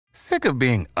Sick of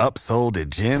being upsold at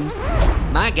gyms?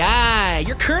 My guy,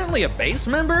 you're currently a base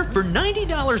member? For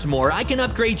 $90 more, I can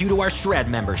upgrade you to our Shred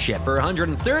membership. For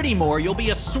 $130 more, you'll be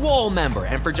a Swole member.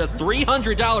 And for just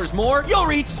 $300 more, you'll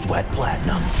reach Sweat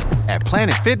Platinum. At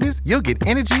Planet Fitness, you'll get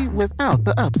energy without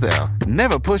the upsell.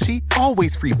 Never pushy,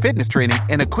 always free fitness training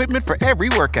and equipment for every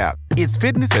workout. It's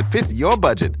fitness that fits your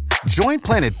budget. Join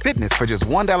Planet Fitness for just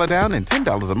 $1 down and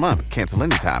 $10 a month. Cancel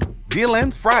anytime. Deal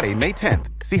ends Friday, May 10th.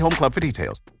 See Home Club for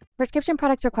details. Prescription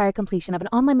products require completion of an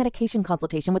online medication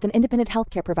consultation with an independent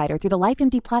healthcare provider through the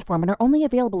LifeMD platform and are only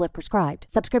available if prescribed.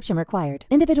 Subscription required.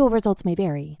 Individual results may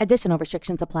vary. Additional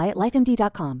restrictions apply at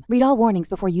lifemd.com. Read all warnings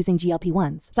before using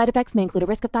GLP-1s. Side effects may include a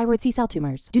risk of thyroid C-cell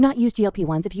tumors. Do not use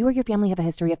GLP-1s if you or your family have a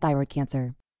history of thyroid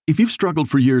cancer. If you've struggled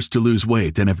for years to lose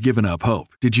weight and have given up hope,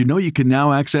 did you know you can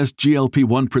now access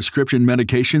GLP-1 prescription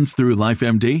medications through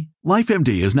LifeMD?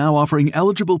 LifeMD is now offering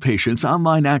eligible patients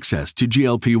online access to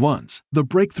GLP-1s, the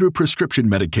breakthrough prescription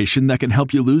medication that can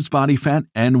help you lose body fat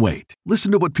and weight.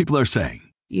 Listen to what people are saying.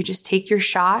 You just take your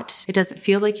shot. It doesn't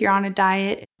feel like you're on a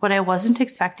diet. What I wasn't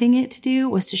expecting it to do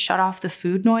was to shut off the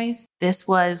food noise. This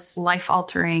was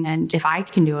life-altering, and if I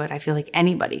can do it, I feel like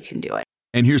anybody can do it.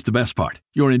 And here's the best part.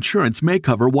 Your insurance may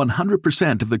cover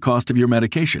 100% of the cost of your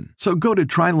medication. So go to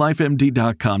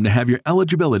TryLifeMD.com to have your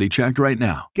eligibility checked right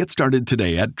now. Get started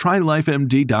today at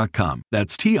TryLifeMD.com.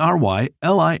 That's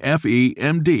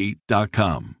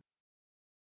TryLifeMD.com.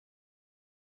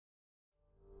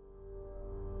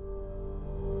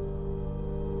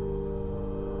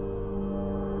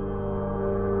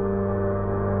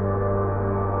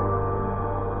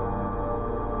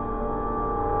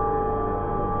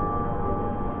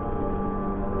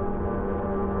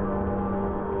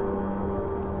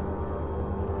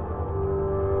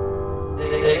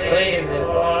 They claim that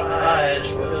our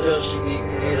eyes will just be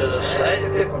created a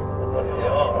slightly different from what they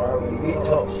are. When we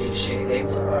talk, we see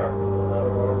things are not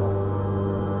normal.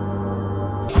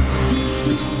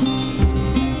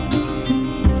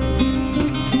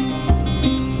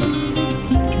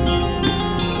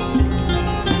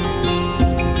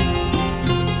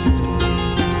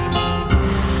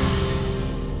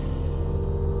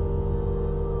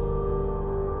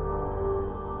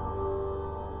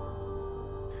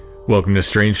 Welcome to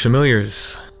Strange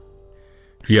Familiars.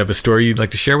 If you have a story you'd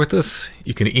like to share with us,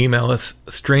 you can email us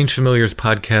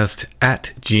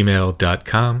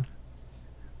strangefamiliarspodcast@gmail.com.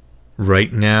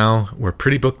 Right now, we're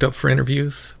pretty booked up for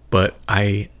interviews, but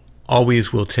I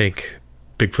always will take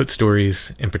Bigfoot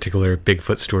stories, in particular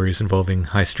Bigfoot stories involving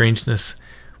high strangeness.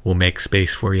 We'll make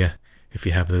space for you if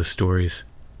you have those stories.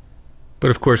 But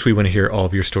of course, we want to hear all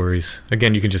of your stories.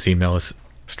 Again, you can just email us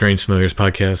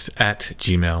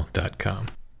strangefamiliarspodcast@gmail.com.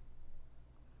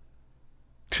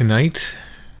 Tonight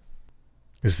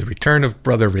is the return of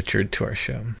Brother Richard to our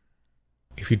show.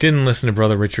 If you didn't listen to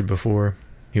Brother Richard before,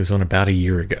 he was on about a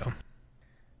year ago.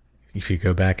 If you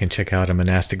go back and check out A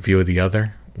Monastic View of the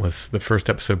Other, was the first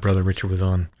episode Brother Richard was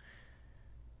on.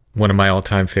 One of my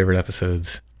all-time favorite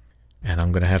episodes. And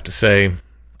I'm going to have to say,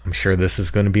 I'm sure this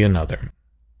is going to be another. I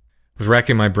was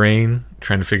racking my brain,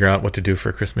 trying to figure out what to do for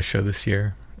a Christmas show this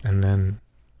year, and then...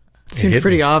 Seems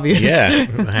pretty obvious. Yeah,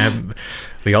 I have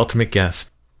the ultimate guest.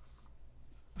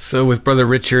 So with Brother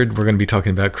Richard, we're going to be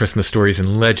talking about Christmas stories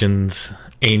and legends,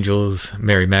 angels,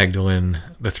 Mary Magdalene,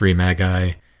 the Three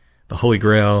Magi, the Holy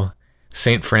Grail,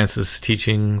 St. Francis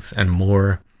teachings, and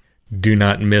more. Do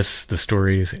not miss the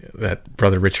stories that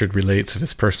Brother Richard relates of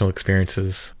his personal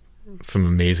experiences. Some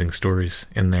amazing stories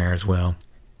in there as well.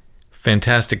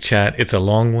 Fantastic chat. It's a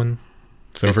long one.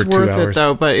 It's over 2 hours. It's worth it,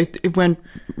 though, but it went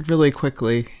really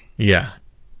quickly. Yeah.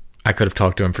 I could have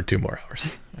talked to him for 2 more hours.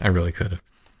 I really could have.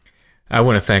 I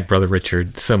want to thank Brother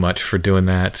Richard so much for doing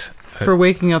that. For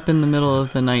waking up in the middle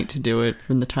of the night to do it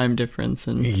from the time difference.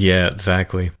 And yeah,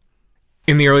 exactly.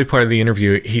 In the early part of the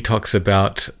interview, he talks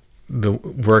about the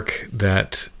work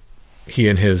that he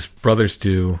and his brothers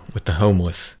do with the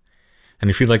homeless. And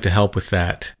if you'd like to help with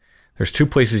that, there's 2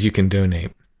 places you can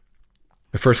donate.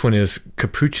 The first one is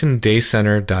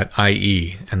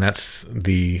capuchindayscenter.ie, and that's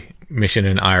the mission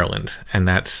in Ireland. And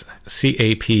that's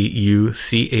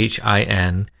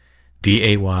CapuchinDayCentre,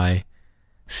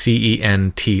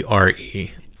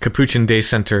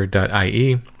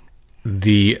 capuchindayscenter.ie.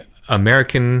 The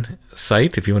American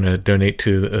site, if you want to donate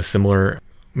to a similar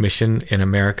mission in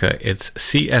America, it's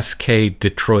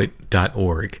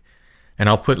cskdetroit.org. And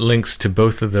I'll put links to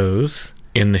both of those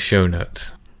in the show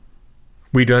notes.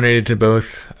 We donated to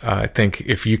both. I think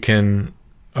if you can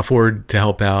afford to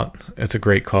help out, it's a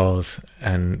great cause,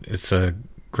 and it's a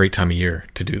great time of year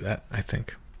to do that, I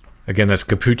think. Again, that's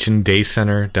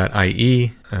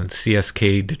capuchindayscenter.ie and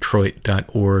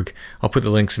cskdetroit.org. I'll put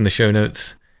the links in the show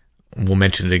notes. We'll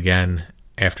mention it again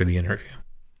after the interview.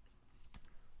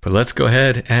 But let's go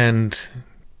ahead and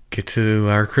get to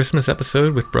our Christmas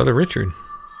episode with Brother Richard.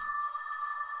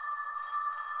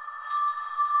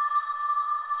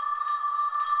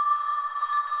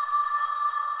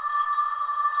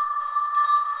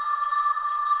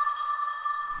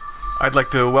 I'd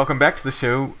like to welcome back to the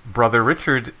show Brother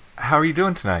Richard. How are you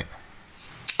doing tonight?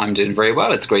 I'm doing very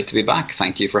well. It's great to be back.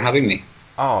 Thank you for having me.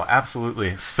 Oh,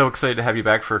 absolutely. So excited to have you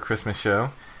back for a Christmas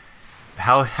show.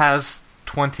 How has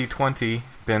 2020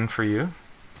 been for you?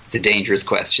 It's a dangerous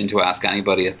question to ask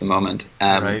anybody at the moment.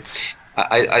 Right.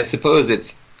 I suppose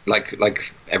it's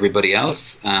like everybody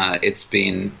else. It's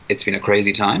been a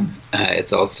crazy time.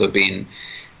 It's also been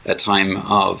a time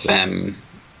of,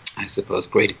 I suppose,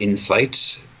 great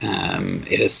insight.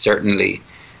 It has certainly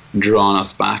drawn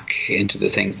us back into the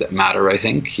things that matter, I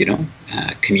think,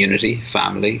 community,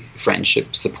 family,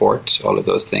 friendship, support, all of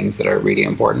those things that are really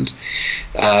important.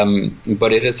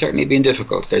 But it has certainly been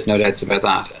difficult. There's no doubts about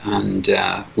that. And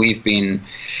we've been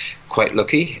quite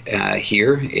lucky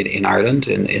here in Ireland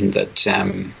in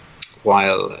that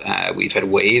while we've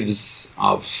had waves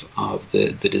of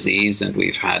the disease and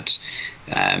we've had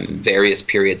various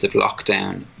periods of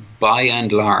lockdown, by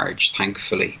and large,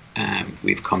 thankfully,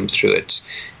 we've come through it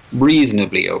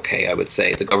reasonably okay, I would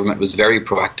say. The government was very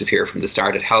proactive here from the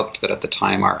start. It helped that at the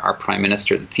time our Prime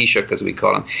Minister, the Taoiseach as we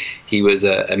call him, he was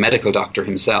a medical doctor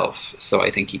himself. So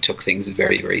I think he took things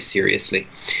very, very seriously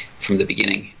from the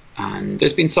beginning. And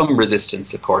there's been some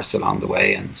resistance, of course, along the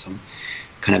way and some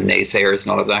kind of naysayers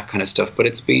and all of that kind of stuff. But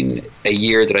it's been a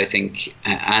year that I think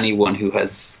anyone who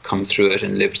has come through it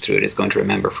and lived through it is going to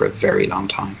remember for a very long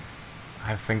time.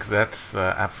 I think that's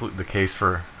absolutely the case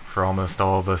for almost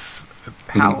all of us.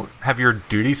 How have your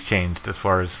duties changed as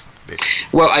far as...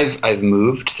 Well, I've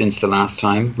moved since the last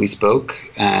time we spoke.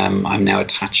 I'm now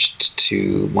attached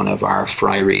to one of our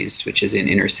friaries, which is in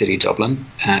inner city Dublin,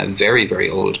 a very, very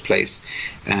old place.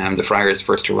 The friars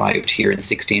first arrived here in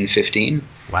 1615.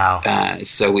 Wow.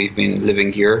 So we've been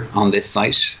living here on this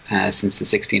site since the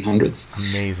 1600s.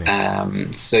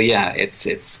 Amazing. So yeah, it's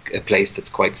a place that's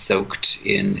quite soaked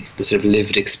in the sort of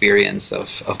lived experience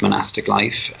of monastic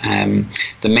life.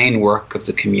 The main work of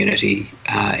the community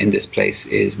in this place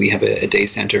is we have a day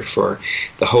centre for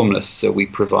the homeless. So we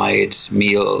provide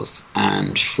meals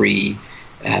and free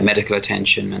medical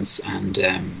attention and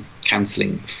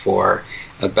counselling for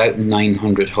about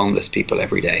 900 homeless people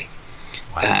every day.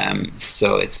 Wow.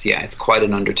 So it's quite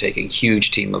an undertaking.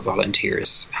 Huge team of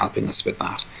volunteers helping us with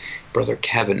that. Brother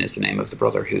Kevin is the name of the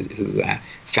brother who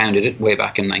founded it way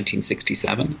back in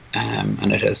 1967,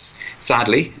 and it has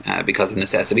sadly, because of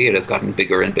necessity, it has gotten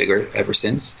bigger and bigger ever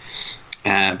since.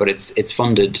 But it's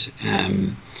funded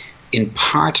in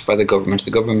part by the government.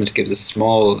 The government gives a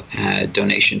small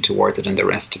donation towards it, and the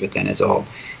rest of it then is all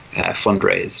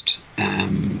fundraised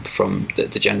from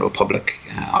the general public,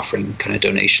 offering kind of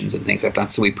donations and things like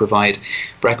that. So we provide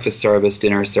breakfast service,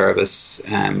 dinner service,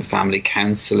 family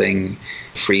counselling,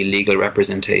 free legal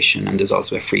representation, and there's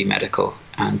also a free medical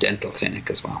and dental clinic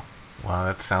as well. Wow,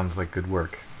 that sounds like good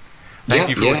work. Thank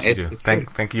you for what you do.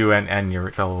 Thank you and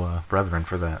your fellow brethren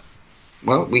for that.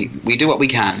 Well, we do what we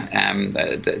can.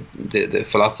 The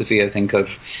philosophy, I think, of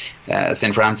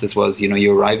St. Francis was,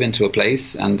 you arrive into a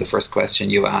place and the first question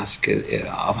you ask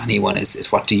of anyone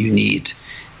is what do you need?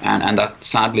 And that,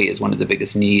 sadly, is one of the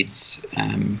biggest needs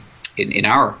in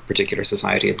our particular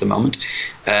society at the moment.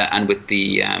 And with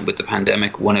the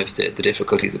pandemic, one of the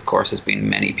difficulties, of course, has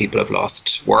been many people have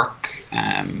lost work.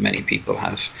 Many people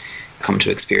have come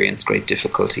to experience great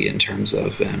difficulty in terms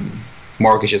of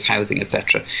mortgages, housing,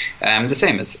 etc. The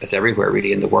same as everywhere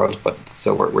really in the world, but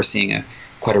so we're seeing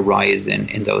quite a rise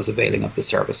in those availing of the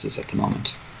services at the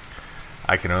moment.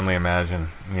 I can only imagine,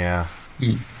 yeah.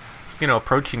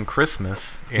 Approaching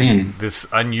Christmas in this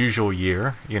unusual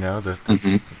year,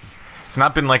 it's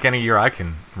not been like any year I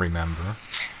can remember.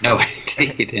 No,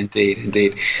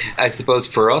 indeed. I suppose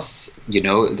for us,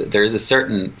 there is a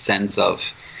certain sense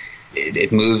of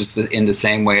it moves in the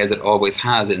same way as it always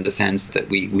has, in the sense that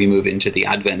we move into the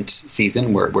Advent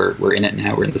season. We're in it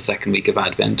now. We're in the second week of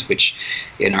Advent, which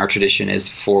in our tradition is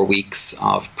 4 weeks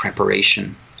of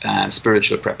preparation,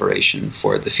 spiritual preparation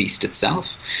for the feast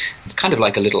itself. It's kind of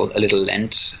like a little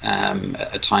Lent,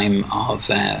 a time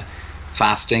of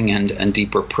fasting and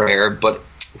deeper prayer, but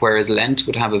whereas Lent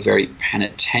would have a very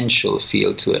penitential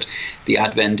feel to it, the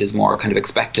Advent is more kind of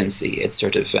expectancy. It's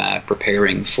sort of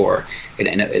preparing for, in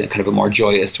a kind of a more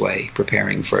joyous way,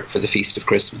 preparing for the feast of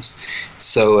Christmas.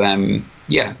 So,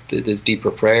 there's deeper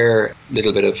prayer, a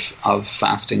little bit of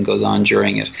fasting goes on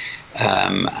during it.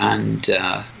 And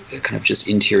kind of just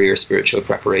interior spiritual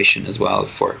preparation as well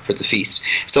for the feast.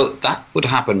 So that would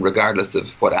happen regardless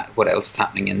of what else is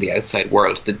happening in the outside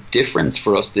world. The difference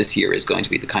for us this year is going to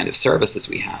be the kind of services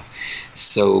we have.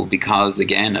 So because,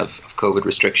 again, of COVID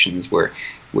restrictions, we're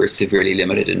severely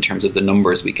limited in terms of the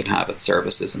numbers we can have at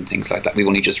services and things like that. We've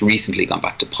only just recently gone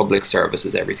back to public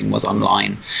services. Everything was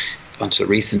online until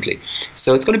recently.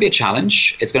 So it's going to be a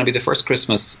challenge. It's going to be the first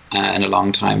Christmas in a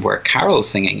long time where carol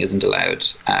singing isn't allowed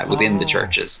within the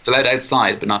churches. It's allowed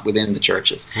outside, but not within the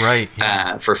churches. Right.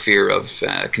 Yeah. For fear of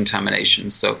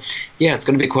contamination. So yeah, it's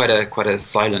going to be quite a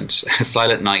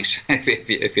silent night,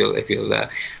 if you'll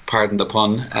pardon the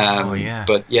pun.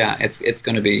 But yeah, it's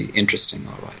going to be interesting.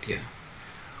 All right. Yeah.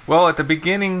 Well, at the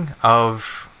beginning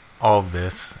of all of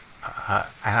this,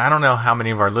 I don't know how many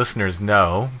of our listeners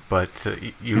know, but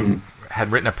you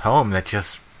had written a poem that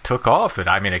just took off. And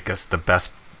I mean, I guess the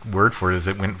best word for it is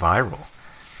it went viral.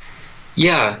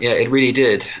 Yeah, it really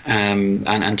did,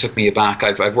 and took me aback.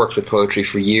 I've worked with poetry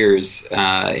for years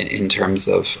in terms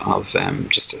of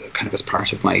just kind of as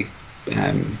part of my.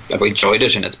 I've enjoyed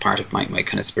it, and it's part of my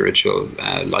kind of spiritual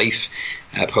life.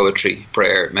 Poetry,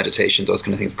 prayer, meditation, those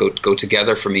kind of things go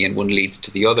together for me, and one leads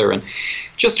to the other. And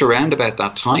just around about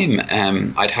that time,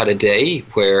 I'd had a day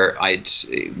where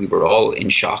we were all in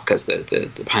shock as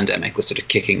the pandemic was sort of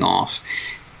kicking off.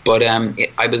 But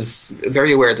I was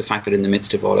very aware of the fact that in the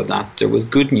midst of all of that, there was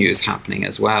good news happening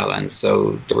as well. And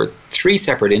so there were 3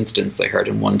 separate incidents I heard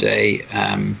in one day.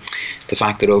 The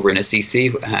fact that over in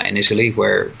Assisi, in Italy,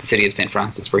 where the city of St.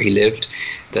 Francis, where he lived,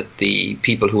 that the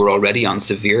people who were already on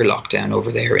severe lockdown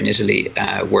over there in Italy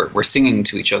were singing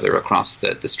to each other across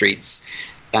the streets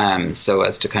so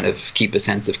as to kind of keep a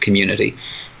sense of community.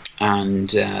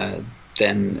 And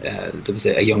then there was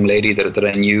a young lady that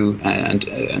I knew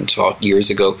and taught years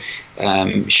ago.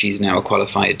 She's now a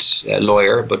qualified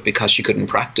lawyer, but because she couldn't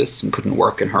practice and couldn't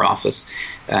work in her office,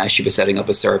 she was setting up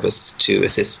a service to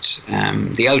assist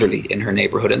the elderly in her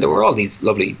neighborhood. And there were all these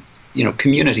lovely,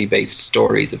 community-based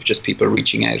stories of just people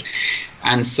reaching out.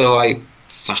 And so I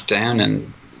sat down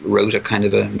and wrote a kind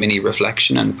of a mini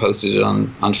reflection and posted it on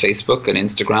Facebook and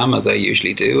Instagram, as I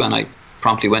usually do. And I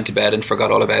promptly went to bed and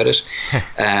forgot all about it.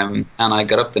 And I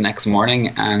got up the next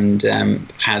morning and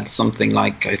had something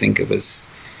like, I think it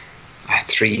was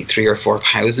 3,000 or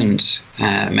 4,000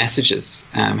 messages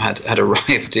had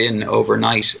arrived in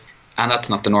overnight. And that's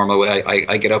not the normal way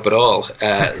I get up at all.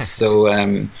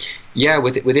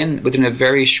 Within a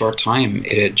very short time,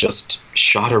 it had just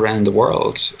shot around the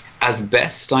world. As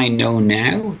best I know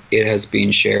now, it has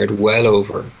been shared well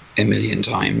over 1 million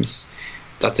times.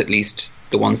 That's at least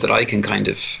the ones that I can kind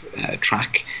of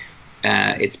track.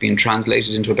 It's been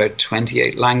translated into about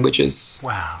 28 languages.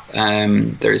 Wow.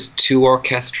 There's 2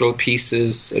 orchestral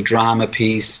pieces, a drama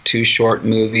piece, 2 short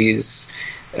movies.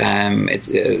 It's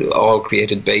all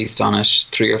created based on it,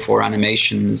 3 or 4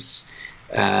 animations.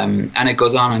 And it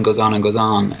goes on and goes on and goes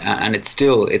on. And it's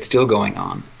still going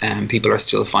on. People are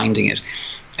still finding it.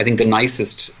 I think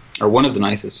one of the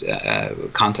nicest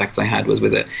contacts I had was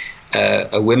with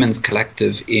a women's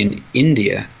collective in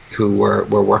India who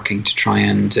were working to try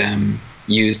and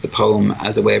use the poem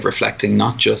as a way of reflecting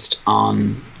not just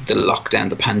on the lockdown,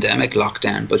 the pandemic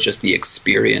lockdown, but just the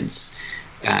experience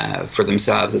for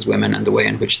themselves as women and the way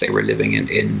in which they were living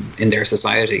in their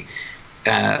society.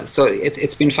 So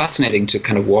it's been fascinating to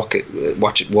kind of watch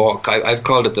it walk. I've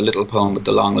called it the little poem with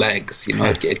the long legs.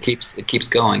 It keeps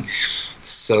going.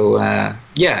 So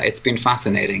it's been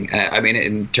fascinating. I mean,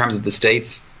 in terms of the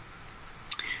States,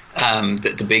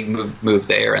 the big move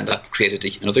there, and that created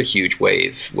another huge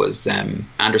wave, was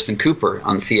Anderson Cooper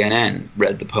on CNN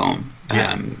read the poem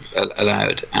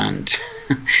aloud, and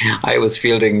I was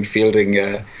fielding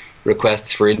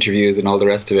requests for interviews and all the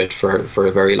rest of it for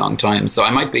a very long time. So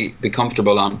I might be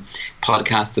comfortable on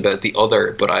podcasts about the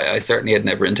other, but I certainly had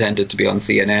never intended to be on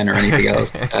CNN or anything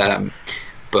else.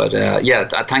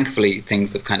 Thankfully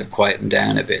things have kind of quietened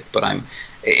down a bit, but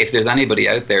if there's anybody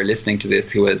out there listening to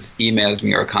this who has emailed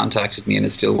me or contacted me and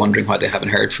is still wondering why they haven't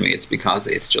heard from me, it's because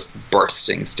it's just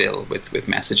bursting still with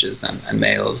messages and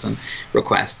mails and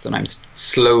requests, and I'm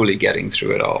slowly getting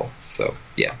through it all. So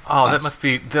yeah. Oh, that must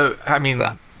be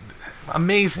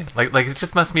amazing. Like it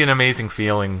just must be an amazing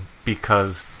feeling,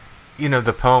 because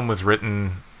the poem was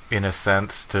written in a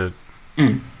sense to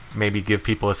maybe give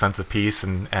people a sense of peace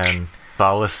and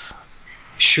solace.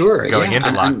 Sure. Going into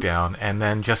lockdown, and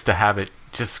then just to have it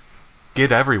just get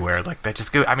everywhere like that.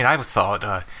 Just go. I mean, I saw it.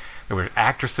 There were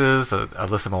actresses.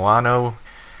 Alyssa Milano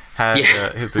had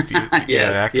who's the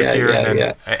actress here, and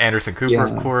then Anderson Cooper,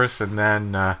 of course, and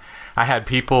then I had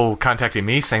people contacting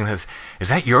me saying this, is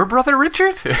that your brother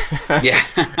Richard? Yeah.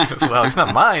 Well, it's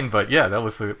not mine, but yeah, that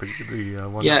was the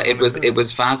one. Yeah, it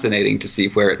was fascinating to see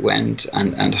where it went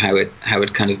and how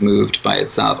it kind of moved by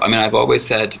itself. I mean, I've always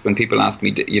said when people ask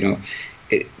me,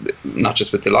 not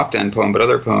just with the lockdown poem, but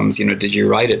other poems, did you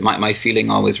write it? My feeling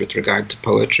always with regard to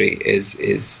poetry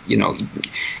is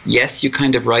yes, you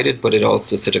kind of write it, but it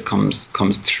also sort of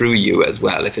comes through you as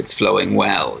well if it's flowing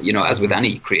well, as with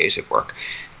any creative work.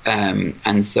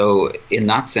 And so in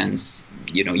that sense,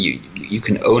 you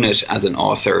can own it as an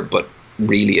author, but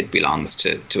really it belongs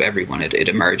to everyone. It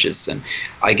emerges, and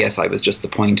I guess I was just the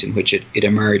point in which it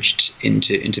emerged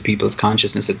into people's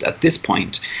consciousness at this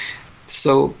point.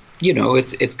 So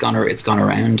it's gone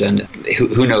around, and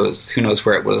who knows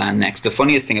where it will land next. The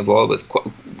funniest thing of all was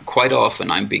quite often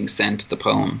I'm being sent the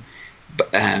poem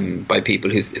by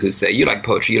people who say, you like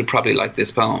poetry, you'll probably like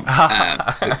this poem,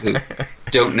 who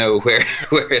don't know where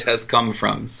it has come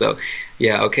from. So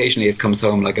yeah, occasionally it comes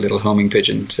home like a little homing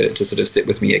pigeon to sort of sit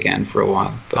with me again for a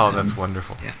while. But, that's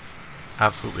wonderful. Yeah,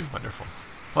 absolutely wonderful.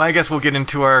 Well, I guess we'll get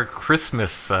into our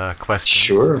Christmas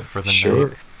questions for the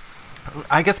night.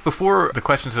 I guess before the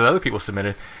questions that other people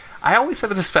submitted, I always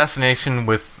have this fascination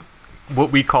with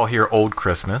what we call here Old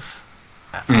Christmas,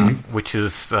 which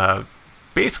is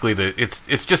basically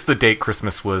it's just the date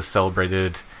Christmas was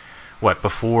celebrated. What,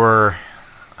 before?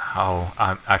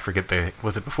 I forget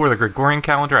was it before the Gregorian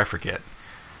calendar? I forget.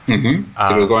 The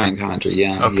Gregorian calendar,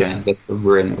 yeah. Okay. Yeah, that's the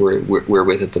we're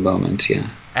with at the moment, yeah.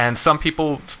 And some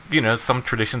people, some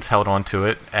traditions held on to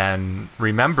it and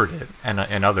remembered it,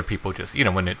 and other people just,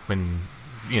 when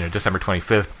December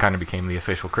 25th kind of became the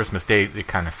official Christmas date, it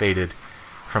kind of faded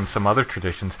from some other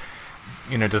traditions.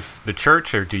 Does the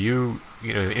church, or do you,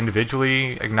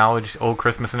 individually acknowledge Old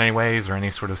Christmas in any ways, or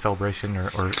any sort of celebration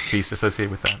or feast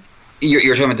associated with that?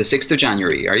 You're talking about the 6th of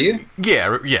January, are you?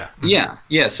 Yeah.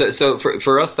 Yeah. So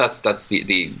for us, that's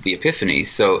the Epiphany.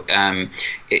 So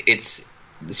it's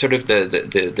sort of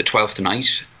the 12th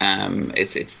night.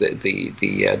 It's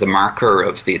the marker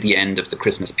of the end of the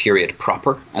Christmas period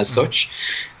proper as such.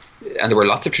 And there were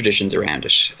lots of traditions around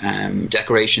it.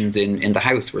 Decorations in the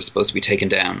house were supposed to be taken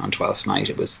down on 12th night.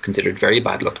 It was considered very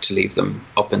bad luck to leave them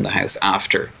up in the house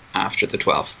after the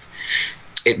 12th.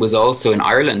 It was also in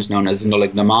Ireland known as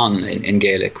Nullag Naman in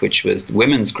Gaelic, which was the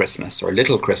women's Christmas or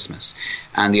Little Christmas.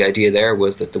 And the idea there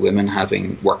was that the women,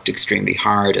 having worked extremely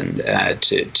hard and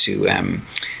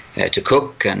to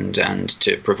cook and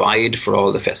to provide for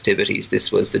all the festivities,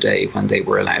 this was the day when they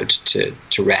were allowed to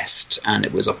rest, and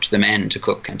it was up to the men to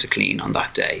cook and to clean on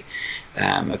that day.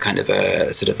 A kind of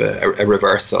a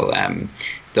reversal.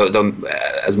 Though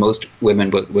as most women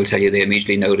will tell you, they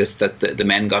immediately noticed that the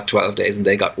men got 12 days and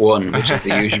they got 1, which is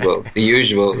the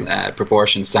usual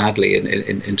proportion, sadly,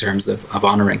 in terms of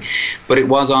honouring. But it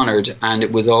was honoured, and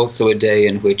it was also a day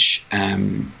in which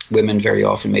women very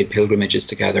often made pilgrimages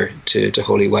together to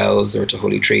holy wells or to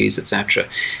holy trees, etc.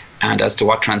 And as to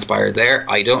what transpired there,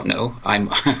 I don't know. I'm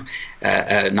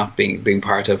not being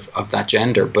part of that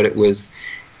gender, but it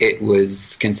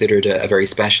was considered a very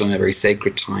special and a very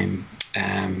sacred time.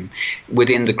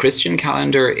 Within the Christian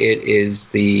calendar, it is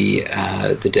the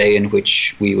day in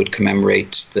which we would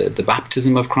commemorate the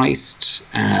baptism of Christ,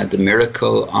 the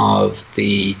miracle of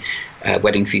the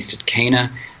wedding feast at Cana,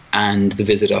 and the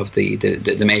visit of the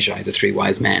Magi, the 3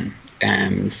 wise men.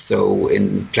 So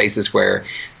in places where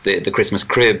the Christmas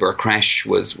crib or creche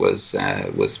was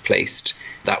placed,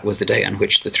 that was the day on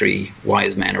which the 3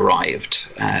 wise men arrived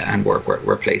and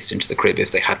were placed into the crib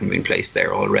if they hadn't been placed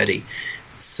there already.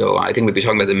 So I think we'll be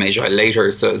talking about the Magi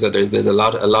later. So there's a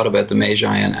lot about the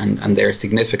Magi and their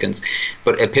significance.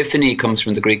 But Epiphany comes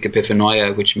from the Greek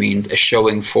epiphanoia, which means a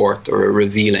showing forth or a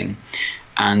revealing.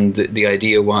 And the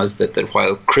idea was that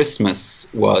while Christmas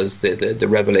was the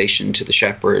revelation to the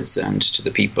shepherds and to the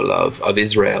people of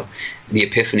Israel, the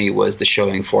Epiphany was the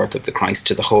showing forth of the Christ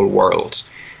to the whole world.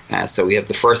 So we have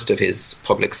the first of his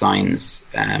public signs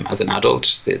as an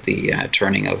adult, the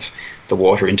turning of the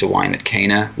water into wine at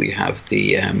Cana. We have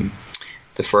the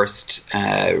first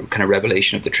kind of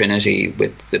revelation of the Trinity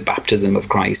with the baptism of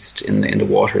Christ in the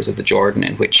waters of the Jordan,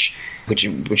 in which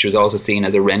was also seen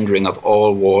as a rendering of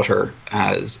all water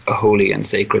as a holy and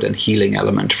sacred and healing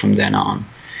element from then on,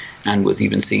 and was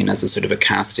even seen as a sort of a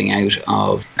casting out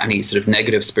of any sort of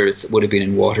negative spirits that would have been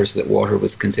in water, so that water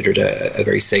was considered a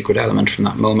very sacred element from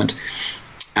that moment.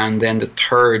 And then the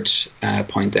third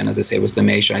point then, as I say, was the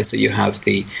Magi. So you have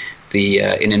the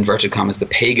in inverted commas, the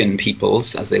pagan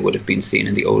peoples, as they would have been seen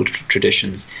in the old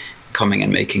traditions, coming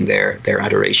and making their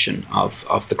adoration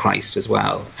of the Christ as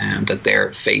well, and that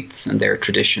their faiths and their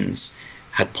traditions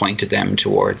had pointed them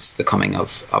towards the coming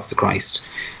of the Christ.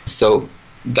 So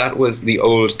that was the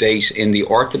old date in the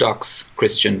Orthodox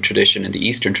Christian tradition, in the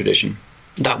Eastern tradition.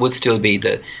 That would still be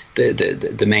the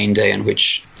main day on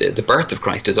which the birth of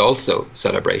Christ is also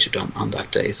celebrated on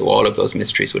that day. So all of those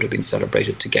mysteries would have been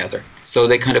celebrated together. So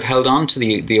they kind of held on to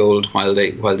the old while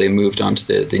they moved on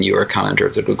to the newer calendar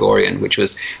of the Gregorian, which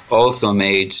was also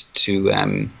made to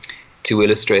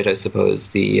illustrate, I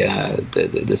suppose, the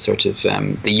sort of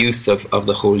the use of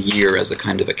the whole year as a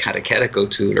kind of a catechetical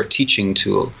tool or teaching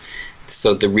tool.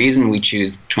 So the reason we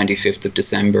choose 25th of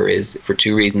December is for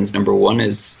two reasons. Number one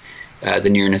is the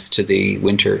nearness to the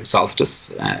winter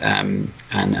solstice and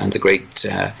the great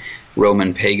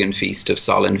Roman pagan feast of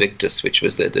Sol Invictus, which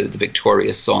was the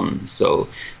victorious sun. So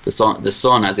the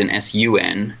sun, as in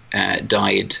S-U-N,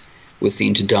 was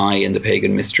seen to die in the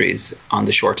pagan mysteries on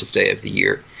the shortest day of the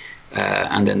year.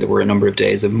 And then there were a number of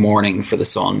days of mourning for the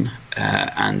sun.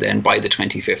 And then by the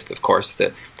 25th, of course,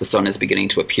 the sun is beginning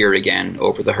to appear again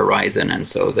over the horizon. And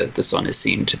so the sun is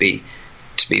seen to be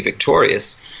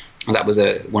victorious. And that was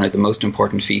one of the most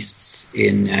important feasts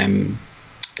in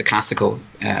the classical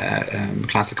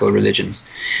religions.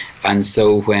 And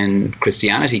so when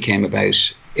Christianity came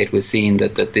about, it was seen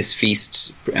that this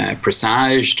feast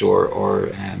presaged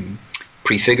or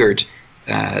prefigured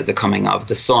the coming of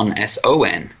the sun,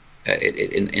 S-O-N,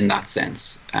 in that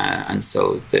sense. And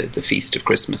so the feast of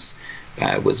Christmas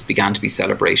began to be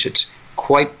celebrated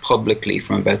quite publicly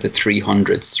from about the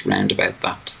 300s, round about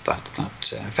that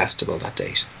festival, that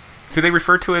date. Do they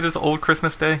refer to it as Old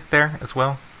Christmas Day there as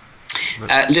well?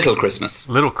 Little Christmas.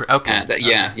 Okay.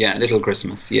 Little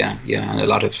Christmas. Yeah, and a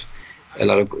lot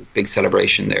of big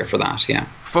celebration there for that. Yeah.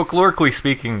 Folklorically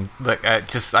speaking, like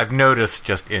I've noticed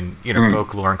just in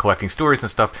folklore and collecting stories and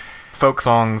stuff, folk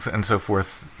songs and so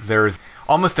forth, there's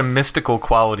almost a mystical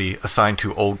quality assigned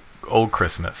to old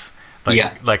Christmas.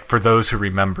 Like for those who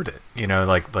remembered it,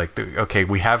 okay,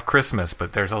 we have Christmas,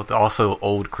 but there's also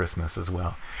Old Christmas as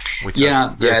well. Which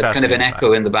it's kind of an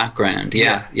echo in the background.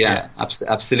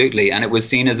 Absolutely. And it was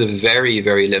seen as a very,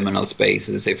 very liminal space.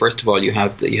 As I say, first of all, you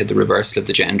had the reversal of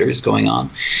the genders going on.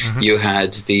 Mm-hmm. You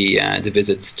had the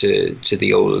visits to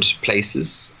the old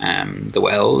places, the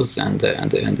wells and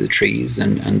the trees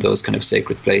and those kind of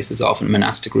sacred places. Often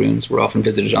monastic ruins were often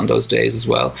visited on those days as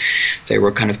well. They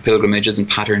were kind of pilgrimages and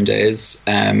pattern days.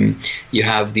 You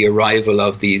have the arrival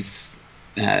of these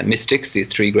mystics, these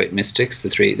three great mystics, the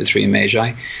three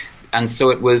magi, and so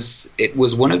it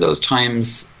was one of those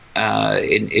times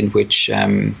in which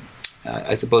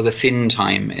I suppose a thin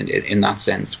time in that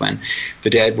sense, when the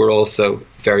dead were also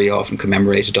very often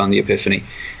commemorated on the Epiphany,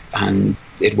 and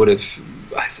it would have,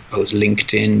 I suppose,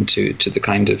 linked into the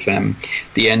kind of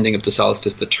the ending of the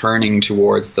solstice, the turning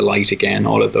towards the light again.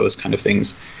 All of those kind of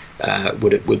things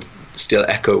would still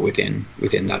echo within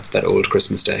that old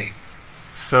Christmas day.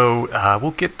 So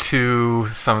we'll get to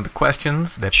some of the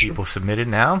questions that people submitted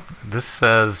now. This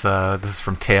says, this is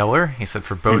from Taylor. He said,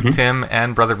 for both Tim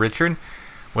and Brother Richard,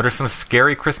 what are some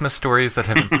scary Christmas stories that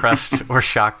have impressed or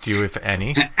shocked you, if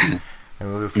any?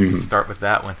 And we'll start with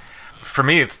that one. For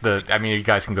me, it's you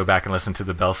guys can go back and listen to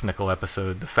the Belsnickel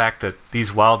episode. The fact that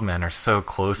these wild men are so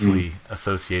closely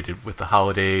associated with the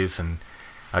holidays, and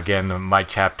again, my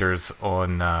chapters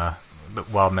on the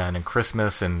wild men and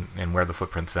Christmas and where the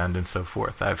footprints end and so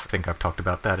forth. I think I've talked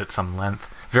about that at some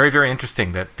length. Very, very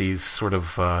interesting that these sort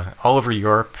of all over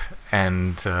Europe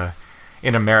and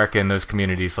in America, in those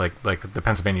communities like the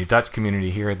Pennsylvania Dutch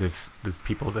community here, there's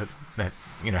people that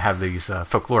have these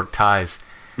folkloric ties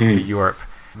to Europe.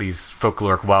 These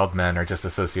folkloric wild men are just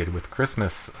associated with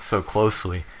Christmas so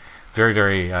closely. Very,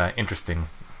 very interesting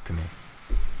to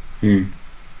me.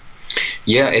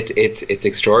 Yeah, it's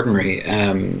extraordinary,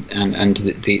 and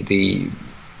the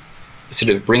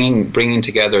sort of bringing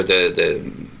together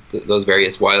those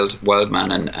various wild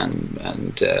men and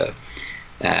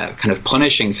kind of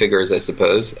punishing figures, I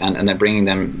suppose, and then bringing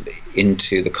them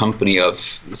into the company of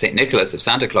Saint Nicholas, of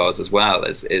Santa Claus as well,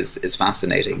 is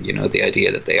fascinating. The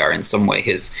idea that they are in some way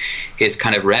his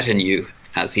kind of retinue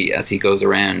as he goes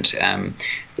around.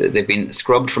 They've been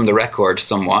scrubbed from the record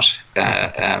somewhat.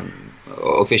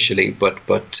 Officially, but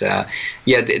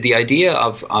the idea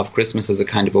of Christmas as a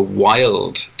kind of a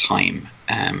wild time,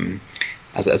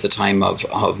 as a time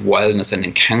of wildness and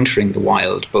encountering the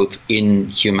wild, both in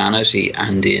humanity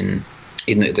and in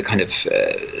the kind of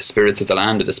spirits of the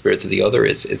land or the spirits of the other,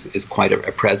 is quite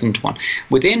a present one.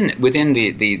 Within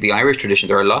the Irish tradition,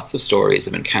 there are lots of stories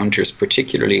of encounters,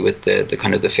 particularly with the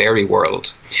kind of the fairy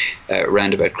world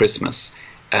around about Christmas.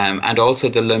 And also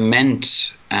the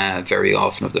lament very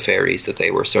often of the fairies, that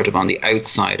they were sort of on the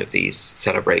outside of these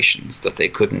celebrations, that they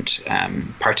couldn't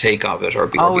partake of it or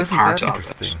be part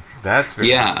of it. That's very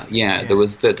yeah. There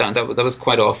was that was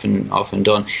quite often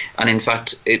done, and in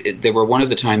fact, they were one of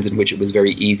the times in which it was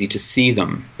very easy to see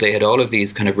them. They had all of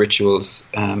these kind of rituals,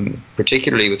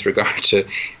 particularly with regard to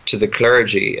the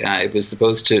clergy. It was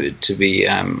supposed to be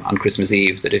on Christmas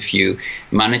Eve that if you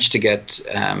managed to get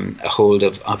a hold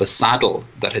of a saddle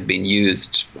that had been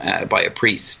used by a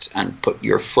priest and put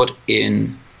your foot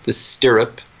in the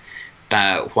stirrup,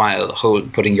 while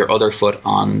putting your other foot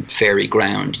on fairy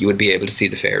ground, you would be able to see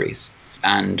the fairies.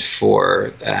 And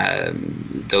for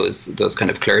those kind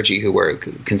of clergy who were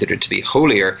considered to be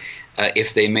holier,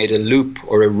 if they made a loop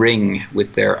or a ring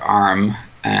with their arm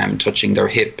touching their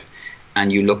hip,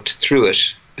 and you looked through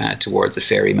it towards a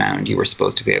fairy mound, you were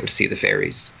supposed to be able to see the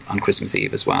fairies on Christmas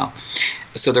Eve as well.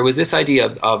 So there was this idea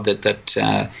of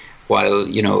that while,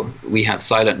 you know, we have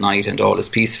silent night and all is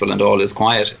peaceful and all is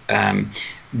quiet,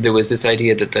 there was this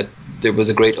idea that there was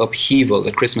a great upheaval,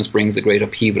 that Christmas brings a great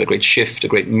upheaval, a great shift, a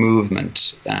great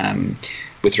movement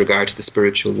with regard to the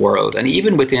spiritual world. And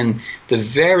even within the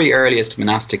very earliest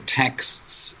monastic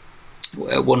texts,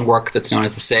 one work that's known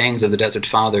as the Sayings of the Desert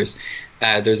Fathers,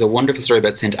 there's a wonderful story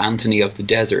about St. Anthony of the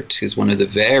Desert, who's one of the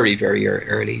very, very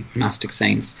early monastic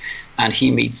saints. And he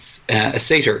meets a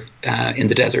satyr in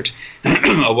the desert,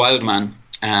 a wild man,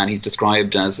 and he's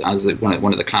described as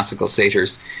one of the classical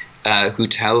satyrs, who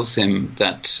tells him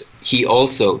that he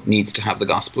also needs to have the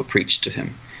gospel preached to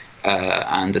him,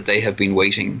 and that they have been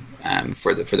waiting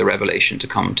for the revelation to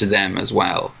come to them as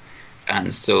well.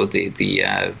 And so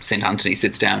the Saint Anthony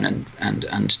sits down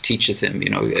and teaches him,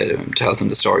 tells him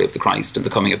the story of the Christ and the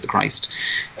coming of the Christ.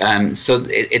 So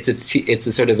it's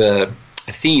a sort of a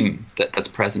theme that's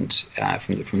present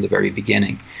from the very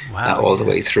beginning, all the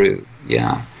way through.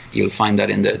 Yeah. You'll find that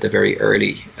in the very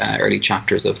early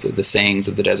chapters of the Sayings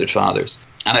of the Desert Fathers.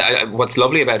 And what's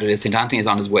lovely about it is St. Anthony is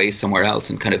on his way somewhere else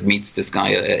and kind of meets this guy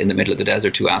in the middle of the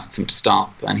desert who asks him to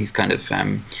stop. And he's kind of,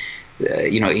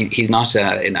 he's not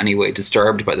in any way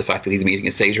disturbed by the fact that he's meeting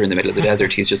a satyr in the middle of the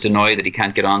desert. He's just annoyed that he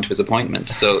can't get on to his appointment.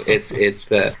 So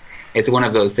it's one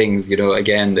of those things,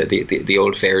 again, the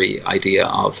old fairy idea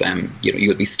of,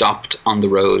 you'll be stopped on the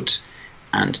road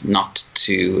and not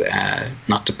to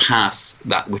pass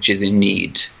that which is in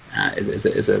need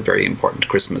is a very important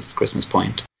Christmas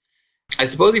point. I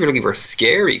suppose if you're looking for a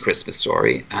scary Christmas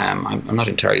story, I'm not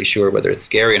entirely sure whether it's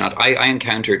scary or not. I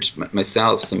encountered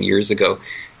myself some years ago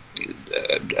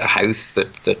a house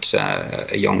that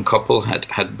a young couple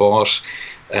had bought.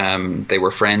 They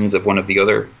were friends of one of the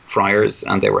other friars,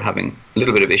 and they were having a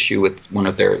little bit of issue with one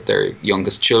of their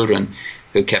youngest children,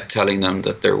 who kept telling them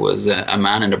that there was a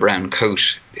man in a brown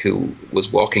coat who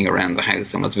was walking around the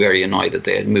house and was very annoyed that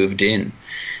they had moved in.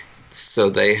 So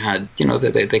they had,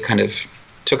 they kind of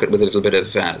took it with a little bit of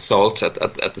salt at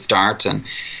the start, and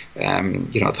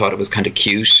thought it was kind of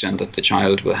cute, and that the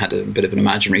child had a bit of an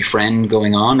imaginary friend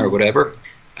going on or whatever.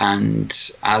 And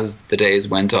as the days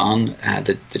went on,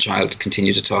 the child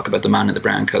continued to talk about the man in the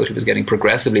brown coat, who was getting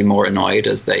progressively more annoyed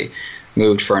as they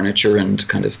moved furniture and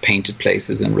kind of painted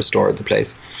places and restored the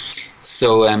place.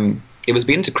 So it was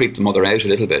beginning to creep the mother out a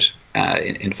little bit,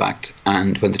 in fact.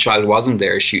 And when the child wasn't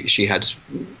there, she had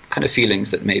kind of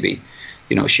feelings that maybe,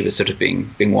 she was sort of being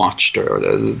watched, or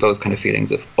those kind of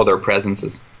feelings of other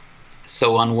presences.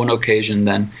 So on one occasion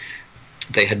then,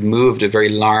 they had moved a very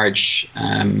large,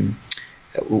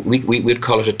 we'd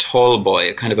call it a tall boy,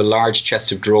 a kind of a large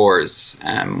chest of drawers,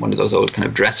 one of those old kind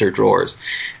of dresser drawers.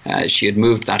 She had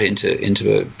moved that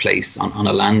into a place on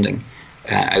a landing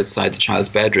outside the child's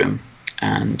bedroom,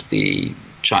 and the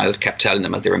child kept telling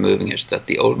them as they were moving it that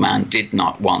the old man did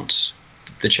not want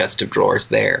the chest of drawers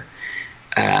there.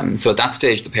 So at that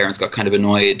stage, the parents got kind of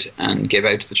annoyed and gave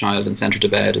out to the child and sent her to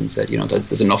bed and said,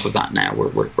 there's enough of that now.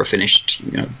 We're finished.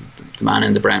 The man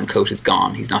in the brown coat is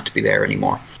gone. He's not to be there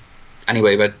anymore.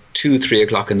 Anyway, about 2-3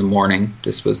 o'clock in the morning,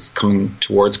 this was coming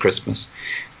towards Christmas,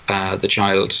 the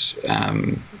child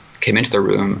came into their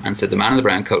room and said the man in the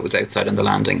brown coat was outside on the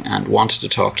landing and wanted to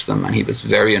talk to them, and he was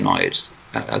very annoyed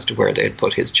as to where they had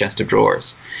put his chest of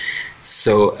drawers.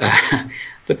 So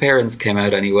the parents came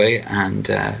out anyway and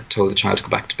told the child to go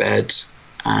back to bed,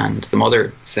 and the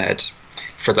mother said,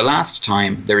 "For the last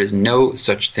time, there is no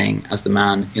such thing as the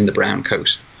man in the brown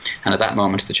coat." And at that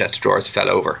moment, the chest of drawers fell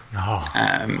over.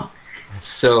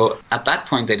 So at that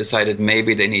point, they decided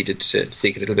maybe they needed to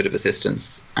seek a little bit of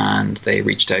assistance, and they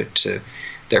reached out to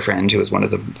their friend, who was one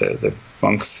of the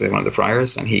monks, one of the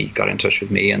friars, and he got in touch with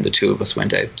me, and the two of us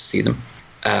went out to see them.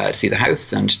 to see the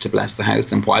house and to bless the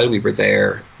house. And while we were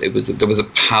there, there was a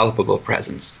palpable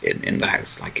presence in the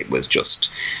house. Like, it was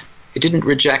just, it didn't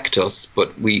reject us,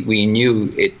 but we knew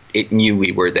it knew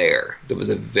we were there. There was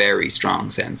a very strong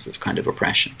sense of kind of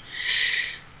oppression.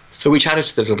 So we chatted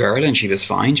to the little girl, and she was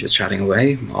fine. She was chatting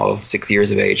away, all 6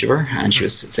 years of age of her, and she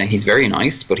was saying he's very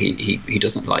nice, but he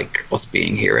doesn't like us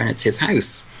being here, and it's his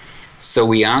house. So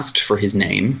we asked for his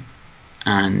name,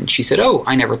 and she said, "Oh,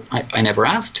 I never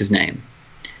asked his name."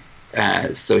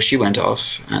 So she went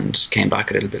off and came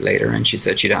back a little bit later, and she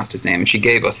said she'd asked his name, and she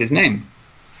gave us his name.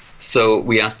 So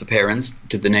we asked the parents,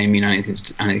 did the name mean anything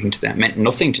to them? It meant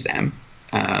nothing to them.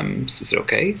 So I said,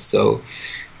 okay. So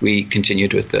we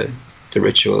continued with the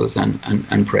rituals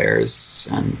and prayers,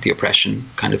 and the oppression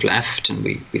kind of left. And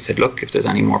we said, look, if there's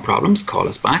any more problems, call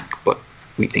us back, but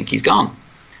we think he's gone.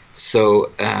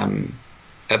 So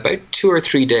about 2 or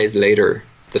 3 days later,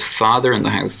 the father in the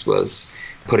house was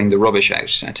putting the rubbish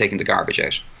out, taking the garbage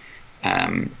out.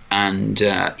 And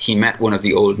he met one of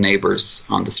the old neighbours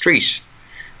on the street.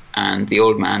 And the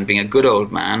old man, being a good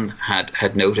old man,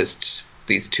 had noticed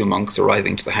these 2 monks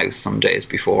arriving to the house some days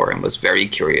before, and was very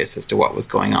curious as to what was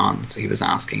going on. So he was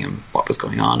asking him what was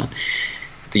going on. And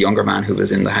the younger man who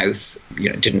was in the house,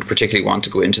 didn't particularly want to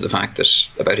go into the fact that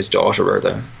about his daughter or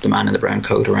the man in the brown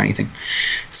coat or anything.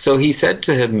 So he said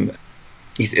to him,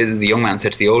 the young man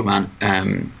said to the old man,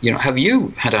 have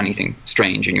you had anything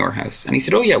strange in your house? And he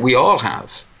said, oh yeah, we all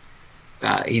have.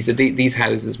 He said these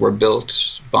houses were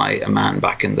built by a man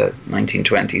back in the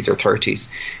 1920s or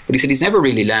 30s. But he said he's never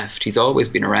really left. He's always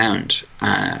been around.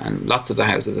 And lots of the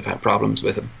houses have had problems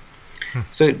with him.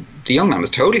 So the young man was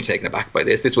totally taken aback by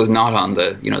this. This was not on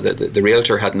the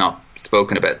realtor had not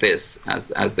spoken about this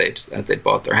as they'd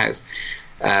bought their house.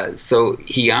 So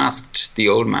he asked the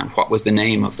old man what was the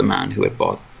name of the man who had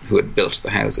built the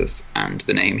houses, and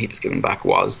the name he was given back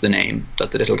was the name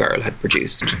that the little girl had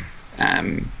produced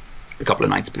a couple of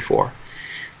nights before.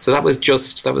 So that was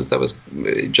just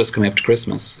coming up to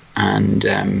Christmas, and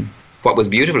what was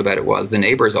beautiful about it was the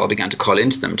neighbours all began to call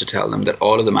into them to tell them that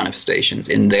all of the manifestations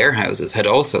in their houses had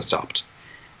also stopped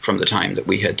from the time that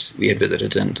we had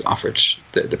visited and offered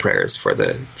the prayers for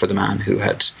the man who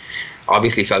had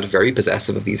obviously felt very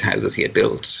possessive of these houses he had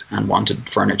built and wanted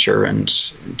furniture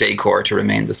and decor to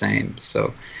remain the same.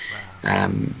 So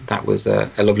that was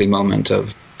a lovely moment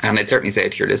of. And I'd certainly say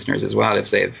to your listeners as well, if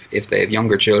they have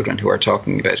younger children who are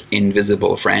talking about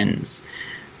invisible friends,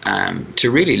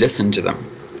 to really listen to them,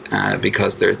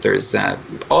 because there's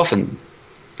often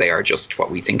they are just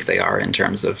what we think they are in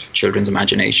terms of children's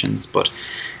imaginations, but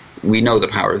we know the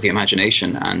power of the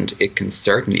imagination, and it can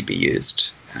certainly be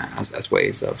used as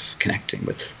ways of connecting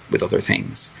with other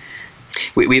things.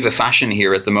 We have a fashion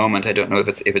here at the moment. I don't know if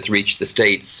it's reached the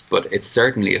States, but it's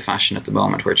certainly a fashion at the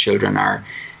moment where children are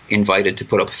invited to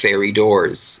put up fairy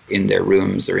doors in their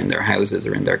rooms or in their houses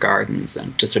or in their gardens,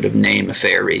 and to sort of name a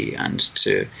fairy and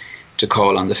to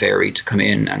call on the fairy to come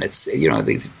in. And it's,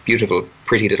 these beautiful,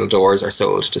 pretty little doors are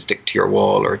sold to stick to your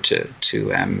wall or to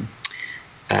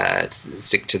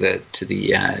stick to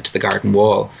the garden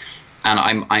wall.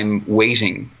 And I'm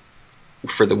waiting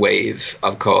for the wave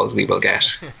of calls we will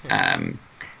get.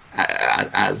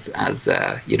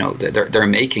 They're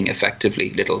making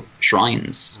effectively little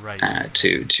shrines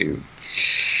to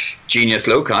genius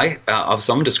loci of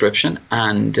some description,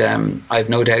 and I've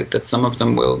no doubt that some of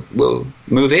them will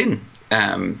move in,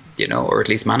 or at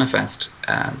least manifest.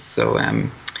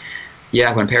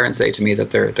 When parents say to me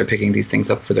that they're picking these things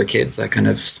up for their kids, I kind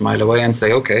of smile away and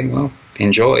say, okay, well,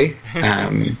 enjoy.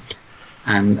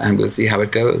 And we'll see how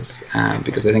it goes,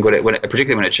 because I think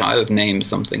particularly when a child names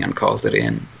something and calls it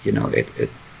in,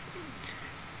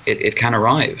 it can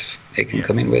arrive. It can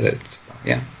come in with it. So,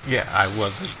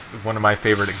 one of my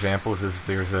favorite examples is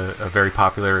there's a very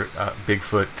popular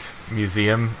Bigfoot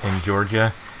museum in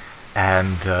Georgia,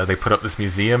 and they put up this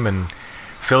museum and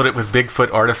filled it with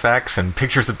Bigfoot artifacts and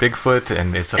pictures of Bigfoot,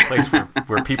 and it's a place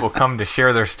where people come to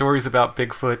share their stories about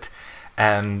Bigfoot.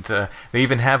 And they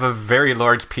even have a very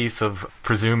large piece of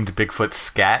presumed Bigfoot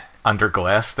scat under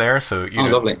glass there. So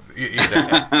lovely.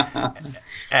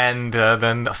 And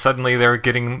then suddenly they're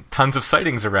getting tons of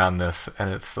sightings around this,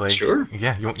 and it's like, sure,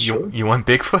 yeah, you want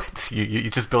Bigfoot? You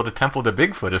just build a temple to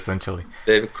Bigfoot, essentially.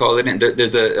 They've called it in.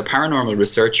 There's a paranormal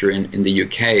researcher in the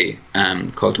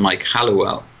UK called Mike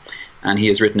Hallowell, and he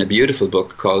has written a beautiful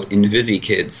book called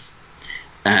Invisikids,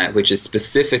 which is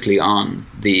specifically on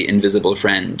the invisible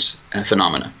friend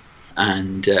phenomena.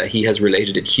 And he has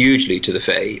related it hugely to the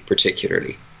Fae,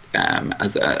 particularly,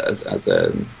 as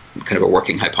a kind of a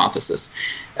working hypothesis.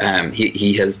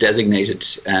 He has designated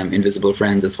invisible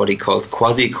friends as what he calls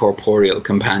quasi-corporeal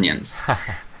companions.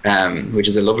 which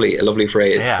is a lovely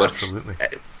phrase. Yeah, but absolutely.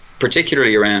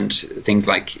 Particularly around things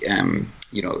like,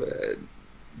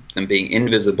 them being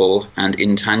invisible and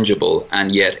intangible,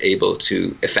 and yet able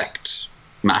to affect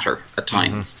matter at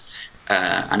times.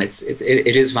 And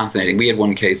it is fascinating. We had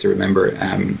one case, I remember,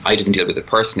 I didn't deal with it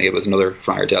personally, it was another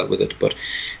friar dealt with it, but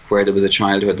where there was a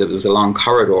child there was a long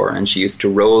corridor, and she used to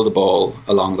roll the ball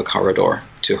along the corridor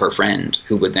to her friend,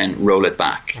 who would then roll it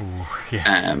back. Ooh,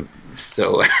 yeah.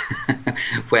 So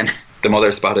when the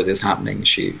mother spotted this happening,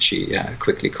 she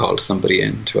quickly called somebody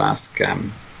in to ask,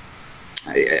 in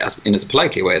as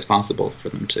politely a way as possible, for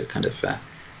them to kind of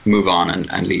move on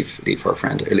and leave her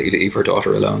friend, leave her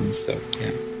daughter alone. So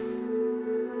yeah.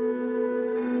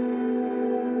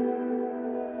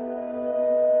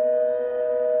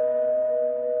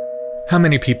 How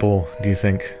many people do you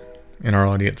think in our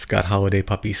audience got holiday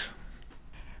puppies?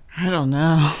 I don't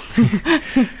know.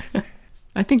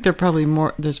 I think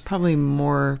there's probably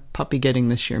more puppy getting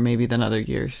this year maybe than other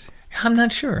years. I'm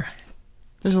not sure.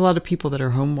 There's a lot of people that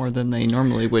are home more than they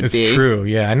normally would be. It's true,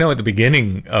 yeah. I know at the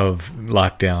beginning of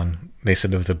lockdown, they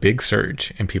said there was a big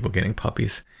surge in people getting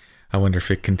puppies. I wonder if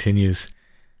it continues.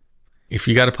 If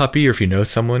you got a puppy, or if you know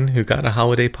someone who got a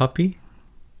holiday puppy,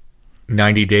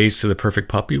 90 Days to the Perfect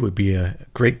Puppy would be a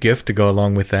great gift to go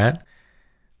along with that.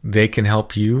 They can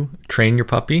help you train your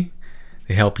puppy.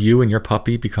 They help you and your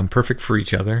puppy become perfect for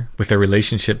each other with their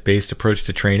relationship-based approach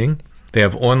to training. They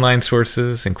have online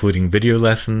sources, including video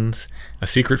lessons, a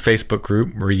secret Facebook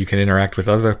group where you can interact with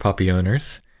other puppy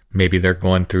owners. Maybe they're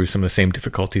going through some of the same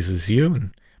difficulties as you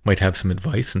and might have some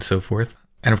advice and so forth.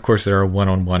 And of course, there are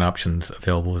one-on-one options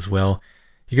available as well.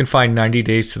 You can find 90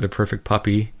 Days to the Perfect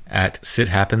Puppy at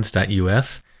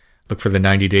sithappens.us. Look for the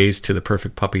 90 Days to the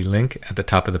Perfect Puppy link at the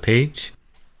top of the page.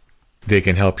 They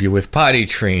can help you with potty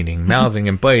training, mouthing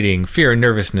and biting, fear and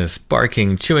nervousness,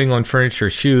 barking, chewing on furniture,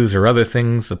 shoes, or other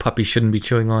things the puppy shouldn't be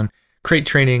chewing on, crate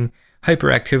training,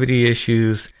 hyperactivity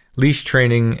issues, leash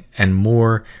training, and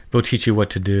more. They'll teach you what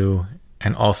to do,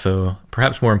 and also,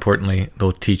 perhaps more importantly,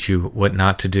 they'll teach you what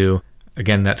not to do.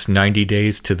 Again, that's 90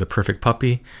 Days to the Perfect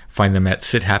Puppy. Find them at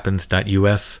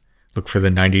sithappens.us. Look for the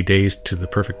 90 Days to the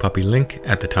Perfect Puppy link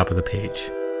at the top of the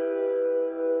page.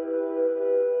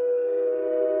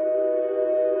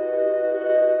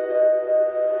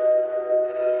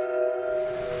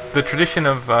 The tradition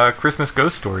of Christmas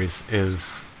ghost stories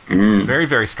is very,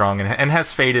 very strong and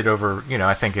has faded over,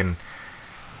 I think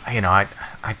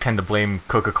I tend to blame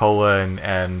Coca-Cola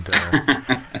and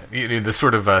the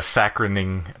sort of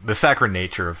saccharine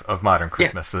nature of modern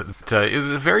Christmas. Yeah. That is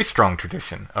a very strong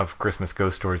tradition of Christmas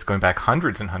ghost stories going back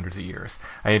hundreds and hundreds of years.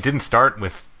 And it didn't start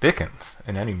with Dickens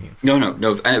in any means. No,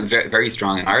 and very, very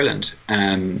strong in Ireland.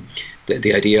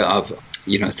 The idea of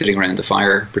sitting around the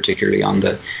fire, particularly on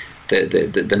the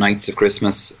nights of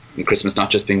Christmas not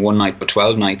just being one night but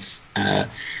 12 nights,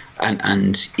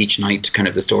 and each night kind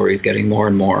of the story is getting more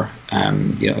and more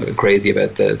crazy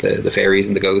about the fairies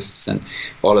and the ghosts and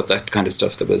all of that kind of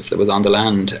stuff that was on the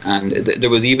land. And there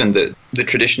was even the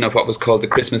tradition of what was called the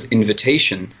Christmas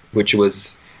invitation, which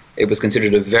was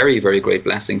considered a very, very great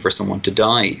blessing for someone to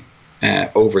die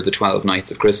over the 12 nights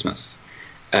of Christmas.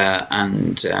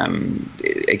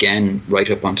 Again,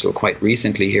 right up until quite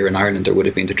recently here in Ireland, there would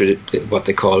have been what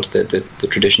they called the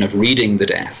tradition of reading the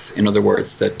death. In other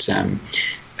words, that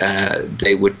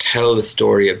they would tell the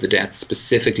story of the death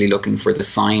specifically looking for the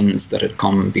signs that had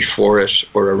come before it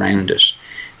or around it,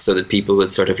 so that people would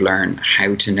sort of learn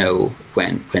how to know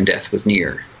when death was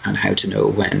near and how to know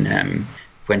when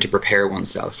to prepare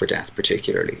oneself for death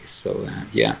particularly. So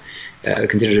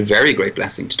considered a very great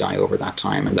blessing to die over that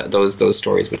time, and that those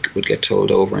stories would get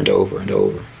told over and over and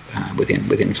over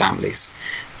within families.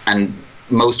 And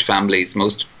most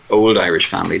old Irish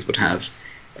families would have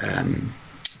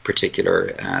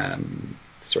particular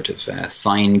sort of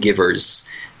sign givers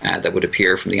that would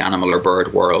appear from the animal or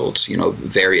bird world.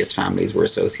 Various families were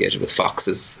associated with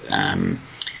foxes.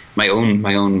 My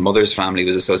own mother's family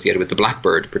was associated with the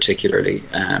blackbird particularly,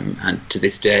 and to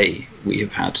this day we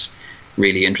have had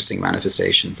really interesting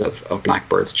manifestations of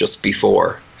blackbirds just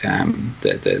before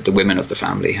the women of the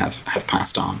family have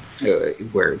passed on,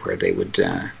 where they would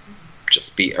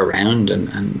just be around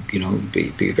and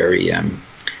be very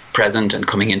present and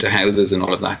coming into houses and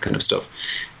all of that kind of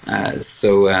stuff.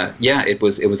 It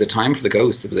was a time for the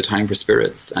ghosts. It was a time for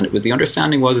spirits, and the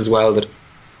understanding was as well that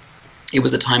it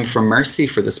was a time for mercy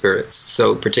for the spirits.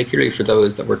 So particularly for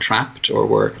those that were trapped or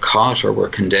were caught or were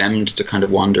condemned to kind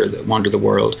of wander the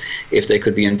world, if they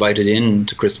could be invited in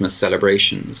to Christmas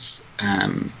celebrations,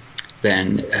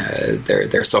 then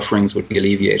their sufferings would be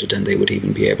alleviated, and they would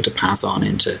even be able to pass on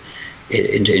into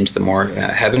the more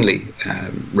heavenly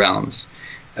realms.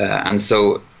 And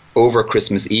so over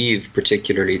Christmas Eve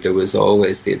particularly, there was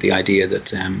always the idea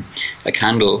that a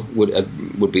candle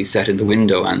would be set in the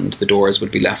window and the doors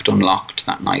would be left unlocked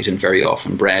that night, and very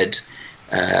often bread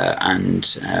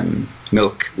and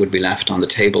milk would be left on the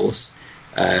tables,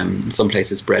 in some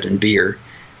places bread and beer,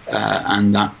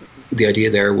 and that the idea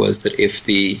there was that if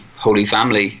the Holy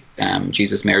Family,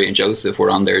 Jesus, Mary and Joseph, were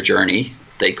on their journey,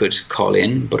 they could call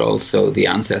in, but also the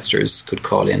ancestors could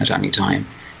call in at any time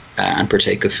and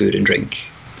partake of food and drink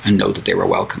and know that they were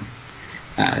welcome.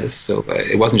 So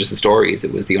it wasn't just the stories,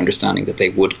 it was the understanding that they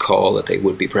would call, that they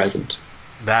would be present.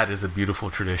 That is a beautiful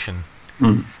tradition.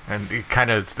 And it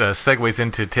kind of segues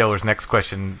into Taylor's next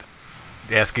question,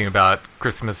 asking about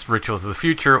Christmas rituals of the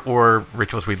future or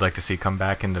rituals we'd like to see come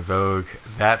back into vogue.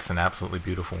 That's an absolutely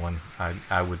beautiful one.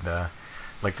 I would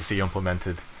like to see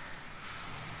implemented.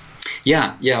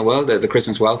 Yeah. Well, the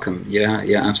Christmas welcome. Yeah,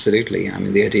 absolutely. I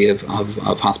mean, the idea of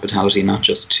hospitality, not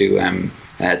just to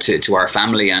our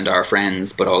family and our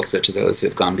friends, but also to those who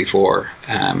have gone before.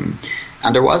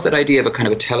 And there was that idea of a kind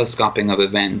of a telescoping of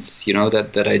events. You know,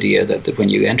 that idea that when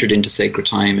you entered into sacred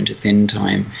time, into thin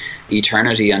time,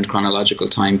 eternity and chronological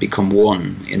time become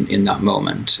one in that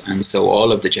moment, and so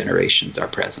all of the generations are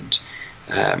present.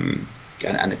 And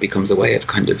it becomes a way of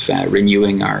kind of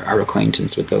renewing our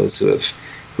acquaintance with those who have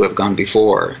gone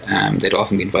before. They'd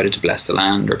often be invited to bless the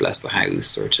land or bless the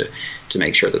house, or to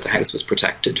make sure that the house was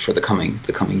protected for the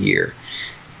coming year.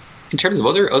 In terms of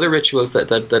other rituals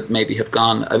that maybe have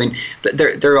gone, I mean,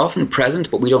 they're often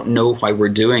present, but we don't know why we're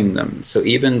doing them. So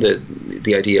even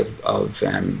the idea of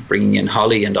bringing in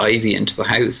holly and ivy into the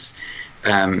house,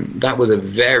 that was a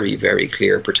very, very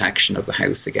clear protection of the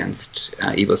house against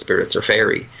evil spirits or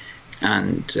fairy.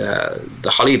 And the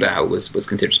holly bough was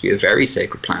considered to be a very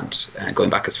sacred plant,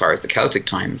 going back as far as the Celtic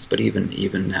times, but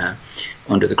even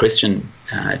under the Christian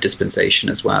dispensation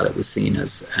as well, it was seen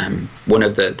as one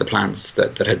of the plants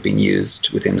that had been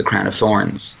used within the crown of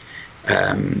thorns.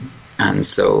 And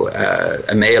so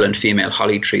a male and female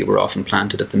holly tree were often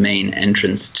planted at the main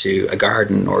entrance to a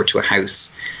garden or to a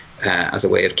house as a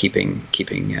way of keeping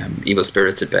evil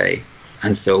spirits at bay.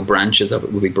 And so branches of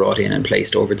it would be brought in and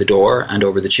placed over the door and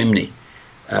over the chimney.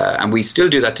 And we still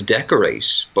do that to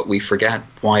decorate, but we forget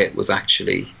why it was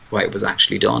actually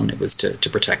done. It was to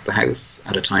protect the house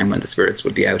at a time when the spirits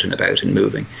would be out and about and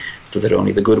moving, so that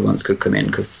only the good ones could come in,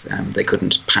 because they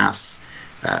couldn't pass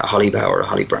a holly bough or a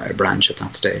holly branch at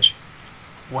that stage.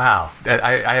 Wow.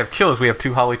 I have chills. We have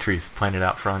 2 holly trees planted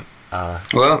out front.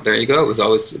 Well, there you go. It was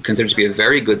always considered to be a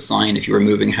very good sign if you were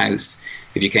moving house,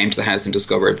 if you came to the house and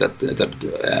discovered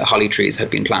that holly trees had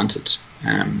been planted.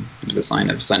 It was a sign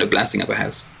of blessing of a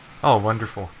house. Oh,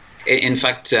 wonderful. In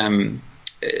fact,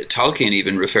 Tolkien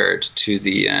even referred to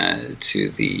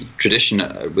the tradition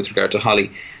with regard to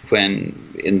holly when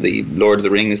in the Lord of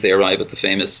the Rings they arrive at the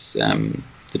famous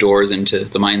the doors into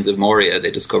the mines of Moria.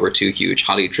 They discover 2 huge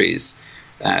holly trees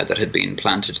that had been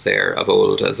planted there of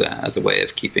old as a way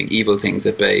of keeping evil things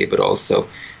at bay, but also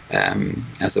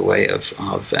as a way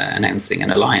of announcing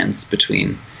an alliance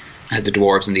between the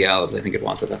dwarves and the elves, I think it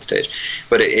was at that stage.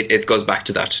 But it goes back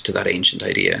to that ancient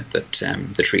idea that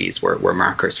the trees were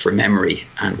markers for memory,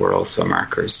 and were also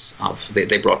markers of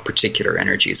they brought particular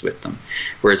energies with them.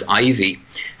 Whereas ivy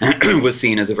was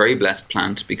seen as a very blessed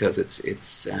plant, because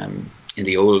it's in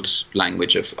the old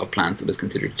language of plants, it was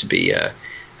considered to be a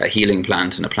healing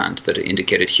plant, and a plant that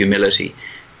indicated humility.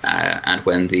 And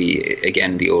when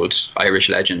the old Irish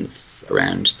legends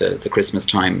around the Christmas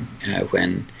time,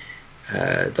 when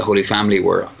the Holy Family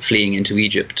were fleeing into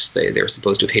Egypt, they were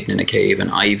supposed to have hidden in a cave, and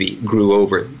ivy grew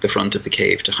over the front of the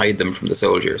cave to hide them from the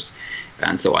soldiers.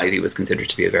 And so ivy was considered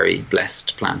to be a very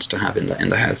blessed plant to have in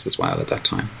the house as well at that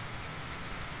time.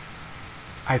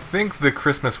 I think the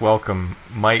Christmas welcome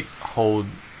might hold,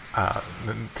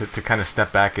 to kind of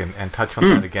step back and touch on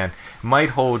that again, might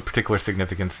hold particular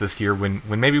significance this year when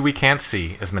maybe we can't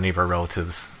see as many of our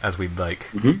relatives as we'd like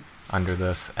under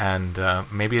this, and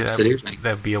maybe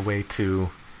that'd be a way to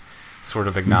sort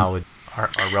of acknowledge our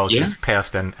relatives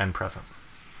past and present.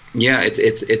 Yeah,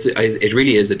 it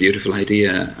really is a beautiful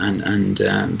idea, and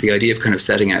the idea of kind of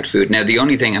setting out food. Now, the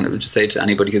only thing, and I would just say to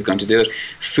anybody who's going to do it,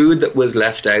 food that was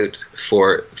left out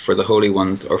for the holy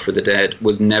ones or for the dead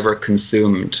was never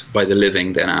consumed by the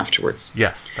living then afterwards.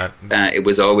 Yes, it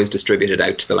was always distributed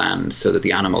out to the land so that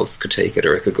the animals could take it,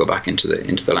 or it could go back into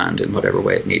the land in whatever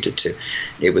way it needed to.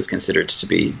 It was considered to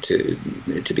be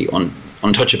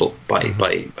untouchable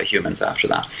by humans after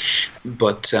that.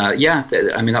 But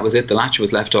I mean, that was it. The latch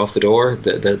was left off the door.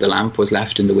 The lamp was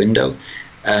left in the window.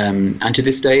 And to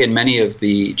this day, in many of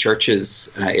the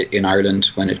churches in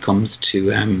Ireland, when it comes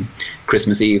to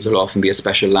Christmas Eve, there'll often be a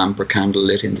special lamp or candle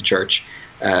lit in the church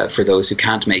for those who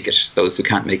can't make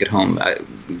it home.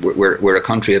 We're a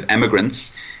country of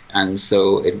emigrants, and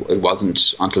so it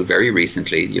wasn't until very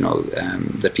recently,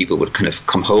 that people would kind of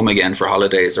come home again for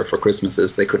holidays or for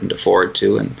Christmases. They couldn't afford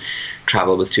to, and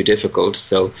travel was too difficult.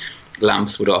 So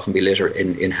lamps would often be lit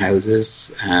in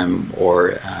houses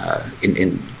or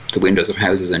in the windows of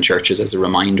houses and churches as a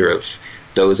reminder of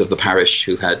those of the parish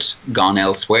who had gone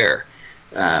elsewhere.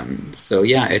 So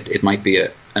it might be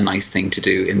a nice thing to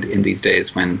do in these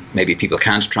days when maybe people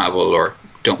can't travel or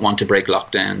don't want to break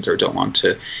lockdowns or don't want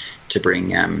to bring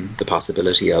the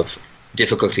possibility of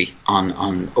difficulty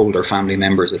on older family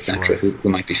members, etc., who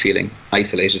might be feeling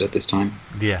isolated at this time.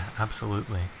 Yeah,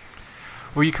 absolutely.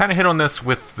 Well, you kind of hit on this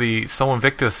with the Sol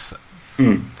Invictus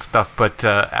stuff, but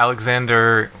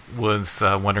Alexander was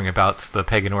wondering about the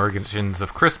pagan origins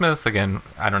of Christmas. Again,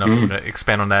 I don't know if you want to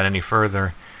expand on that any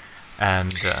further.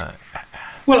 And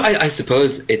well, I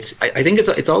suppose I think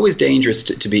it's always dangerous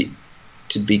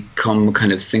to become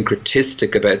kind of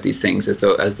syncretistic about these things, as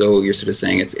though you're sort of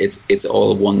saying it's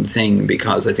all one thing,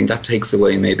 because I think that takes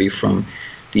away maybe from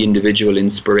the individual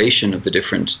inspiration of the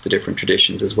different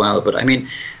traditions as well. But I mean,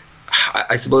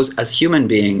 I suppose as human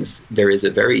beings, there is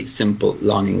a very simple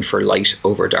longing for light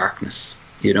over darkness.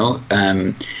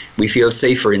 We feel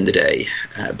safer in the day,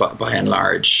 by and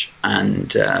large,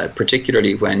 and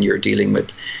particularly when you're dealing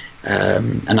with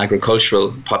an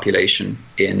agricultural population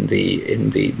in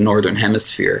the northern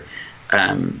hemisphere.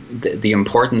 The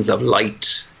importance of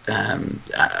light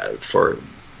for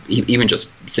even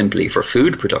just simply for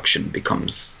food production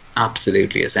becomes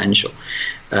absolutely essential.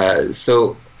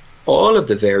 So all of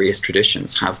the various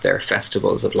traditions have their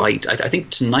festivals of light. I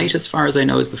think tonight, as far as I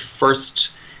know, is the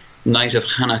first night of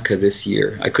Hanukkah this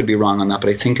year. I could be wrong on that, but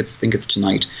I think it's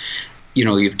tonight.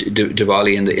 You've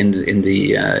Diwali in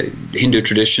the Hindu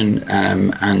tradition,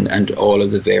 and all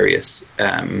of the various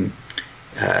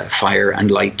fire and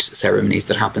light ceremonies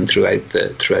that happen throughout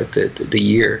the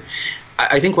year.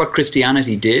 I think what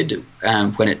Christianity did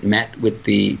when it met with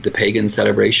the pagan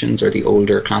celebrations or the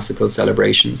older classical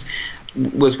celebrations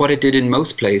was what it did in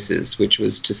most places, which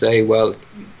was to say, well,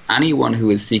 anyone who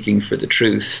is seeking for the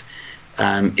truth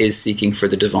is seeking for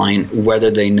the divine, whether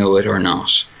they know it or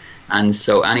not. And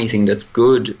so anything that's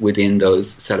good within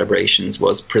those celebrations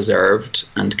was preserved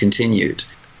and continued.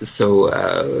 So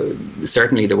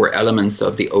certainly there were elements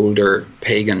of the older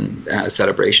pagan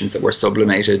celebrations that were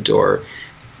sublimated or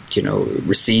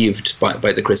received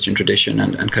by the Christian tradition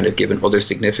and kind of given other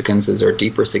significances or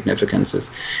deeper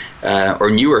significances, or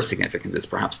newer significances,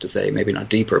 perhaps to say, maybe not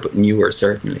deeper, but newer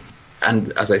certainly.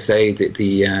 And as I say,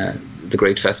 the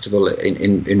great festival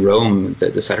in Rome,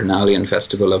 the Saturnalian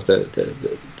festival of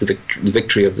the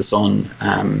victory of the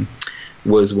sun,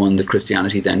 was one that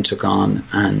Christianity then took on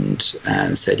and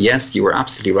said, yes, you were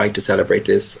absolutely right to celebrate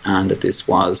this, and that this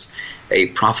was a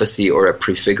prophecy or a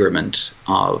prefigurement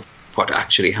of what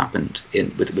actually happened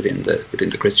within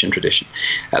the Christian tradition.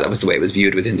 That was the way it was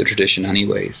viewed within the tradition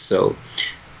anyway. So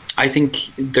I think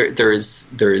there's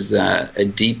a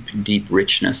deep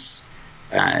richness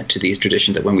to these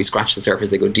traditions, that when we scratch the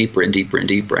surface, they go deeper and deeper and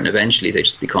deeper, and eventually they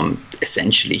just become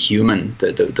essentially human,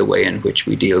 the way in which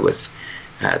we deal with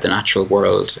the natural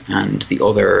world and the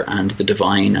other and the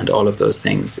divine and all of those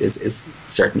things is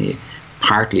certainly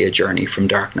partly a journey from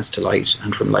darkness to light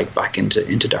and from light back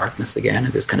into darkness again,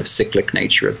 and this kind of cyclic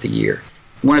nature of the year.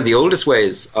 One of the oldest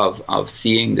ways of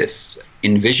seeing this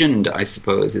envisioned, I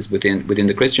suppose, is within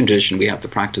the Christian tradition. We have the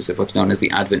practice of what's known as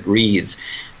the Advent wreath,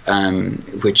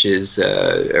 which is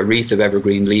a wreath of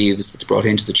evergreen leaves that's brought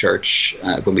into the church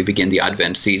when we begin the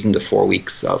Advent season, the 4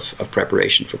 weeks of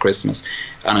preparation for Christmas.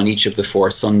 And on each of the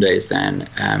 4 Sundays then,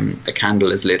 a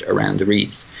candle is lit around the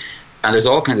wreath. And there's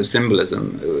all kinds of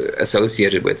symbolism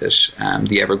associated with it.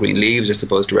 The evergreen leaves are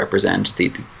supposed to represent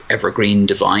the evergreen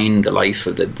divine, the life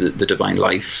of the divine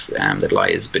life that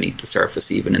lies beneath the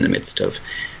surface, even in the midst of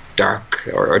dark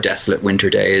or desolate winter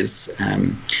days.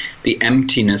 The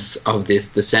emptiness of the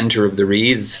center of the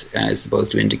wreath is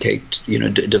supposed to indicate,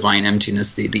 divine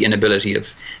emptiness, the inability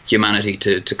of humanity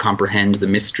to comprehend the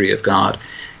mystery of God.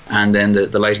 And then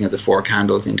the lighting of the 4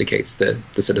 candles indicates the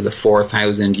sort of the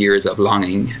 4,000 years of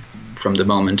longing from the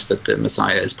moment that the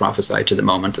Messiah is prophesied to the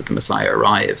moment that the Messiah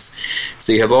arrives.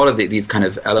 So you have all of these kind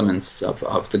of elements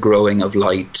of the growing of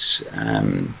light,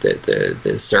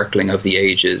 the circling of the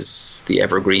ages, the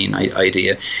evergreen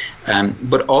idea.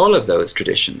 But all of those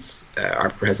traditions are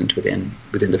present within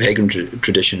the pagan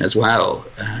tradition as well.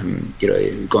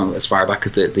 Going as far back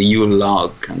as the Yule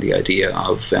log and the idea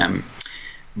of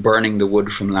burning the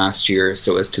wood from last year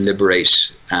so as to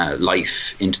liberate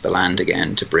life into the land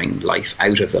again, to bring life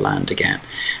out of the land again.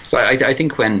 So I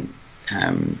think when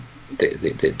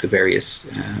the various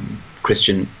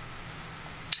Christian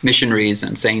missionaries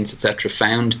and saints, etc.,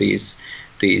 found these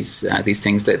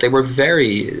things, that they were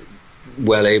very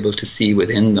well able to see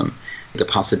within them the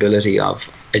possibility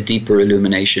of a deeper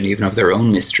illumination even of their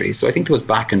own mystery. So I think there was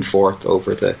back and forth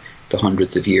over the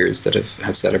hundreds of years that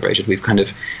have celebrated. We've kind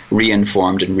of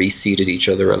reinformed and reseeded each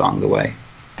other along the way.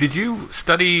 Did you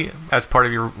study, as part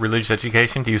of your religious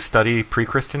education, do you study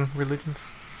pre-Christian religions?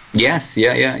 Yes,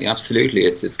 yeah, absolutely.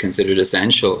 It's considered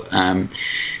essential.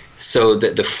 So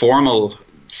the formal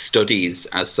studies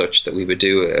as such that we would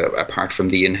do, apart from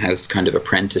the in-house kind of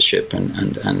apprenticeship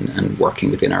and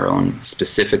working within our own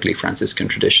specifically Franciscan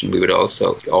tradition, we would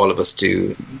also, all of us,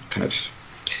 do kind of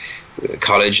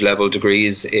college level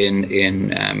degrees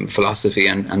in philosophy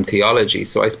and theology.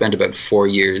 So I spent about 4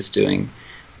 years doing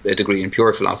a degree in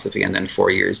pure philosophy, and then 4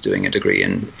 years doing a degree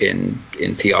in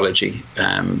theology,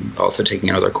 also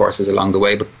taking other courses along the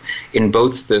way. But in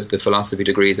both the philosophy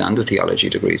degrees and the theology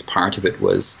degrees, part of it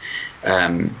was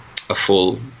a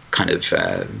full kind of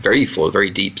very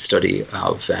deep study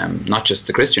of not just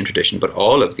the Christian tradition, but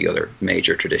all of the other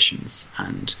major traditions,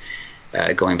 and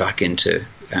going back into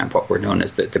what were known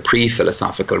as the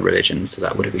pre-philosophical religions. So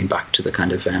that would have been back to the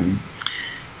kind of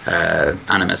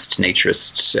animist,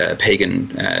 naturist, pagan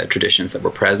traditions that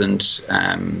were present.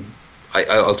 I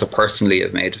also personally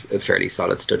have made a fairly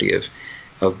solid study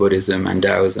of Buddhism and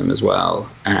Taoism as well,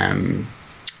 and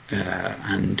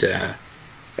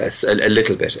a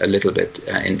little bit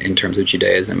in terms of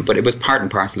Judaism. But it was part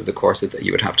and parcel of the courses that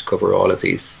you would have to cover all of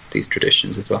these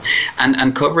traditions as well,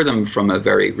 and cover them from a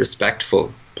very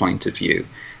respectful point of view,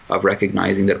 of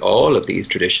recognizing that all of these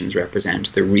traditions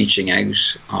represent the reaching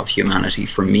out of humanity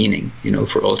for meaning,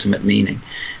 for ultimate meaning.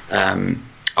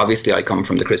 Obviously, I come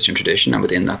from the Christian tradition, and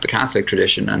within that, the Catholic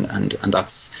tradition, and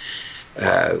that's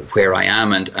where I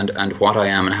am and what I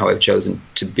am and how I've chosen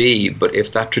to be. But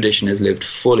if that tradition is lived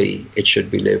fully, it should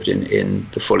be lived in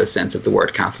the fullest sense of the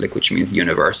word Catholic, which means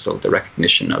universal, the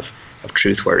recognition of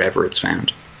truth wherever it's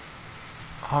found.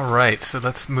 All right, so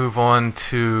let's move on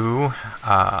to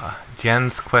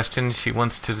Jen's question. She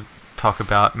wants to talk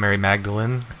about Mary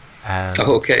Magdalene and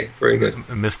okay, very good.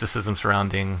 Mysticism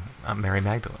surrounding Mary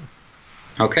Magdalene.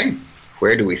 Okay,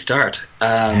 where do we start?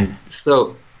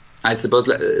 So I suppose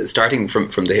starting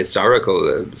from the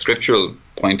historical, scriptural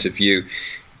point of view,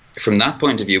 from that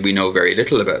point of view, we know very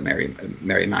little about Mary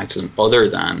Magdalene, other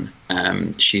than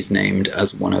she's named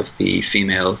as one of the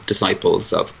female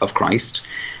disciples of Christ.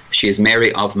 She is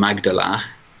Mary of Magdala,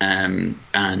 and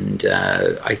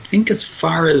I think, as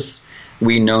far as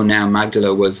we know now,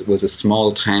 Magdala was a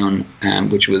small town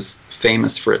which was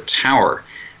famous for a tower,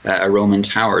 a Roman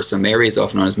tower. So Mary is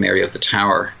often known as Mary of the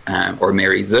Tower, or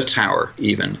Mary the Tower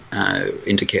even,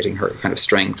 indicating her kind of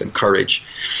strength and courage.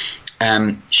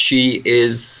 She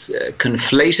is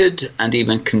conflated and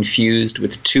even confused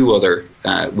with two other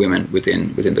women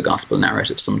within the gospel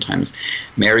narrative sometimes.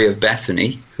 Mary of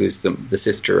Bethany, who's the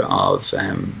sister of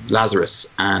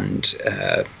Lazarus and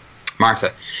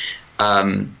Martha,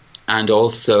 and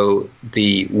also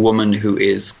the woman who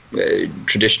is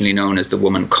traditionally known as the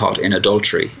woman caught in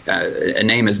adultery. A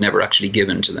name is never actually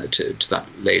given to that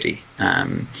lady.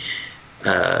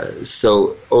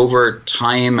 So over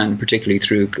time, and particularly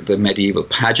through the medieval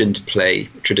pageant play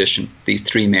tradition, these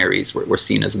three Marys were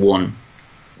seen as one,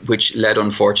 which led,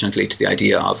 unfortunately, to the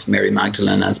idea of Mary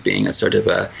Magdalene as being a sort of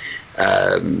a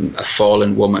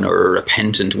fallen woman or a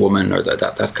repentant woman, or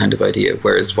that kind of idea.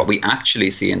 Whereas what we actually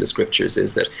see in the scriptures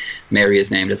is that Mary is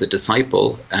named as a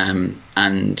disciple,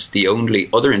 and the only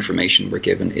other information we're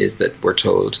given is that we're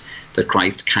told that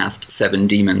Christ cast 7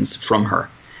 demons from her.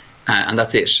 And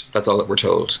that's it. That's all that we're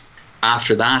told.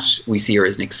 After that, we see her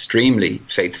as an extremely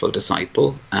faithful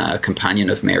disciple, a companion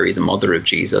of Mary, the mother of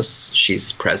Jesus.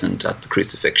 She's present at the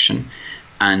crucifixion,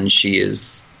 and she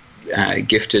is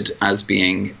gifted as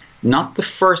being not the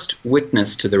first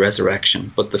witness to the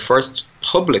resurrection, but the first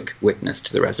public witness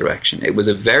to the resurrection. It was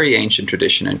a very ancient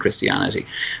tradition in Christianity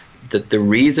that the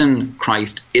reason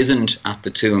Christ isn't at the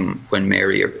tomb when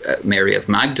Mary of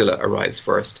Magdala arrives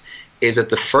first is that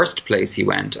the first place he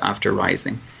went after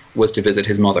rising was to visit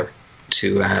his mother,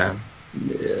 to, I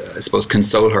suppose,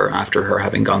 console her after her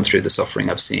having gone through the suffering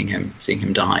of seeing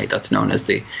him die. That's known as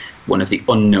one of the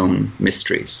unknown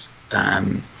mysteries.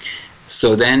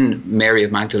 So then Mary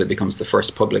of Magdala becomes the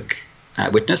first public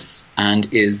witness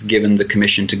and is given the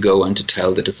commission to go and to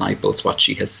tell the disciples what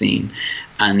she has seen.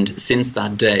 And since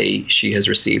that day, she has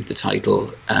received the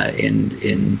title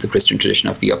in the Christian tradition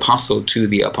of the apostle to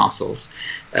the apostles.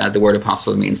 The word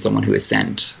apostle means someone who is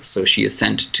sent. So she is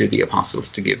sent to the apostles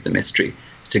to give the mystery,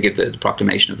 to give the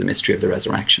proclamation of the mystery of the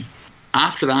resurrection.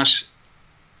 After that,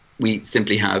 we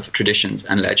simply have traditions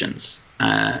and legends.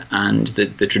 And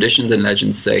the traditions and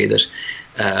legends say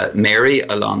that Mary,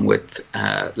 along with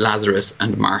Lazarus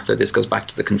and Martha, this goes back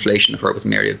to the conflation of her with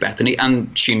Mary of Bethany,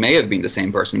 and she may have been the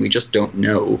same person, we just don't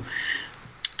know,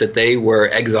 that they were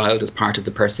exiled as part of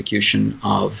the persecution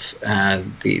of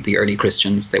the early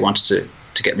Christians. They wanted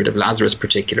to get rid of Lazarus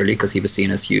particularly because he was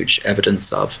seen as huge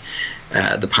evidence of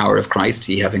the power of Christ,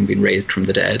 he having been raised from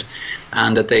the dead,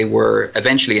 and that they were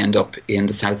eventually end up in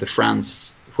the south of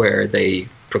France, where they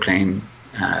proclaim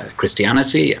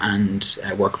Christianity and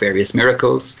work various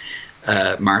miracles.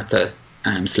 Martha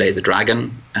slays a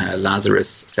dragon. Lazarus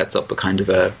sets up a kind of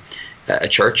a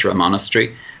church or a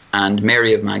monastery. And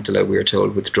Mary of Magdala, we are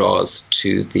told, withdraws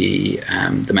to the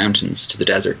mountains, to the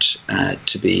desert,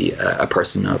 to be a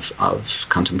person of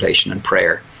contemplation and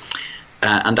prayer.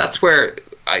 And that's where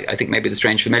I think maybe the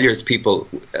Strange Familiars people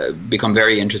become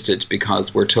very interested,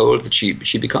 because we're told that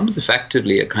she becomes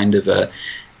effectively a kind of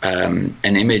an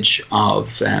image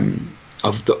of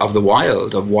the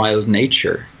wild, of wild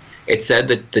nature. It's said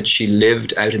that she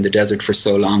lived out in the desert for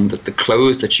so long that the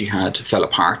clothes that she had fell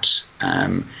apart.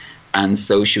 And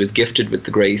so she was gifted with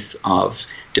the grace of,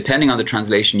 depending on the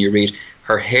translation you read,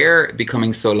 her hair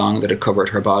becoming so long that it covered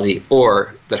her body,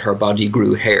 or that her body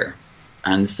grew hair.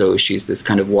 And so she's this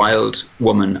kind of wild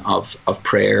woman of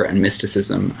prayer and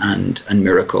mysticism and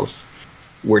miracles.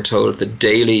 We're told that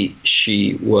daily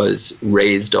she was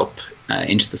raised up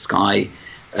into the sky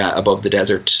above the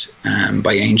desert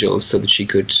by angels, so that she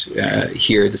could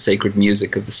hear the sacred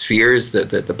music of the spheres,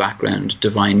 the background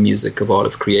divine music of all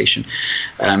of creation.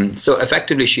 So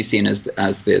effectively she's seen as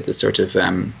the sort of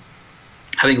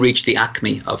having reached the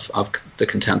acme of the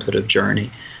contemplative journey,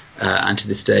 and to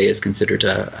this day is considered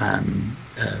a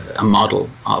model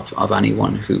of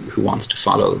anyone who wants to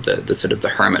follow the sort of the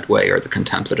hermit way or the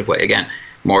contemplative way. Again,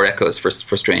 more echoes for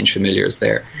Strange Familiars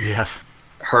there. Yes.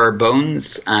 Her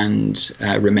bones and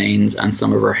remains and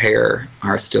some of her hair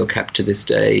are still kept to this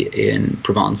day in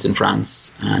Provence in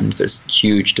France, and there's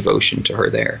huge devotion to her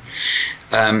there.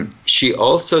 She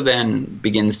also then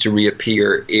begins to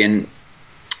reappear in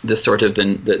the sort of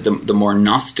the more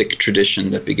Gnostic tradition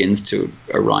that begins to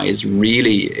arise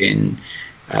really in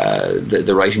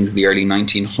the writings of the early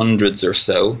 1900s or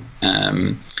so.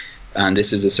 And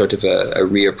this is a sort of a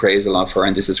reappraisal of her,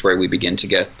 and this is where we begin to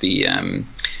get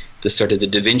the sort of the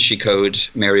Da Vinci Code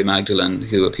Mary Magdalene,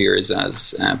 who appears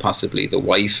as possibly the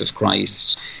wife of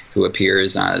Christ, who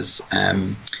appears as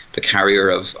the carrier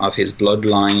of his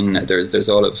bloodline. There's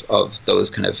all of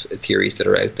those kind of theories that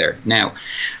are out there. Now,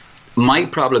 my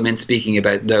problem in speaking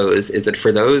about those is that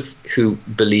for those who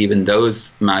believe in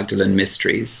those Magdalene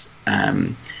mysteries,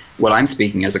 well, I'm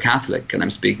speaking as a Catholic, and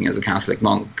I'm speaking as a Catholic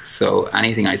monk, so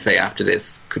anything I say after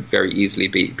this could very easily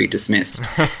be dismissed.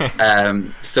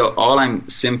 So all I'm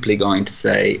simply going to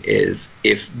say is,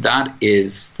 if that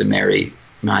is the Mary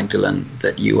Magdalene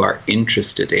that you are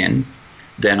interested in,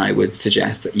 then I would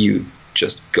suggest that you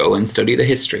just go and study the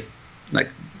history, like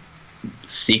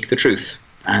seek the truth.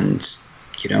 And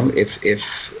you know,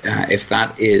 if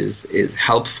that is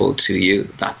helpful to you,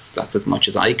 that's as much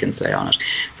as I can say on it.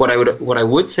 What I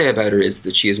would say about her is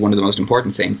that she is one of the most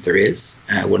important saints there is,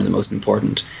 one of the most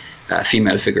important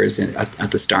female figures at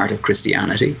the start of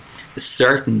Christianity.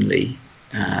 Certainly,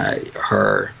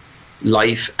 her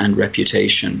life and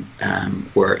reputation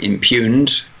were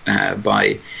impugned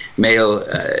by male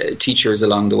teachers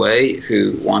along the way,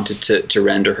 who wanted to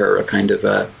render her a kind of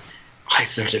a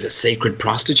sort of a sacred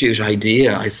prostitute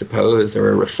idea, I suppose, or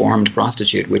a reformed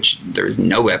prostitute, which there is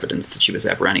no evidence that she was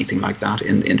ever anything like that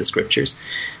in the scriptures.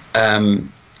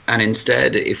 And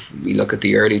instead, if we look at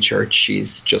the early church,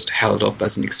 she's just held up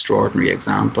as an extraordinary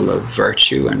example of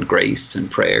virtue and grace and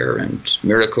prayer and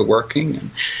miracle working,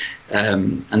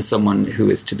 and someone who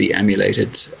is to be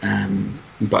emulated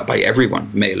by everyone,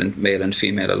 male and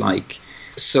female alike.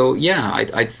 So yeah,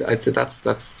 I'd say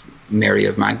that's Mary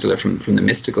of Magdala from the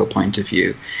mystical point of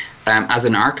view. As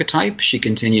an archetype, she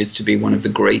continues to be one of the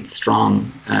great, strong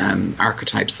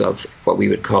archetypes of what we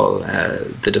would call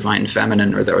the divine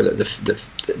feminine, or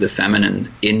the feminine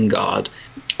in God,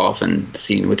 often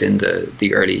seen within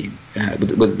the early,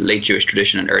 with late Jewish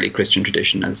tradition and early Christian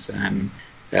tradition as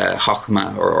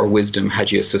Chochmah or wisdom,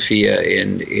 Hagia Sophia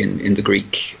in the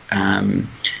Greek.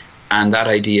 And that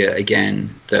idea, again,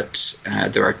 that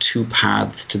there are two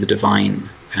paths to the divine.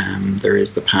 There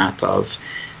is the path of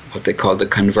what they call the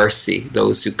conversi,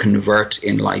 those who convert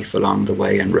in life along the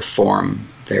way and reform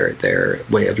their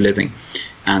way of living,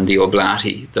 and the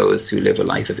oblati, those who live a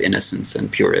life of innocence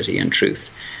and purity and truth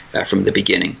from the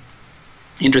beginning.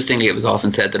 Interestingly, it was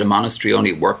often said that a monastery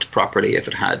only worked properly if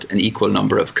it had an equal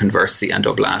number of conversi and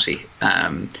oblati.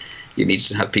 You needed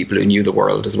to have people who knew the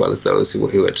world as well as those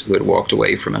who had walked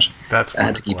away from it. That's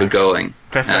to keep it going.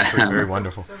 That's actually very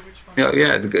wonderful.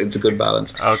 Yeah, it's a good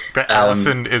balance.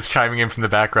 Alison is chiming in from the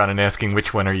background and asking,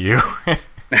 which one are you?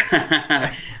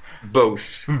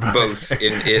 Both. That's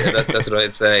what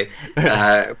I'd say.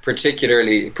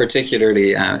 Particularly,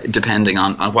 depending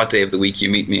on what day of the week you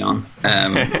meet me on.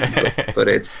 But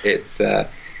it's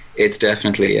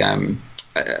definitely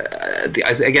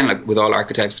again, like with all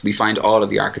archetypes, we find all of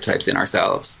the archetypes in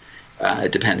ourselves.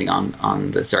 Depending on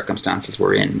the circumstances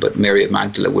we're in. But Mary of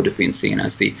Magdala would have been seen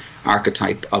as the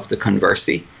archetype of the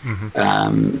conversi,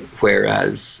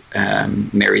 whereas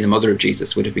Mary, the mother of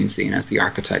Jesus, would have been seen as the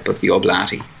archetype of the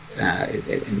oblati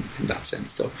in that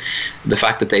sense. So the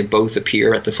fact that they both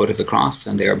appear at the foot of the cross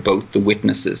and they are both the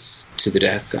witnesses to the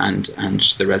death and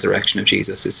the resurrection of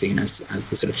Jesus is seen as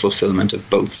the sort of fulfillment of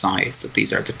both sides, that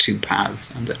these are the two paths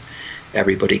and that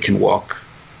everybody can walk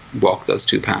those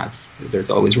two paths. There's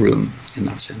always room in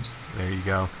that sense. There you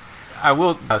go. I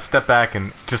will step back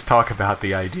and just talk about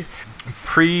the idea.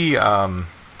 Pre Da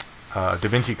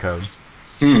Vinci Code,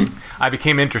 I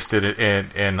became interested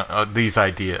in these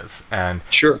ideas and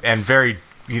very,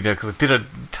 did a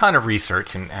ton of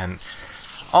research and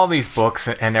all these books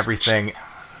and everything.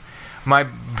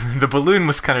 The balloon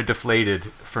was kind of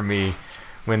deflated for me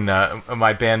when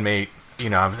my bandmate,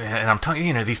 and I'm telling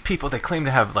you, these people, they claim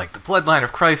to have like the bloodline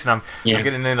of Christ, and I'm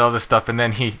getting into all this stuff, and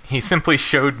then he simply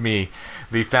showed me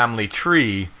the family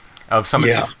tree of some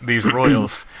of these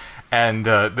royals, and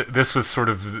this was sort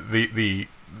of the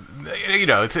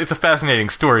it's a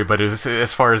fascinating story, but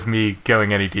as far as me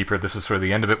going any deeper, this is sort of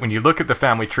the end of it. When you look at the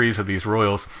family trees of these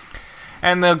royals,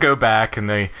 and they'll go back and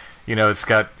they, it's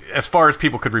got, as far as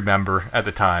people could remember at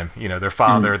the time, their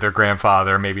father, their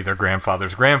grandfather, maybe their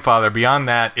grandfather's grandfather. Beyond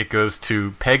that, it goes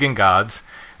to pagan gods.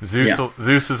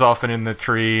 Zeus is often in the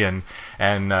tree, and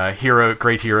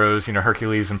great heroes,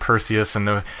 Hercules and Perseus,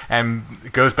 and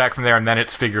it goes back from there, and then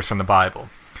it's figures from the Bible.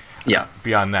 Yeah.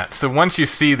 Beyond that, so once you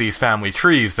see these family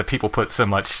trees that people put so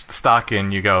much stock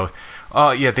in, you go,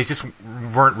 oh yeah, they just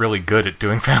weren't really good at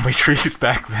doing family trees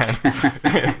back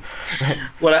then.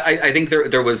 Well, I think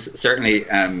there was certainly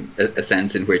a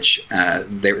sense in which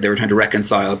they were trying to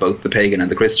reconcile both the pagan and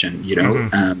the Christian,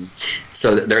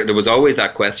 so there was always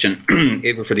that question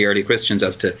even for the early Christians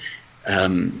as to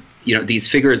these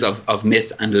figures of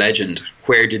myth and legend,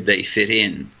 where did they fit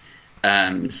in?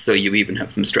 So you even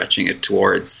have them stretching it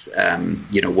towards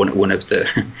one of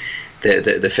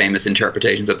the famous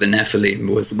interpretations of the Nephilim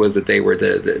was that they were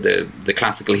the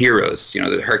classical heroes,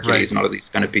 the Hercules and all of these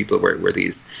kind of people were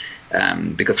these,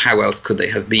 because how else could they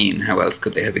have been? How else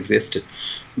could they have existed?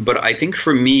 But I think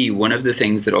for me, one of the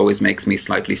things that always makes me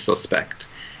slightly suspect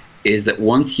is that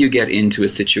once you get into a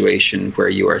situation where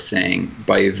you are saying,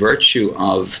 by virtue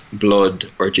of blood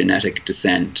or genetic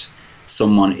descent,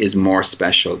 someone is more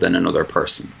special than another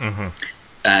person.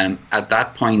 At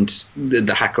that point,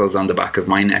 the hackles on the back of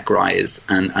my neck rise,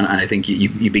 and I think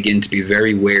you begin to be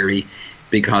very wary,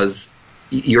 because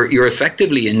you're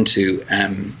effectively into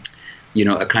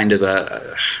a kind of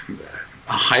a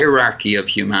hierarchy of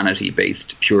humanity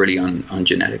based purely on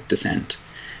genetic descent.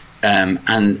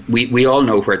 And we all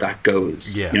know where that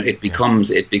goes. It becomes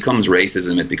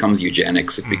racism, it becomes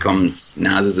eugenics, it becomes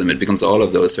Nazism, it becomes all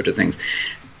of those sort of things.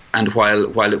 And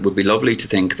while it would be lovely to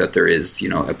think that there is,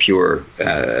 a pure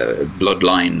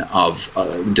bloodline of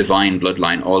divine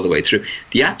bloodline all the way through,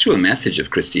 the actual message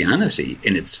of Christianity,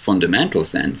 in its fundamental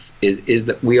sense, is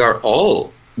that we are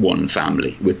all one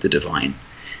family with the divine.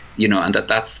 And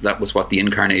that was what the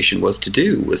incarnation was to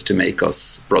do, was to make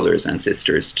us brothers and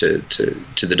sisters to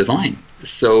the divine.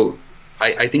 So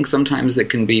I think sometimes it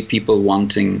can be people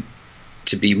wanting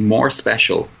to be more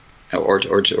special, or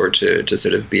to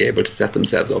sort of be able to set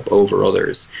themselves up over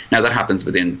others. Now that happens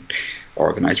within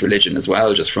organized religion as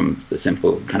well, just from the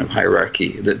simple kind of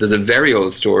hierarchy. There's a very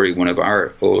old story one of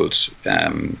our old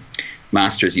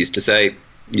masters used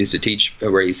to teach,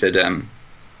 where he said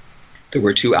there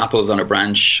were two apples on a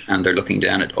branch and they're looking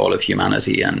down at all of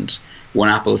humanity, and one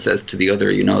apple says to the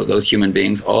other, those human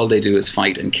beings, all they do is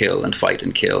fight and kill and fight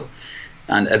and kill,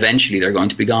 and eventually they're going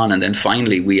to be gone, and then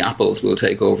finally we apples will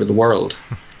take over the world.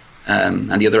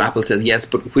 And the other apple says, yes,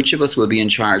 but which of us will be in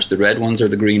charge, the red ones or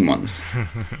the green ones?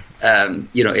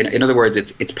 In other words,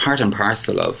 it's part and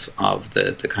parcel of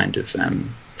the kind of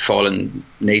fallen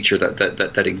nature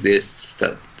that exists,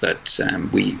 that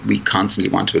we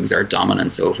constantly want to exert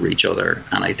dominance over each other.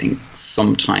 And I think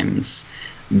sometimes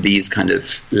these kind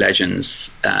of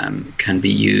legends can be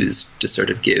used to sort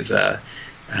of give a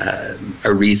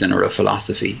reason or a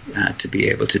philosophy to be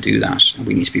able to do that. And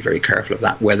we need to be very careful of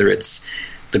that, whether it's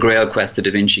the Grail quest, the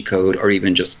Da Vinci Code, or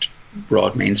even just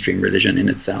broad mainstream religion in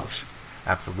itself.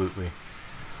 Absolutely.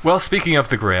 Well, speaking of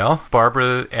the Grail,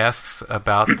 Barbara asks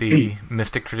about the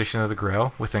mystic tradition of the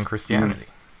Grail within Christianity.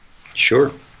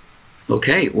 Sure.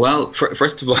 Okay, well,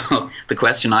 first of all, the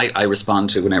question I respond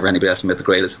to whenever anybody asks me about the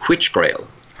Grail is, which Grail?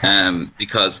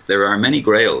 Because there are many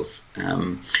Grails.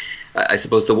 I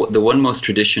suppose the one most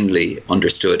traditionally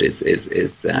understood is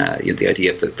the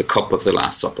idea of the cup of the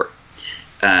Last Supper.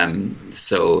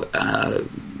 So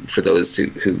for those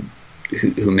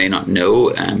who may not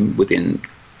know, within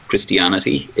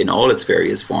Christianity, in all its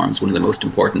various forms, one of the most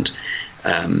important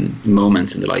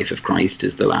moments in the life of Christ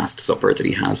is the Last Supper that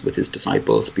he has with his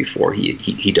disciples before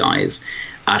he dies,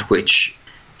 at which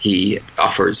he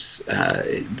offers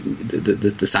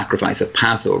the sacrifice of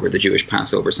Passover, the Jewish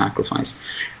Passover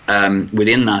sacrifice.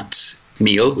 Within that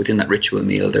meal, within that ritual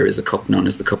meal, there is a cup known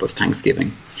as the cup of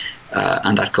thanksgiving.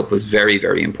 And that cup was very,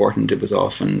 very important. It was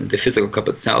often, the physical cup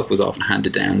itself was often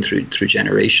handed down through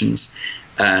generations,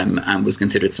 and was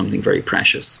considered something very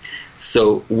precious.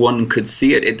 So one could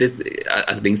see it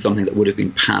as being something that would have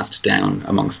been passed down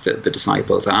amongst the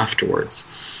disciples afterwards.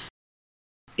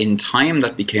 In time,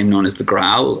 that became known as the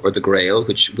Graal or the Grail,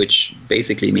 which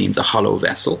basically means a hollow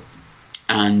vessel.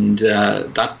 And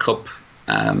that cup,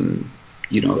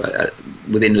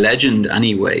 within legend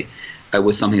anyway,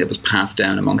 was something that was passed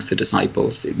down amongst the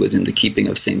disciples. It was in the keeping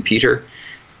of St. Peter,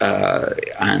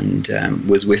 and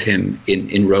was with him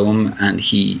in Rome, and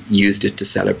he used it to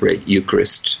celebrate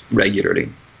Eucharist regularly.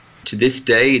 To this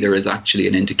day, there is actually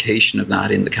an indication of that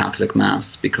in the Catholic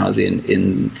Mass, because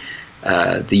in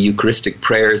the Eucharistic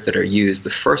prayers that are used,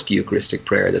 the first Eucharistic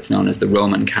prayer that's known as the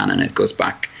Roman Canon, it goes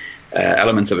back,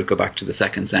 elements of it go back to the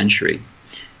 2nd century.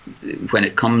 When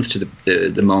it comes to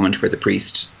the moment where the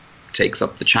priest takes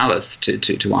up the chalice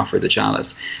to offer the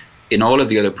chalice, in all of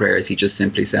the other prayers he just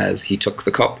simply says he took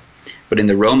the cup, but in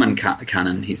the Roman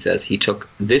canon he says he took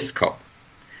this cup,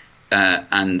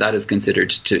 and that is considered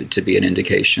to be an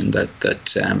indication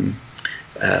that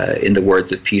in the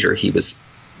words of Peter, he was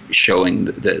showing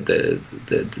the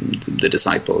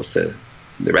disciples, the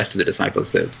rest of the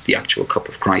disciples, the actual cup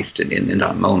of Christ in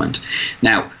that moment.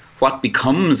 Now, what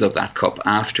becomes of that cup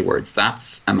afterwards,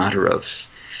 that's a matter of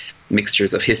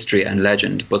mixtures of history and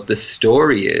legend, but the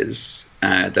story is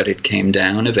that it came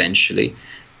down eventually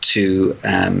to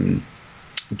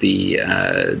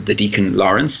the deacon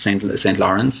Lawrence, Saint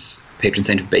Lawrence, patron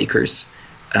saint of bakers,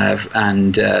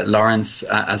 and Lawrence,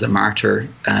 as a martyr,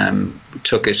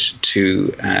 took it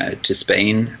to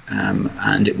Spain,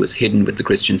 and it was hidden with the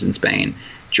Christians in Spain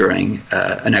during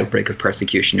an outbreak of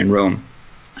persecution in Rome.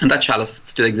 And that chalice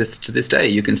still exists to this day.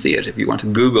 You can see it if you want to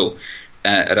Google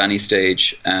at any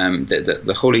stage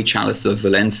the Holy Chalice of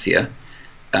Valencia.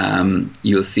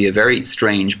 You'll see a very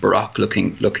strange Baroque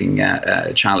looking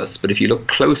chalice, but if you look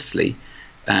closely,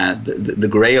 the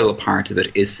Grail part of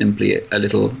it is simply a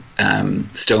little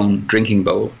stone drinking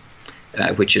bowl,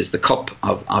 which is the cup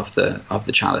of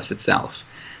the chalice itself,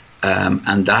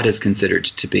 and that is considered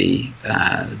to be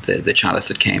the chalice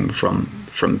that came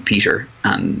from Peter,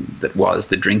 and that was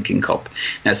the drinking cup.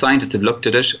 Now, scientists have looked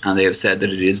at it and they have said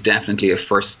that it is definitely a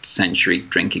 1st century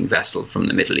drinking vessel from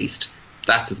the Middle East.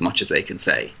 That's as much as they can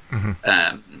say.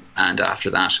 Mm-hmm. And after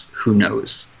that, who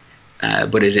knows?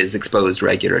 But it is exposed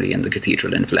regularly in the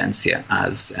cathedral in Valencia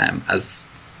as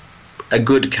a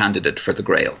good candidate for the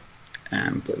Grail.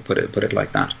 Put it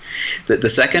like that. The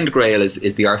second Grail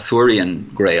is the Arthurian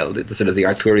Grail, the sort of the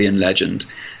Arthurian legend,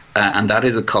 and that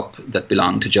is a cup that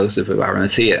belonged to Joseph of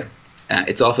Arimathea.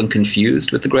 It's often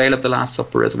confused with the Grail of the Last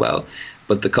Supper as well,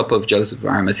 but the cup of Joseph of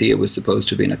Arimathea was supposed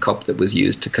to have been a cup that was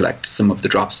used to collect some of the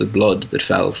drops of blood that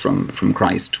fell from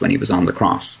Christ when he was on the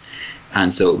cross.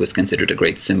 And so it was considered a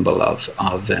great symbol of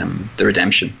the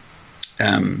redemption,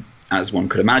 as one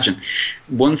could imagine.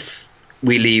 Once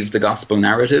we leave the gospel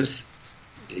narratives,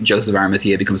 Joseph of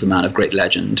Arimathea becomes a man of great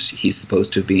legend. He's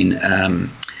supposed to have been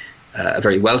a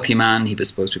very wealthy man. He was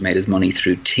supposed to have made his money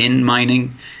through tin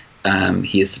mining.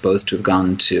 He is supposed to have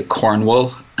gone to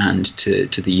Cornwall and to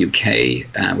the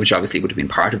UK, which obviously would have been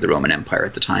part of the Roman Empire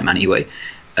at the time anyway,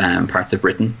 parts of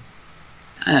Britain,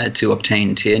 to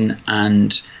obtain tin.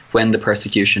 And when the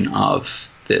persecution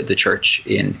of the church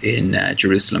in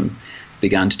Jerusalem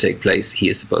began to take place, he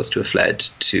is supposed to have fled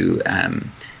to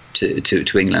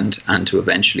England and to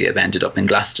eventually have ended up in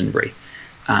Glastonbury.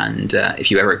 And if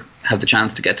you ever have the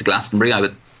chance to get to Glastonbury, I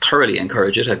would thoroughly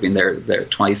encourage it. I've been there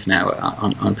twice now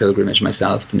on pilgrimage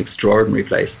myself. It's an extraordinary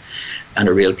place, and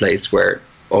a real place where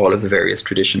all of the various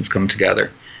traditions come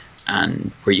together,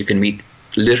 and where you can meet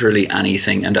literally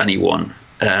anything and anyone.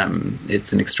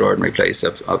 It's an extraordinary place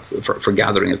for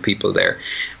gathering of people there.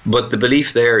 But the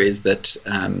belief there is that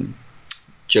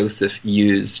Joseph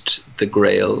used the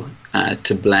Grail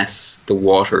to bless the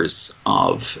waters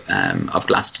of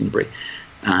Glastonbury.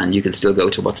 And you can still go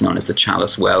to what's known as the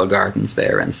Chalice Well Gardens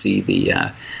there and see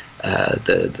the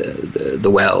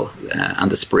well and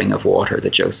the spring of water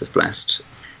that Joseph blessed,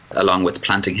 along with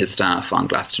planting his staff on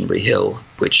Glastonbury Hill,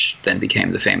 which then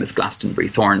became the famous Glastonbury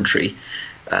thorn tree,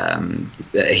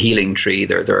 a healing tree.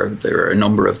 There are a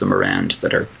number of them around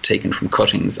that are taken from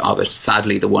cuttings of it.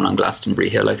 Sadly, the one on Glastonbury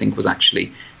Hill, I think, was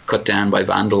actually cut down by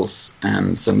vandals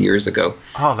some years ago.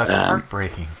 Oh, that's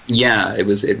heartbreaking. Yeah, it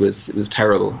was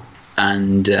terrible.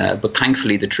 And but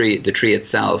thankfully the tree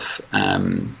itself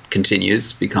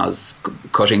continues, because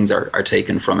cuttings are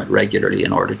taken from it regularly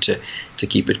in order to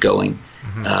keep it going.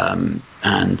 Mm-hmm.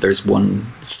 And there's one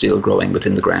still growing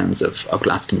within the grounds of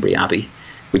Glastonbury Abbey,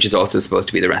 which is also supposed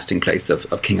to be the resting place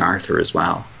of King Arthur as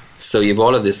well. So you have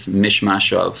all of this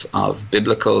mishmash of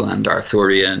biblical and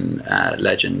Arthurian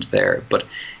legend there. But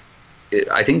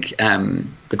I think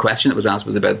the question that was asked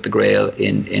was about the Grail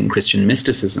in Christian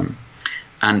mysticism.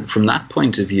 And from that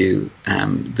point of view,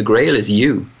 the Grail is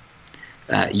you.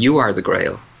 You are the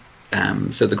Grail.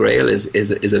 So the Grail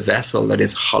is a vessel that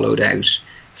is hollowed out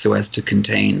so as to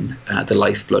contain the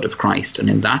lifeblood of Christ. And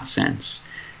in that sense,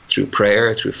 through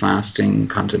prayer, through fasting,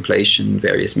 contemplation,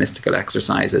 various mystical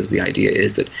exercises, the idea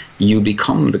is that you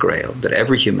become the Grail, that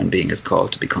every human being is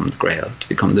called to become the Grail, to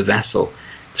become the vessel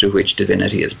through which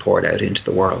divinity is poured out into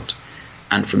the world.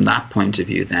 And from that point of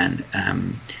view then,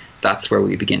 that's where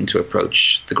we begin to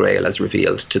approach the Grail as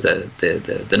revealed to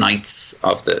the knights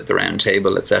of the Round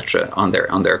Table, etc., on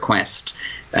their quest.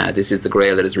 This is the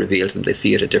Grail that is revealed to them. They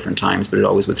see it at different times, but it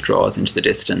always withdraws into the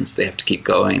distance. They have to keep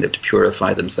going. They have to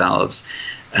purify themselves.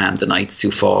 The knights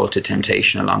who fall to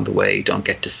temptation along the way don't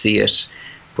get to see it,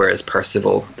 whereas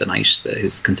Percival, the knight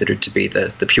who's considered to be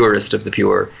the purest of the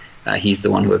pure, he's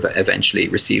the one who eventually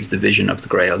receives the vision of the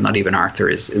Grail. Not even Arthur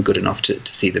is good enough to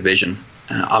see the vision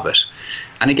of it.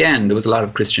 And again, there was a lot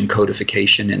of Christian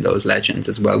codification in those legends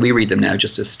as well. We read them now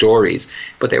just as stories,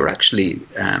 but they were actually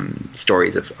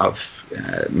stories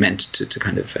of meant to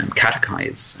kind of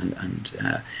catechize, and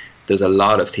there's a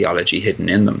lot of theology hidden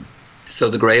in them. So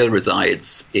the Grail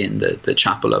resides in the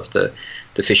chapel of the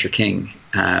Fisher King,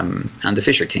 and the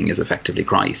Fisher King is effectively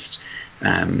Christ,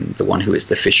 the one who is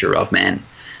the fisher of men.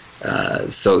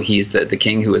 So he is the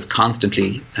king who is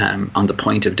constantly on the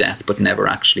point of death but never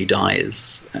actually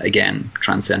dies, again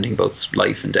transcending both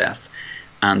life and death,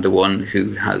 and the one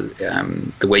who has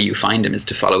the way you find him is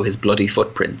to follow his bloody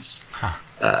footprints.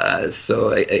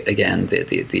 So again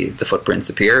the footprints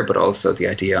appear, but also the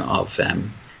idea of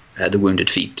the wounded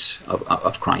feet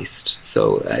of Christ.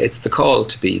 So it's the call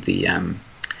to be the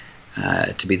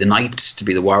knight, to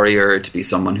be the warrior, to be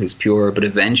someone who's pure, but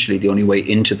eventually the only way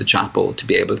into the chapel to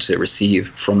be able to receive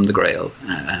from the Grail,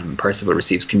 Percival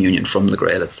receives communion from the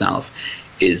Grail itself,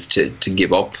 is to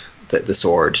give up the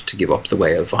sword, to give up the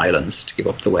way of violence, to give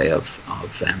up the way of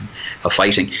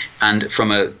fighting. And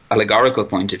from an allegorical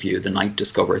point of view, the knight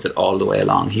discovers that all the way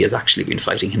along he has actually been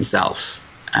fighting himself.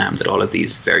 That all of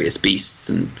these various beasts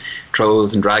and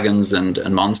trolls and dragons and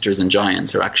monsters and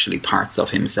giants are actually parts of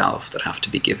himself that have to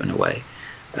be given away,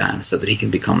 so that he can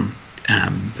become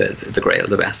the Grail,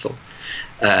 the vessel.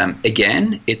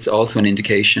 Again, it's also an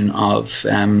indication of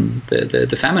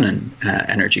the feminine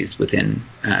energies within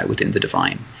the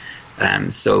divine.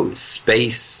 So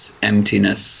space,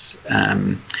 emptiness,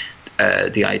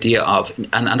 the idea of,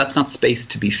 and that's not space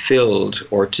to be filled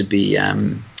or to be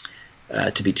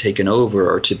taken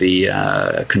over or to be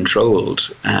controlled,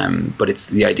 but it's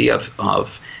the idea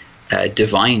of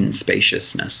divine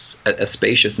spaciousness, a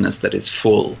spaciousness that is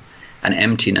full, an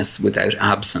emptiness without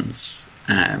absence,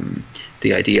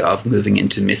 the idea of moving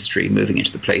into mystery, moving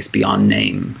into the place beyond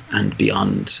name and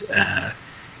beyond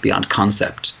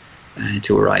concept,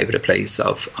 to arrive at a place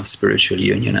of spiritual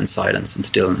union and silence and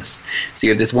stillness. So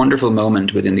you have this wonderful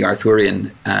moment within the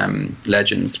Arthurian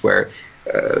legends where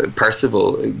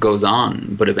Percival goes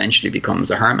on, but eventually becomes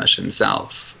a hermit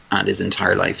himself, and his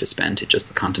entire life is spent in just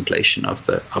the contemplation of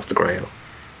the Grail.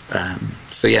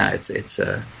 So yeah, it's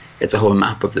it's a whole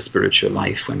map of the spiritual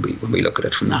life when we look at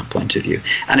it from that point of view.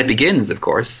 And it begins, of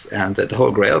course, that the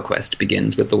whole Grail quest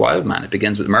begins with the wild man. It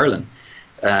begins with Merlin,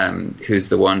 who's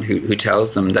the one who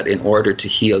tells them that in order to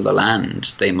heal the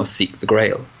land, they must seek the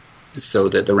Grail. So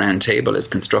that the Round Table is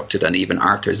constructed, and even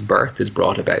Arthur's birth is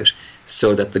brought about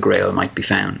so that the Grail might be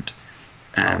found.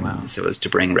 So as to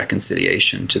bring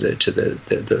reconciliation to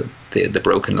the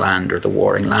broken land or the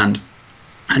warring land.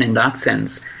 And in that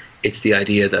sense, it's the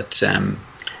idea that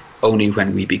only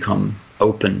when we become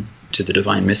open to the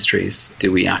divine mysteries do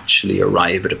we actually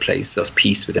arrive at a place of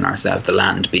peace within ourselves, the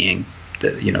land being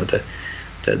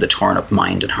the torn up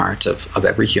mind and heart of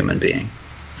every human being.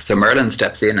 So Merlin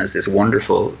steps in as this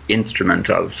wonderful instrument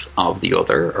of the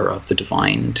other, or of the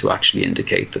divine, to actually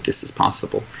indicate that this is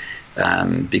possible.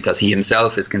 Because he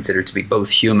himself is considered to be both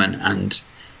human and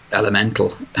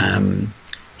elemental.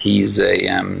 He's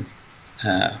a,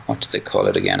 what do they call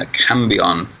it again? A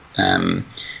cambion,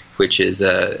 which is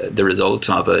the result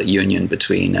of a union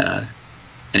between an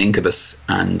incubus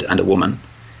and a woman.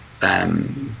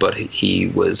 But he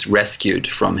was rescued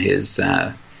from his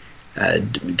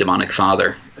demonic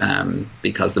father,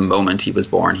 because the moment he was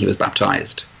born, he was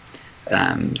baptized.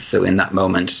 So in that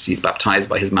moment, he's baptized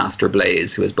by his master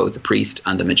Blaise, who is both a priest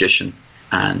and a magician,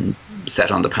 and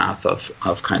set on the path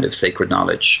of kind of sacred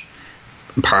knowledge.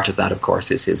 And part of that, of course,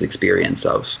 is his experience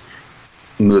of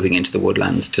moving into the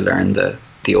woodlands to learn the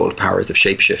old powers of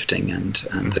shapeshifting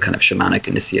and the kind of shamanic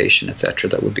initiation, etc.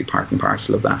 That would be part and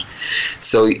parcel of that.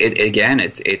 So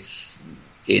it's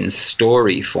in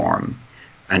story form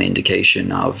an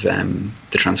indication of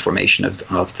the transformation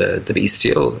of the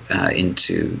bestial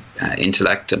into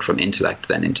intellect, and from intellect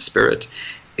then into spirit.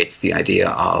 It's the idea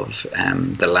of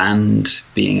the land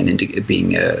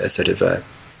being a sort of a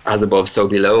as above, so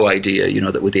below idea,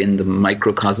 that within the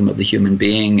microcosm of the human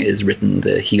being is written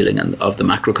the healing of the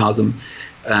macrocosm.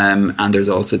 And there's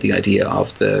also the idea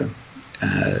of the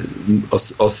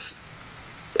us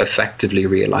effectively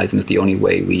realizing that the only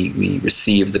way we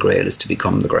receive the Grail is to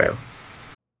become the Grail.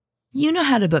 You know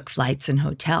how to book flights and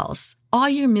hotels. All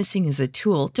you're missing is a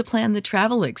tool to plan the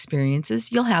travel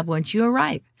experiences you'll have once you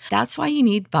arrive. That's why you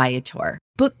need Viator.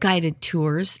 Book guided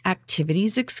tours,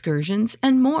 activities, excursions,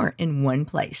 and more in one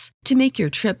place to make your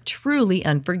trip truly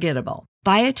unforgettable.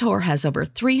 Viator has over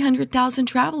 300,000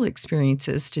 travel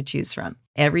experiences to choose from.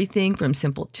 Everything from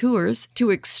simple tours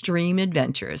to extreme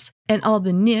adventures, and all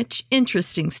the niche,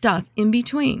 interesting stuff in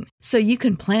between. So you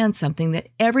can plan something that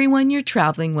everyone you're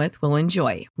traveling with will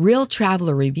enjoy. Real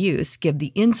traveler reviews give the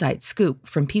inside scoop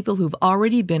from people who've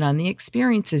already been on the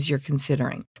experiences you're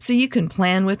considering. So you can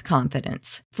plan with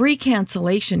confidence. Free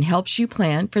cancellation helps you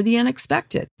plan for the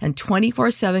unexpected. And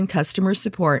 24/7 customer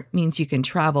support means you can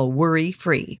travel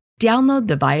worry-free. Download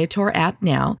the Viator app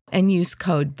now and use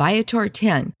code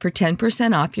Viator10 for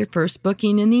 10% off your first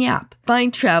booking in the app.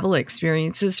 Find travel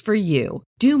experiences for you.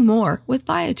 Do more with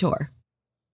Viator.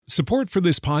 Support for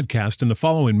this podcast and the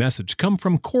following message come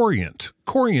from Corient.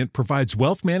 Corient provides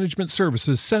wealth management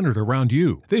services centered around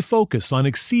you. They focus on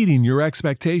exceeding your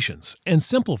expectations and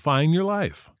simplifying your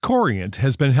life. Corient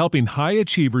has been helping high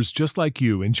achievers just like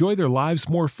you enjoy their lives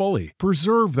more fully,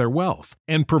 preserve their wealth,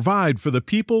 and provide for the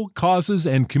people, causes,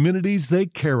 and communities they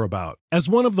care about. As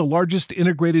one of the largest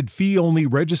integrated fee-only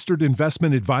registered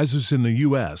investment advisors in the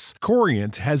U.S.,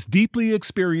 Corient has deeply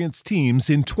experienced teams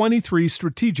in 23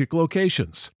 strategic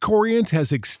locations. Corient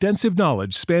has extensive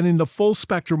knowledge spanning the full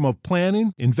spectrum of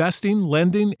planning, investing,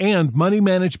 lending, and money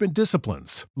management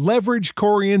disciplines. Leverage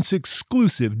Corient's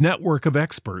exclusive network of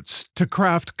experts to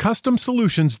craft custom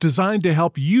solutions designed to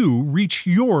help you reach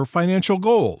your financial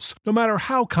goals, no matter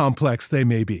how complex they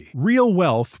may be. Real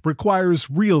wealth requires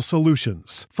real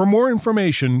solutions. For more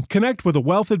information, connect with a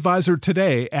wealth advisor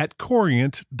today at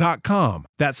Corient.com.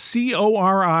 That's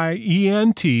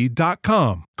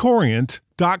Corient.com.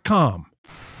 Corient.com.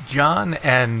 John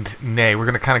and Nay, we're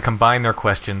going to kind of combine their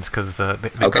questions because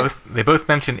they both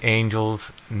mention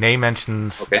angels. Nay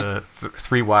mentions the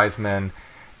three wise men,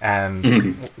 and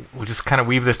we'll just kind of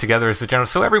weave this together as the general.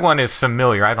 So everyone is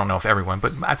familiar. I don't know if everyone,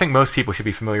 but I think most people should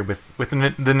be familiar with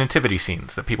the nativity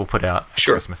scenes that people put out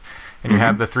for Christmas. And you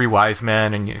have the three wise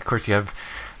men, and of course you have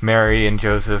Mary and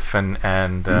Joseph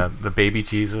and the baby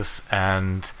Jesus,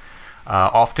 and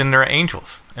often there are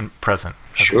angels present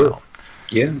as well.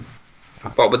 Yeah.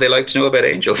 What would they like to know about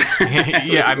angels?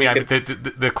 Yeah, I mean,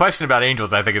 the question about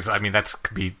angels, I think that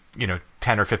could be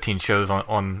 10 or 15 shows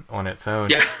on its own.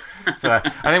 Yeah. So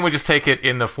I think we'll just take it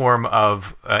in the form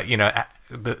of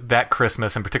that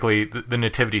Christmas, and particularly the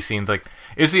nativity scenes. Like,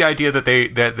 is the idea that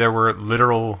there were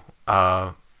literal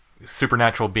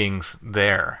supernatural beings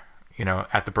there,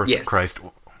 at the birth of Christ?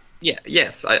 Yeah,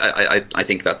 yes, I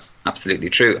think that's absolutely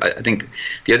true. I think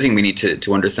the other thing we need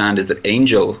to understand is that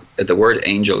angel, the word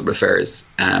angel refers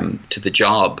to the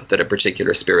job that a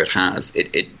particular spirit has.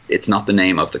 It's not the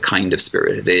name of the kind of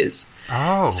spirit it is.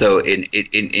 Oh. So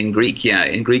in Greek,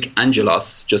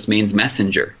 angelos just means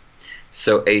messenger.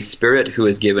 So a spirit who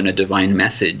is given a divine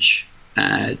message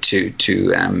to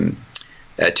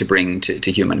bring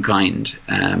to humankind,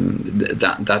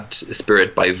 that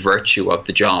spirit, by virtue of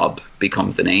the job,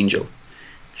 becomes an angel.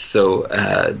 So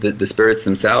the spirits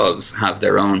themselves have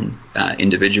their own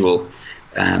individual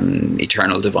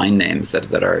eternal divine names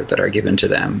that are given to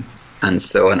them. And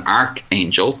so an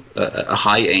archangel, a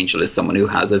high angel, is someone who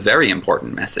has a very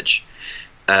important message.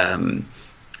 And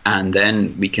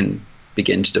then we can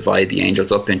begin to divide the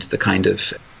angels up into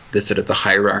the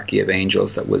hierarchy of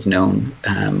angels that was known,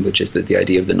 which is the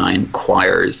idea of the 9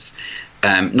 choirs.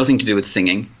 Nothing to do with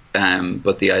singing,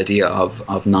 but the idea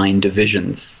of 9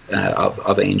 divisions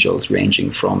of angels,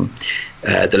 ranging from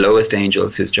the lowest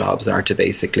angels, whose jobs are to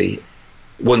basically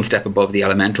one step above the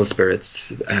elemental spirits.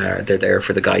 They're there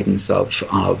for the guidance of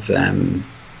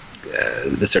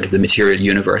the sort of the material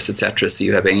universe, etc. So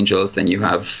you have angels, then you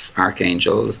have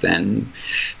archangels, then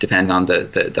depending on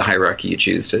the hierarchy you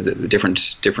choose, to the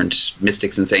different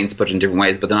mystics and saints put it in different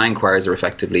ways. But the 9 choirs are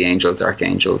effectively angels,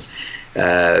 archangels,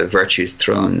 virtues,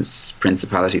 thrones,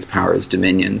 principalities, powers,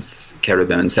 dominions,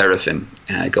 cherubim and seraphim,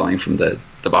 going from the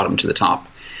bottom to the top.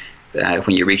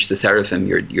 When you reach the seraphim,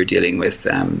 you're dealing with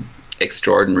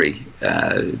extraordinary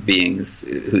beings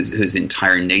whose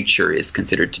entire nature is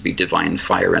considered to be divine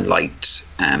fire and light.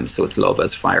 So it's love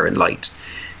as fire and light,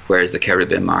 whereas the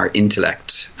cherubim are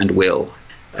intellect and will.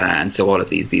 And so all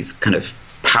of these kind of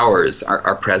powers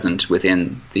are present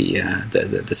within the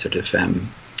sort of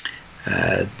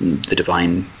the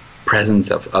divine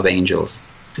presence of angels.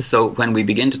 So when we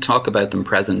begin to talk about them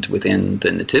present within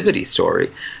the nativity story,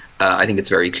 I think it's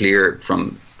very clear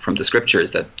from the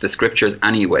scriptures that the scriptures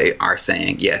anyway are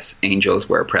saying, yes, angels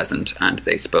were present and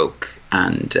they spoke,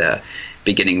 and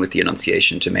beginning with the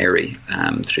Annunciation to Mary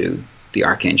through the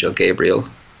Archangel Gabriel,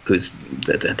 who's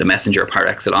the messenger par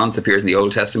excellence, appears in the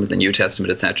Old Testament, the New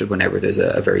Testament, etc., whenever there's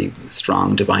a very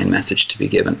strong divine message to be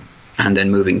given. And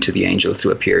then moving to the angels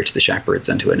who appear to the shepherds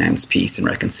and who announce peace and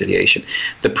reconciliation.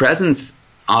 The presence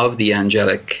of the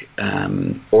angelic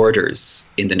orders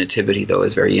in the Nativity, though,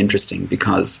 is very interesting,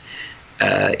 because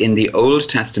in the Old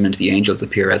Testament, the angels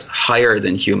appear as higher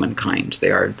than humankind. They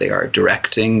are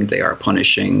directing, they are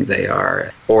punishing, they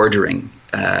are ordering.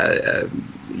 The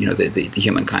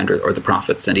humankind or the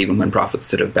prophets, and even when prophets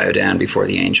sort of bow down before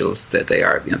the angels, that they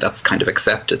are, that's kind of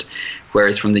accepted.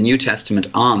 Whereas from the New Testament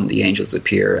on, the angels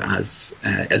appear as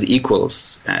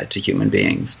equals to human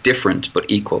beings, different but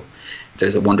equal.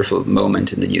 There's a wonderful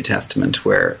moment in the New Testament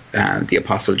where the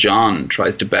Apostle John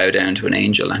tries to bow down to an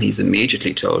angel, and he's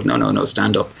immediately told, no,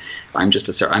 stand up. I'm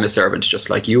a servant just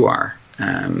like you are.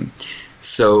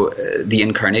 So the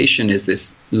incarnation is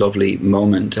this lovely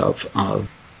moment of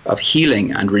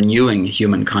healing and renewing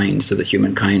humankind, so that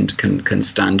humankind can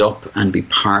stand up and be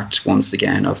part once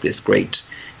again of this great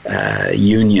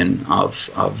union of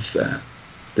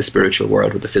the spiritual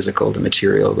world with the physical, the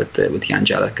material with the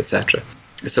angelic, etc.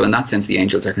 So in that sense, the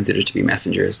angels are considered to be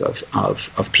messengers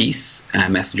of peace,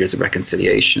 messengers of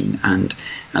reconciliation, and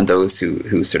those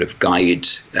who sort of guide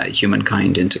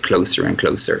humankind into closer and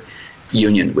closer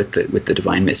union with the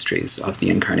divine mysteries of the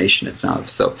incarnation itself.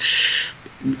 So,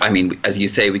 I mean, as you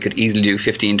say, we could easily do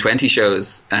 15, 20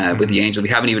 shows with the angels. We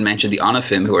haven't even mentioned the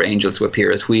Onophim, who are angels who appear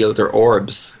as wheels or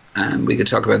orbs. We could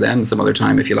talk about them some other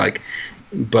time if you like.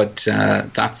 But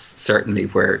that's certainly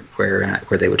where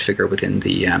they would figure within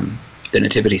the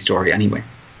nativity story anyway.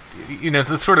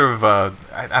 The sort of, I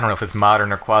don't know if it's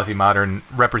modern or quasi-modern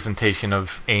representation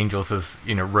of angels as,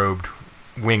 robed,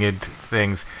 winged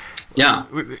things. Yeah.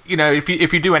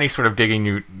 If you do any sort of digging,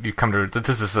 you come to that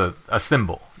this is a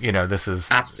symbol. This is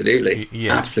absolutely,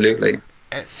 yeah, absolutely.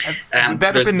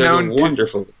 That has been known.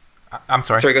 Wonderful. I'm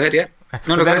sorry. Sorry, go ahead. Yeah.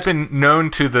 No, that has been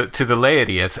known to the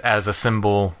laity as a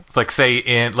symbol, like say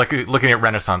in looking at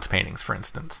Renaissance paintings, for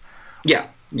instance. Yeah.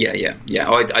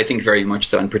 Oh, I think very much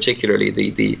so, and particularly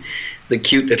the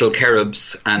cute little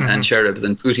cherubs and cherubs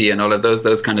and putti and all of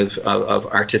those kind of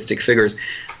artistic figures.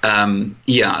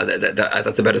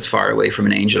 That's about as far away from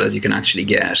an angel as you can actually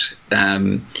get.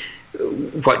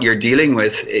 What you're dealing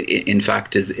with, in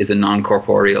fact, is a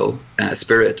non-corporeal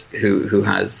spirit who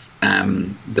has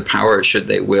the power, should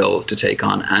they will, to take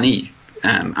on any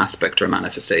aspect or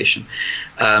manifestation.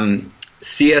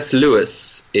 C.S.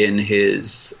 Lewis, in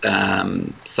his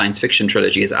science fiction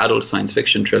trilogy, his adult science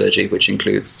fiction trilogy, which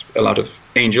includes a lot of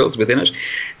angels within it,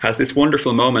 has this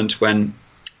wonderful moment when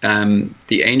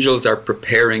the angels are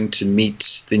preparing to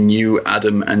meet the new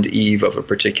Adam and Eve of a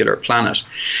particular planet.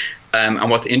 And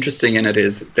what's interesting in it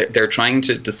is that they're trying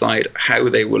to decide how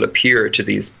they will appear to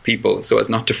these people so as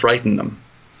not to frighten them.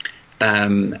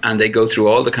 And they go through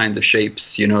all the kinds of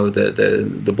shapes,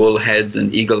 the bull heads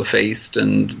and eagle faced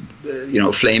and,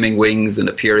 flaming wings and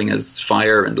appearing as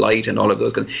fire and light and all of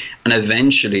those. And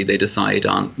eventually they decide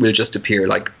on, we'll just appear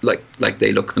like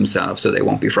they look themselves so they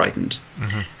won't be frightened.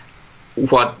 Mm-hmm.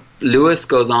 What Lewis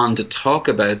goes on to talk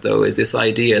about, though, is this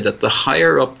idea that the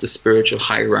higher up the spiritual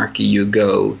hierarchy you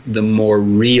go, the more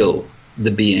real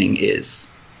the being is.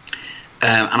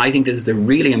 And I think this is a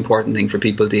really important thing for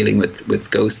people dealing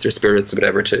with ghosts or spirits or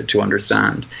whatever to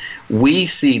understand. We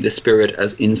see the spirit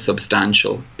as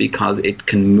insubstantial because it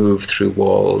can move through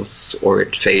walls, or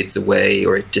it fades away,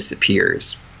 or it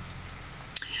disappears.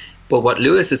 But what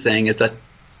Lewis is saying is that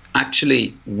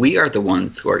actually we are the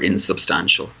ones who are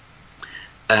insubstantial.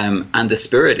 And the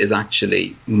spirit is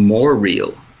actually more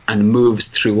real and moves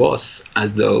through us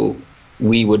as though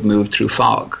we would move through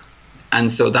fog. And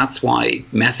so that's why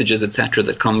messages, etc.,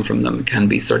 that come from them can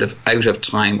be sort of out of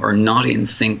time or not in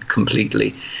sync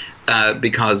completely,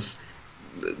 because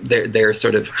they're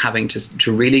sort of having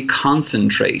to really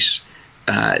concentrate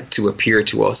to appear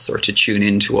to us or to tune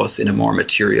into us in a more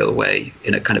material way,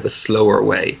 in a kind of a slower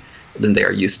way than they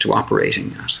are used to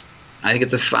operating at. I think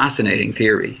it's a fascinating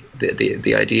theory,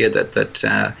 the idea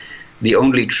that the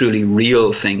only truly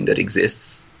real thing that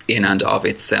exists in and of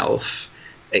itself,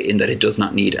 in that it does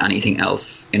not need anything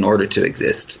else in order to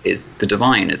exist, is the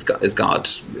divine, is God,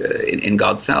 in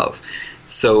God's self.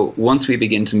 So once we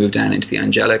begin to move down into the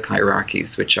angelic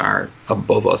hierarchies, which are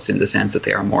above us in the sense that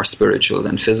they are more spiritual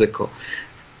than physical,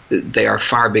 they are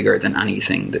far bigger than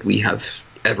anything that we have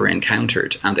ever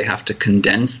encountered, and they have to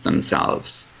condense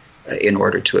themselves in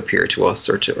order to appear to us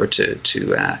or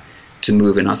to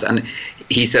move in us. And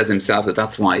he says himself that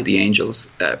that's why the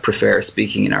angels prefer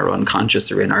speaking in our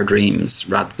unconscious or in our dreams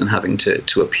rather than having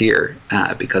to appear,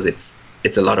 because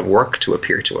it's a lot of work to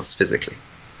appear to us physically.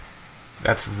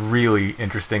 That's really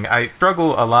interesting. I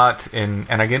struggle a lot and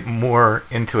I get more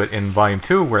into it in Volume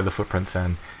 2, where the footprints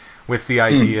end, with the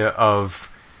idea of,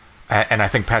 and I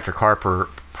think Patrick Harper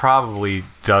probably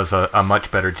does a much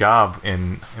better job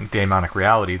in Daemonic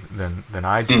Reality than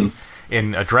I do,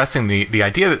 in addressing the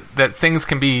idea that things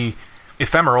can be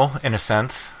ephemeral in a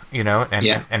sense,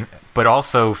 and but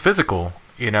also physical,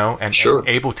 and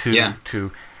able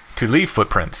to leave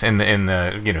footprints in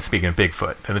the speaking of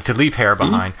Bigfoot, to leave hair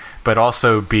behind, but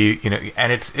also be,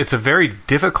 and it's a very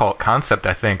difficult concept,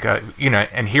 I think,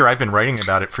 and here I've been writing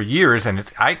about it for years, and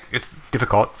it's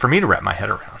difficult for me to wrap my head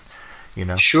around.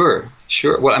 Sure.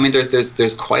 Well, I mean,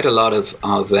 there's quite a lot of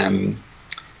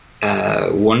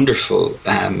wonderful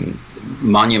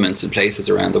monuments and places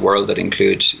around the world that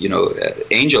include,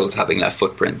 angels having left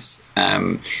footprints.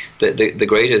 The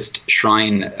greatest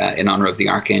shrine in honor of the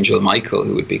Archangel Michael,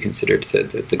 who would be considered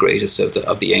the greatest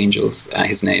of the angels,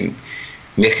 his name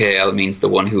Michael means the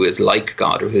one who is like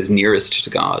God, or who is nearest to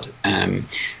God.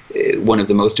 One of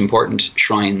the most important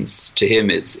shrines to him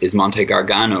is Monte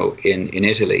Gargano in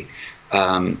Italy,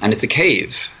 and it's a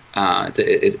cave.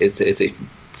 It's a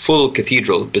full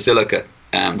cathedral basilica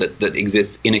that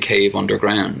exists in a cave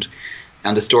underground.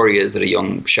 And the story is that a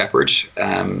young shepherd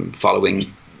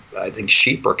following, I think,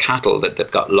 sheep or cattle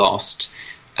that got lost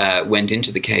went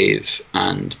into the cave,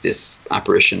 and this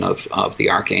apparition of the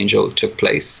archangel took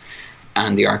place,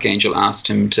 and the archangel asked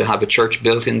him to have a church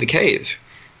built in the cave.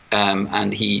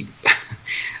 And he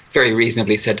very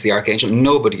reasonably said to the archangel,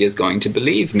 "Nobody is going to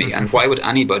believe me, and why would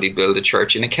anybody build a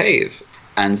church in a cave?"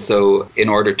 And so, in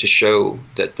order to show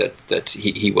that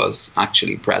he was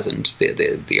actually present,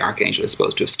 the archangel is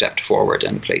supposed to have stepped forward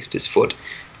and placed his foot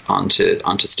onto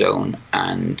stone,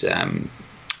 and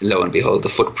lo and behold, the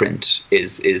footprint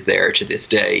is there to this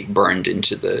day, burned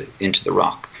into the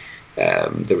rock.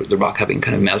 The rock having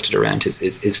kind of melted around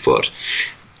his foot.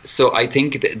 So I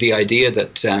think the idea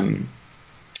that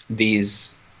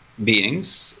these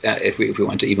beings, if we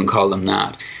want to even call them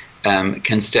that,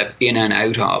 can step in and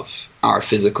out of our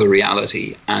physical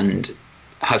reality and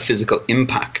have physical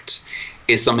impact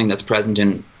is something that's present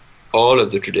in all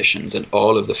of the traditions and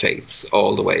all of the faiths,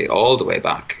 all the way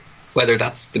back. Whether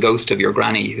that's the ghost of your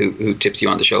granny who tips you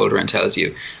on the shoulder and tells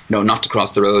you no, not to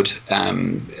cross the road,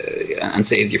 and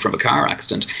saves you from a car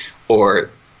accident, or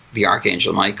the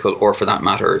Archangel Michael, or for that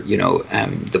matter,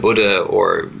 the Buddha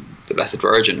or the Blessed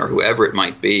Virgin or whoever it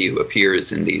might be who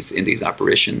appears in these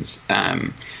apparitions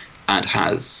and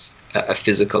has a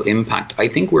physical impact. I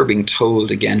think we're being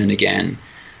told again and again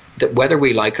that whether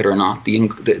we like it or not,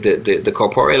 the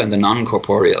corporeal and the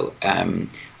non-corporeal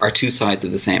are two sides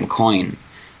of the same coin.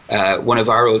 One of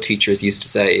our old teachers used to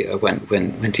say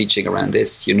when teaching around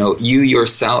this, you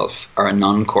yourself are a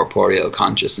non-corporeal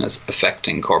consciousness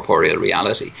affecting corporeal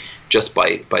reality just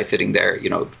by sitting there,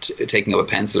 taking up a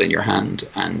pencil in your hand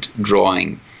and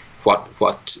drawing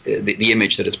what the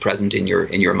image that is present in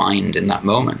your mind in that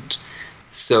moment.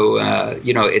 So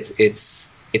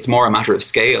it's more a matter of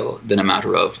scale than a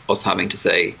matter of us having to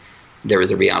say there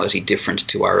is a reality different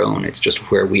to our own. It's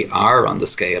just where we are on the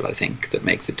scale, I think, that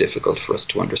makes it difficult for us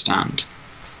to understand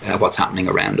what's happening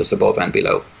around us above and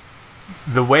below.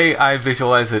 The way I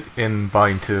visualize it in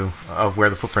Volume 2 of Where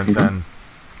the Footprints End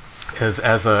is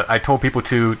I told people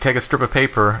to take a strip of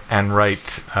paper and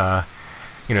write,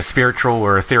 spiritual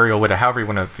or ethereal, whatever, however you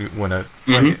want to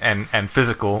write, and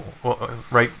physical,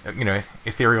 write,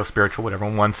 ethereal, spiritual, whatever,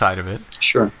 on one side of it.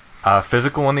 Sure.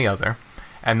 Physical on the other.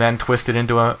 And then twist it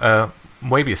into a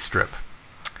Moebius strip.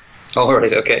 Oh,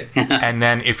 right, okay. And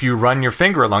then if you run your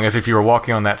finger along as if you were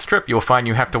walking on that strip, you'll find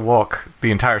you have to walk the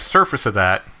entire surface of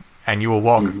that, and you will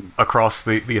walk across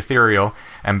the ethereal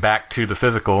and back to the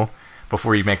physical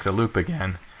before you make the loop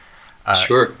again.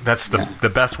 Sure. That's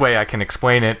the best way I can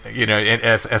explain it,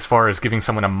 as far as giving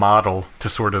someone a model to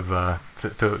sort of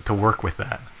to work with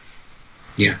that.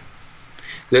 Yeah.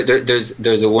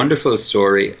 There's a wonderful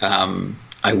story.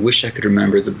 I wish I could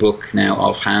remember the book now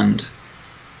offhand.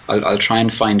 I'll try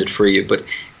and find it for you. But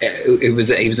he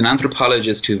was an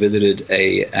anthropologist who visited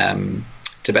a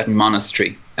Tibetan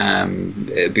monastery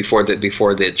before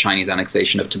the Chinese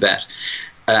annexation of Tibet.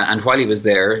 And while he was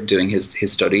there doing his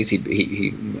studies,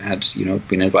 he had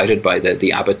been invited by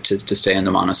the abbot to stay in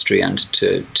the monastery and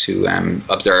to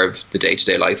observe the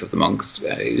day-to-day life of the monks.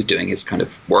 He was doing his kind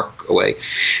of work away.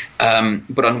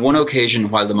 But on one occasion,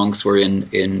 while the monks were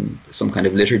in some kind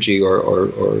of liturgy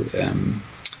or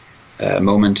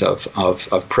moment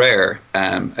of prayer,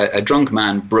 a drunk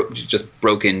man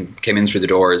came in through the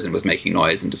doors and was making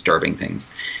noise and disturbing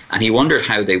things. And he wondered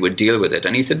how they would deal with it.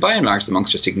 And he said, by and large, the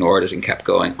monks just ignored it and kept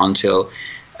going until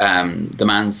the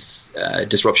man's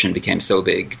disruption became so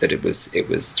big that it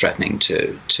was threatening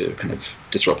to kind of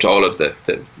disrupt all of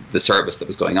the service that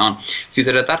was going on. So he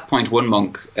said at that point,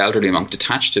 one elderly monk,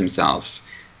 detached himself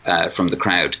from the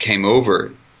crowd, came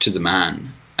over to the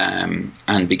man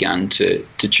and began to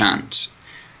chant.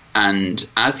 And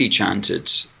as he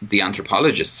chanted, the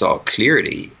anthropologist saw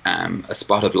clearly a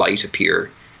spot of light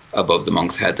appear above the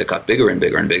monk's head that got bigger and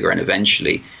bigger and bigger, and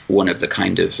eventually one of the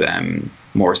kind of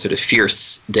more sort of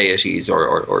fierce deities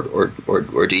or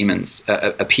demons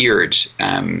appeared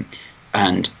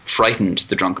and frightened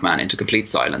the drunk man into complete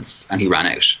silence, and he ran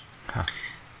out. Huh.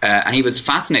 And he was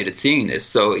fascinated seeing this,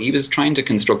 so he was trying to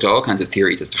construct all kinds of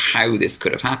theories as to how this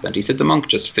could have happened. He said the monk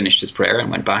just finished his prayer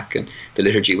and went back, and the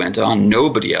liturgy went on.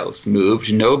 Nobody else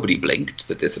moved, nobody blinked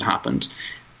that this had happened.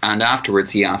 And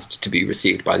afterwards he asked to be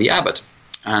received by the abbot.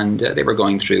 And they were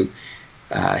going through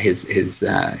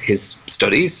his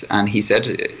studies, and he said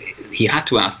he had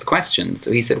to ask the question.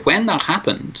 So he said, when that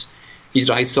happened, he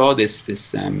said, I saw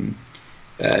this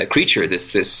creature,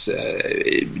 this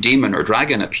demon or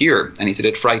dragon appear, and he said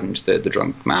it frightened the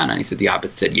drunk man. And he said the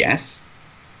abbot said yes.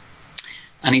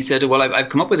 And he said, well, I've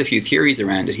come up with a few theories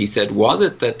around it. He said, was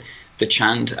it that the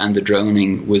chant and the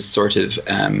droning was sort of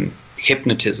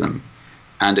hypnotism,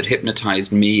 and it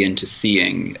hypnotized me into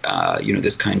seeing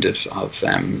this kind of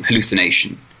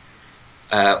hallucination,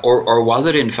 or was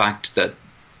it in fact that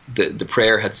the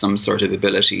prayer had some sort of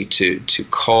ability to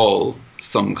call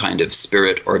some kind of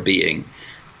spirit or being,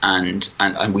 and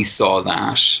we saw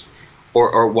that,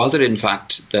 or was it in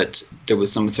fact that there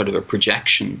was some sort of a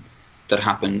projection that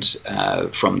happened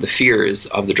from the fears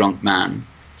of the drunk man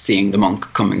seeing the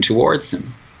monk coming towards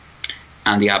him?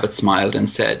 And the abbot smiled and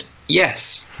said,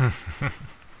 yes.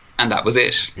 And that was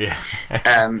it. Yeah.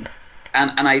 And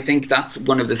I think that's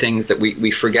one of the things that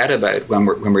we forget about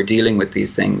when we're dealing with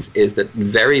these things, is that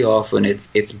very often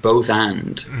it's both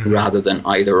and rather than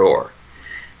either or.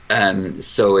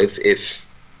 So if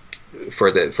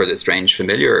for the strange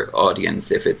familiar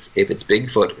audience, if it's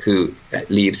Bigfoot who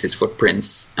leaves his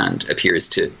footprints and appears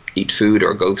to eat food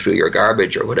or go through your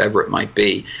garbage or whatever it might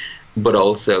be, but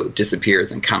also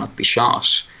disappears and cannot be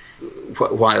shot,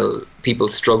 while people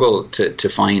struggle to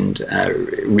find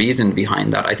reason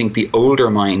behind that, I think the older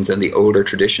minds and the older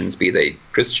traditions, be they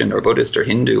Christian or Buddhist or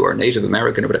Hindu or Native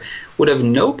American or whatever, would have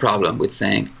no problem with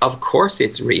saying, of course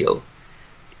it's real.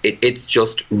 It's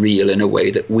just real in a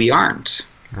way that we aren't.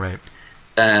 Right.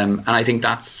 And I think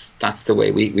that's the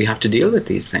way we have to deal with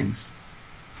these things.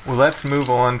 Well, let's move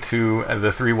on to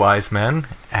the three wise men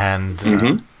and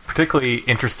particularly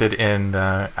interested in,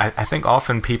 I think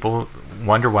often people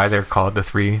wonder why they're called the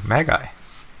Three Magi.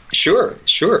 Sure.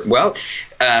 Well,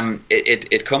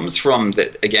 it comes from,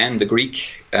 the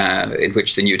Greek in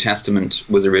which the New Testament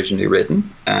was originally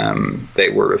written. They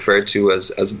were referred to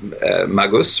as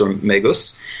magus or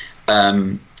megus,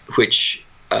 which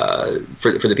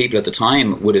for the people at the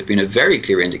time would have been a very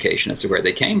clear indication as to where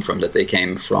they came from, that they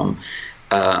came from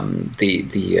the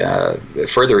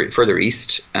further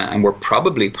east, and were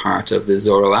probably part of the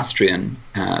Zoroastrian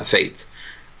faith,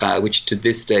 which to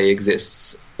this day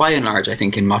exists by and large, I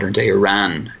think, in modern-day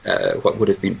Iran, what would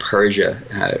have been Persia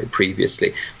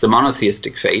previously. It's a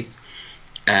monotheistic faith.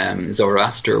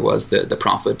 Zoroaster was the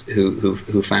prophet who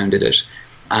founded it,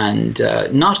 and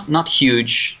not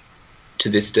huge to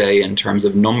this day in terms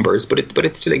of numbers, but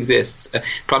it still exists.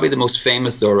 Probably the most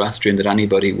famous Zoroastrian that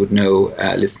anybody would know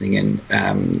listening in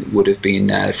would have been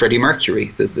Freddie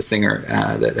Mercury, the singer,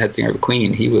 the head singer of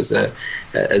Queen. He was a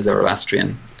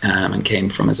Zoroastrian and came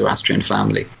from a Zoroastrian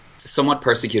family. Somewhat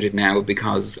persecuted now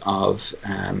because of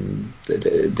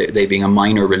they being a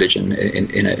minor religion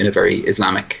in a very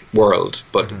Islamic world,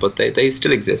 but they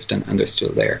still exist and they're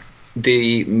still there.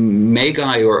 The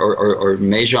Magi or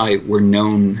Magi were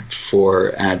known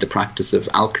for the practice of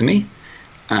alchemy,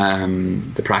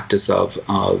 the practice of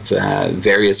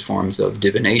various forms of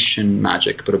divination,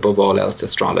 magic, but above all else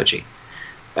astrology.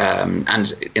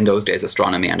 And in those days,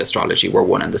 astronomy and astrology were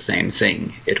one and the same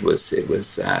thing. It was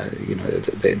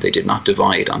they did not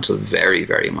divide until very,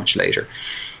 very much later.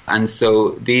 And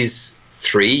so these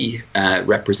three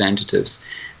representatives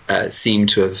seem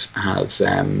to have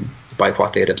by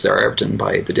what they had observed and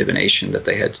by the divination that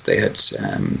they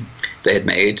had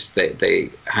made, they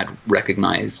had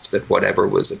recognized that whatever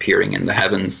was appearing in the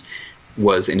heavens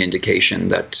was an indication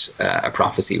that a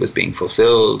prophecy was being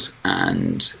fulfilled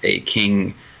and a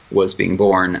king was being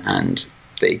born, and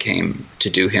they came to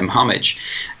do him homage.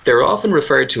 They're often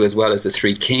referred to as well as the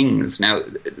three kings. Now,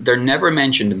 they're never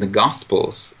mentioned in the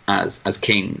Gospels as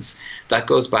kings. That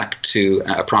goes back to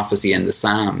a prophecy in the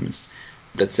Psalms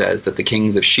that says that the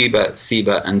kings of Sheba,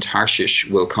 Seba, and Tarshish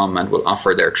will come and will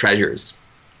offer their treasures.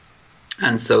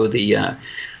 And so the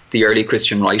early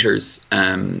Christian writers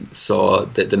saw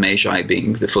the Magi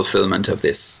being the fulfillment of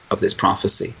this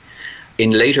prophecy.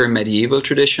 In later medieval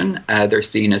tradition, they're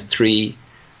seen as three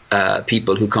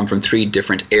people who come from three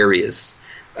different areas.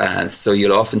 So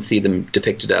you'll often see them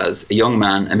depicted as a young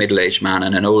man, a middle-aged man,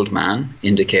 and an old man,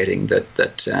 indicating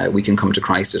that we can come to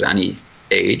Christ at any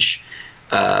age,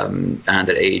 and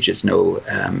that age is no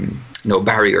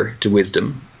barrier to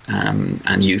wisdom,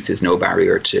 and youth is no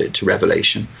barrier to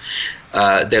revelation.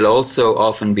 They'll also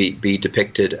often be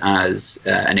depicted as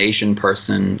an Asian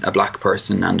person, a black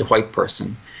person, and a white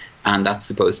person. And that's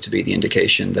supposed to be the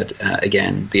indication that,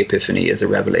 again, the Epiphany is a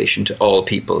revelation to all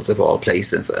peoples of all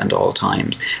places and all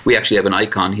times. We actually have an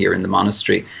icon here in the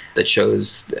monastery that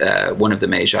shows one of the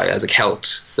Magi as a Celt.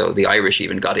 So the Irish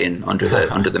even got in under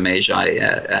the Magi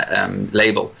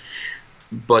label.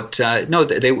 But no,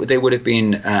 they would have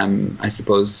been, I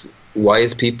suppose,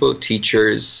 wise people,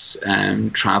 teachers,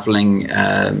 traveling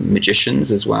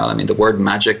magicians as well. I mean, the word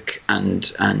magic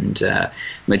and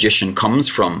magician comes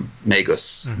from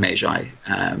magus, magi,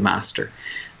 master.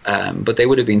 But they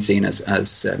would have been seen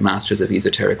as masters of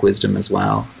esoteric wisdom as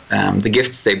well. The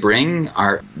gifts they bring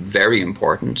are very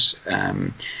important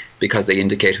because they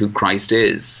indicate who Christ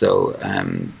is. So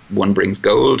one brings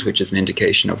gold, which is an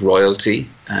indication of royalty,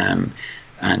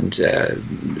 and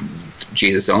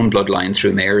Jesus' own bloodline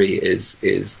through Mary is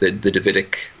the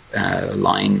Davidic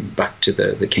line back to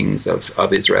the kings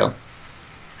of Israel.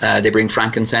 They bring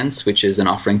frankincense, which is an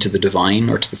offering to the divine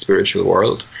or to the spiritual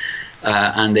world.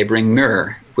 And they bring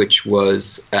myrrh, which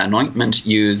was an ointment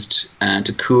used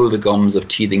to cool the gums of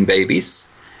teething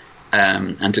babies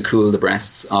and to cool the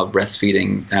breasts of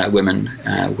breastfeeding women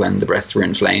when the breasts were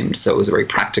inflamed. So it was a very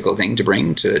practical thing to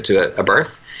bring to a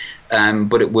birth.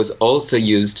 But it was also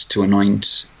used to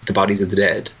anoint the bodies of the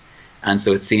dead. And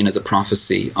so it's seen as a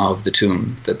prophecy of the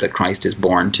tomb, that Christ is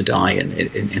born to die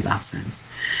in that sense.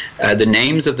 The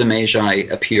names of the Magi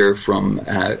appear from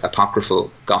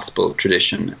apocryphal gospel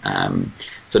tradition,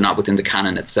 so not within the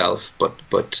canon itself, but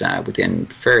within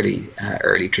fairly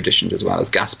early traditions as well, as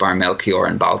Gaspar, Melchior,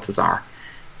 and Balthazar.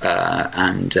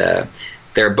 And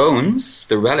their bones,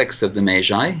 the relics of the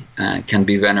Magi, can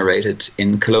be venerated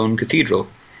in Cologne Cathedral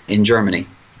in Germany.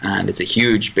 And it's a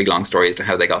huge, big, long story as to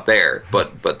how they got there,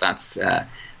 but that's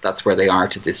where they are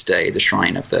to this day. The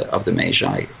shrine of the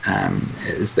Magi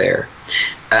is there.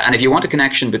 And if you want a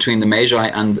connection between the Magi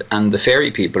and the fairy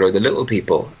people or the little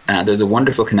people, there's a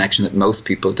wonderful connection that most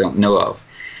people don't know of.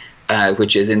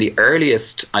 which is in the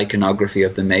earliest iconography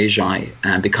of the Magi,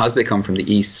 and because they come from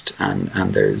the East and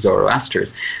they're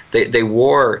Zoroasters, they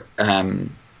wore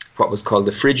what was called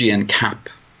the Phrygian cap,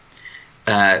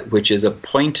 which is a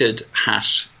pointed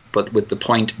hat, but with the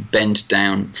point bent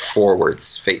down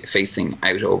forwards, facing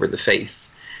out over the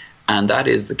face. And that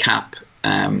is the cap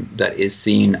that is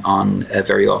seen on,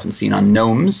 very often seen on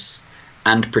gnomes,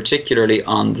 and particularly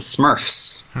on the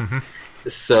Smurfs. Mm-hmm.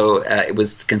 So it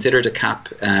was considered a cap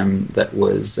that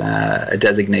was a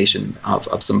designation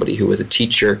of somebody who was a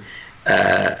teacher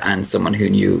and someone who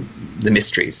knew the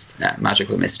mysteries,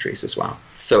 magical mysteries as well.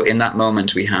 So in that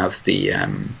moment we have the,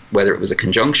 whether it was a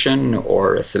conjunction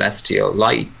or a celestial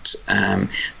light,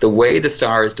 the way the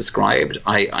star is described,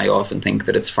 I often think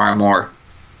that it's far more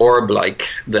orb-like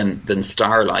than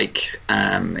star-like.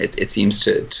 It seems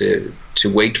to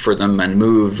wait for them and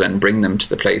move and bring them to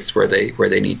the place where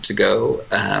they need to go.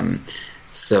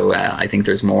 So I think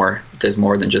there's more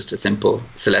than just a simple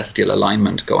celestial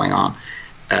alignment going on.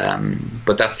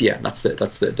 But that's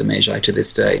the Magi to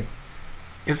this day.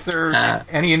 Is there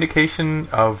any indication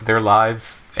of their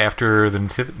lives after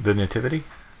the Nativity?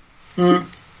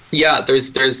 Yeah,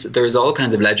 there's all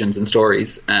kinds of legends and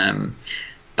stories.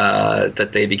 That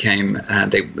they became,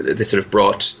 they sort of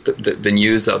brought the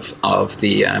news of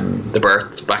the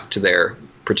birth back to their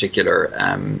particular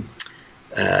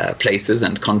places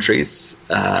and countries,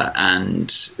 and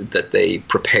that they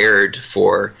prepared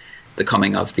for the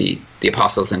coming of the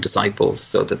apostles and disciples,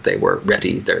 so that they were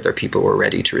ready. Their people were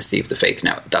ready to receive the faith.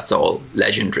 Now that's all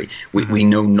legendary. We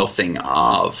know nothing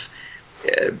of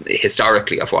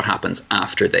historically of what happens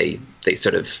after they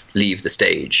sort of leave the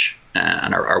stage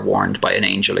and are warned by an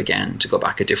angel again to go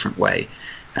back a different way,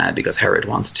 because Herod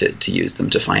wants to use them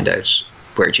to find out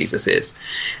where Jesus is.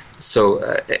 So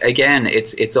again,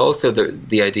 it's also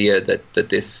the idea that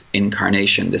this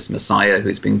incarnation, this Messiah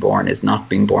who's being born, is not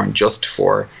being born just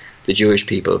for the Jewish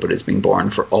people, but is being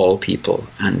born for all people.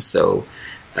 And so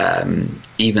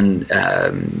even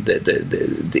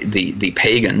the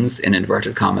pagans, in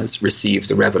inverted commas, received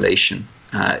the revelation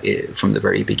from the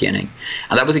very beginning.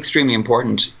 And that was extremely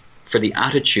important for the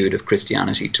attitude of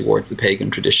Christianity towards the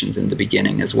pagan traditions in the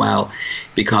beginning as well,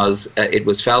 because it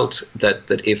was felt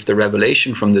that if the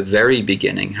revelation from the very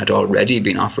beginning had already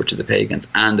been offered to the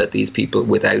pagans, and that these people,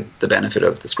 without the benefit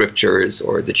of the scriptures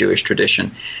or the Jewish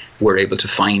tradition, were able to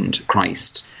find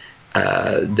Christ,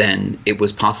 then it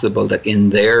was possible that in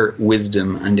their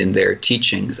wisdom and in their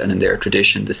teachings and in their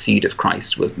tradition, the seed of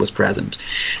Christ was present.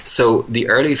 So the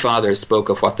early fathers spoke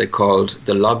of what they called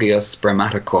the logios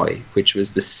spermatikoi, which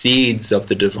was the seeds of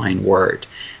the divine word.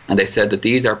 And they said that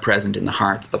these are present in the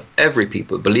hearts of every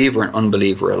people, believer and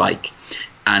unbeliever alike.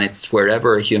 And it's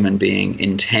wherever a human being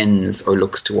intends or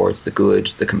looks towards the good,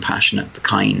 the compassionate, the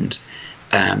kind,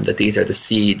 that these are the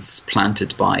seeds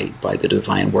planted by the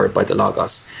divine word, by the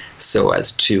Logos, so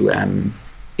as to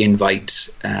invite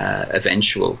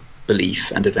eventual belief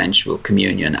and eventual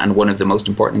communion. And one of the most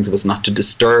important things was not to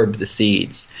disturb the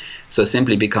seeds. So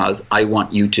simply because I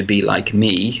want you to be like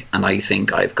me, and I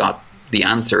think I've got the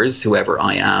answers, whoever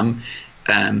I am,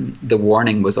 the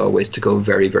warning was always to go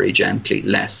very, very gently,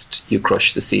 lest you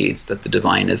crush the seeds that the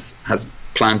divine has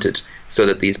planted, so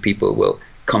that these people will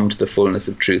come to the fullness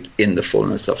of truth in the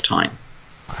fullness of time.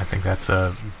 I think that's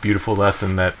a beautiful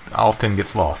lesson that often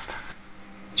gets lost.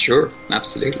 Sure,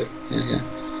 absolutely. Yeah.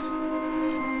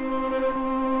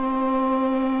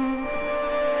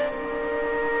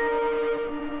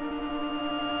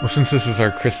 Well, since this is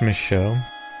our Christmas show,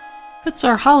 it's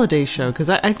our holiday show, because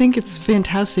I think it's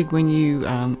fantastic when you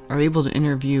are able to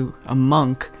interview a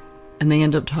monk and they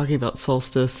end up talking about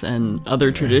solstice and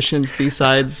other traditions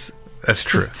besides. That's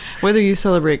true. Whether you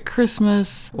celebrate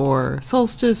Christmas or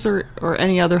solstice or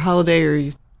any other holiday, or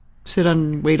you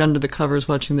wait under the covers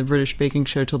watching the British baking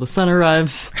show till the sun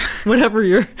arrives, whatever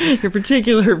your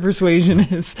particular persuasion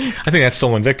is. I think that's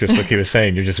Sol Invictus, what he was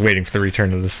saying. You're just waiting for the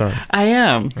return of the sun. I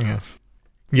am.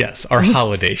 Yes, our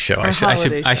holiday show.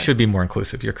 I should be more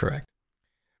inclusive. You're correct.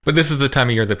 But this is the time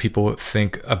of year that people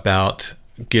think about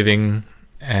giving,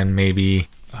 and maybe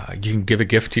you can give a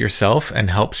gift to yourself and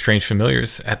help Strange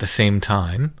Familiars at the same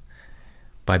time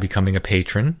by becoming a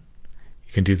patron.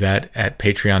 You can do that at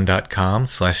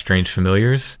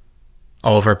patreon.com/strangefamiliars.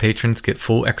 All of our patrons get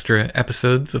full extra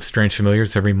episodes of Strange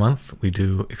Familiars every month. We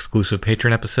do exclusive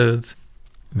patron episodes.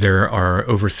 There are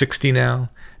over 60 now,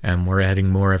 and we're adding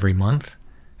more every month.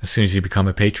 As soon as you become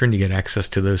a patron, you get access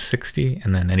to those 60,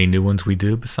 and then any new ones we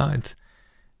do besides.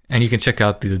 And you can check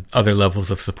out the other levels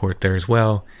of support there as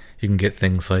well. You can get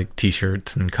things like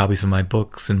t-shirts and copies of my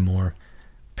books and more.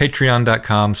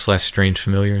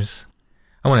 Patreon.com/strangefamiliars.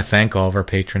 I want to thank all of our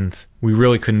patrons. We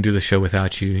really couldn't do the show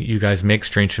without you. You guys make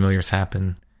Strange Familiars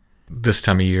happen. This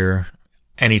time of year,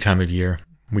 any time of year,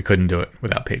 we couldn't do it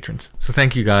without patrons. So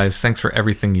thank you guys. Thanks for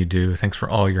everything you do. Thanks for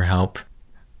all your help.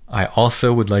 I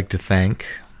also would like to thank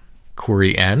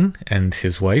Corey N. and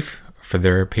his wife for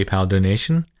their PayPal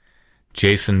donation,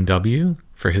 Jason W.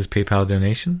 for his PayPal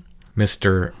donation,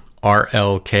 Mr.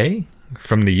 RLK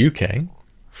from the UK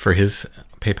for his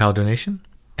PayPal donation,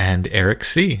 and Eric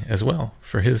C. as well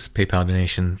for his PayPal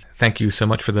donation. Thank you so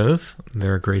much for those.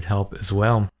 They're a great help as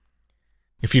well.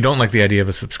 If you don't like the idea of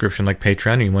a subscription like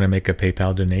Patreon and you want to make a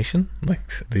PayPal donation, like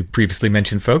the previously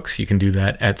mentioned folks, you can do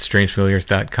that at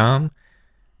strangefamiliars.com.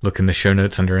 Look in the show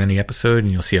notes under any episode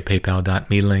and you'll see a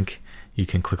paypal.me link. You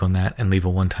can click on that and leave a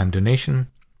one-time donation.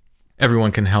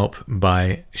 Everyone can help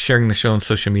by sharing the show on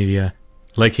social media,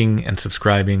 liking and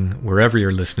subscribing wherever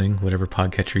you're listening, whatever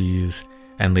podcatcher you use,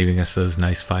 and leaving us those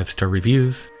nice 5-star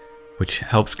reviews, which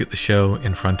helps get the show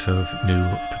in front of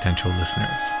new potential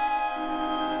listeners.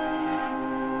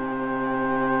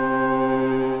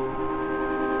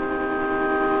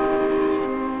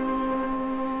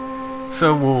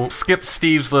 So we'll skip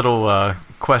Steve's little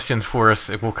questions for us.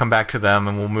 We'll come back to them,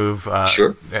 and we'll move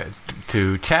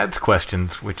to Chad's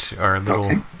questions, which are a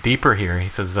little deeper here. He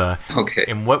says,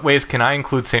 in what ways can I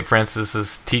include St.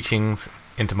 Francis's teachings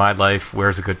into my life?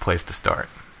 Where's a good place to start?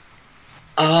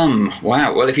 Wow.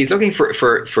 Well, if he's looking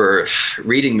for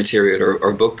reading material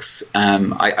or books,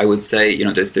 I would say,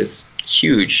 there's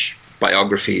huge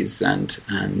biographies and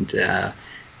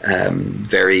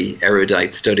very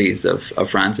erudite studies of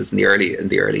Francis and the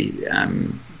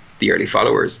early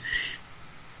followers.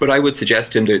 But I would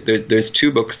suggest him there's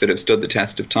two books that have stood the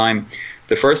test of time.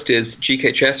 The first is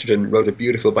G.K. Chesterton wrote a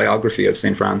beautiful biography of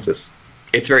St. Francis.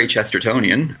 It's very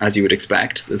Chestertonian, as you would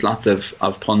expect. There's lots of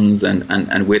puns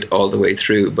and wit all the way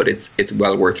through, but it's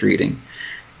well worth reading.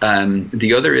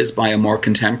 The other is by a more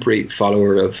contemporary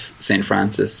follower of St.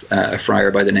 Francis, a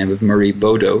friar by the name of Murray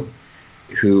Bodo,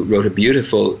 who wrote a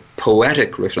beautiful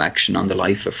poetic reflection on the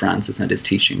life of Francis and his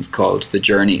teachings called The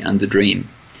Journey and the Dream.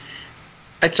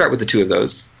 I'd start with the two of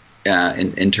those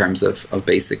in terms of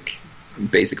basic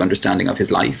understanding of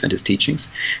his life and his teachings.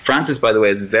 Francis, by the way,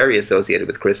 is very associated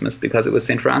with Christmas because it was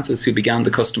St. Francis who began the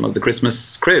custom of the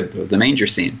Christmas crib, of the manger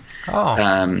scene.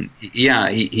 He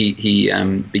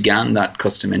began that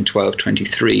custom in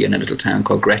 1223 in a little town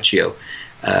called Greccio,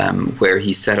 where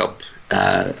he set up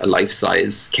a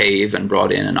life-size cave and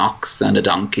brought in an ox and a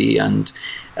donkey and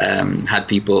had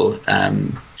people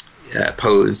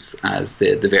pose as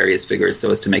the various figures so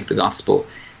as to make the gospel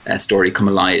story come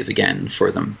alive again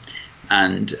for them.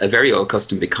 And a very old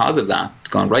custom because of that,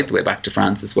 going right the way back to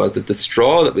Francis, was that the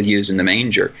straw that was used in the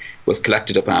manger was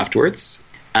collected up afterwards,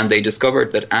 and they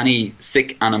discovered that any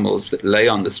sick animals that lay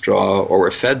on the straw or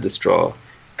were fed the straw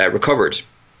recovered.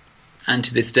 And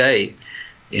to this day,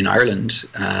 in Ireland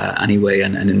anyway,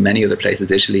 and in many other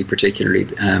places, Italy particularly,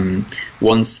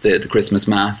 once the Christmas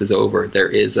Mass is over, there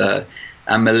is a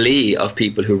melee of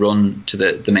people who run to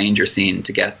the manger scene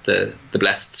to get the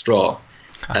blessed straw.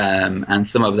 And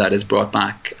some of that is brought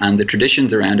back. And the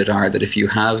traditions around it are that if you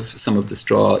have some of the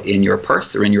straw in your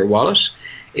purse or in your wallet,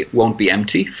 it won't be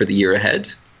empty for the year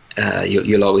ahead.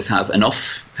 You'll always have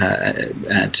enough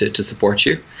to support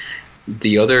you.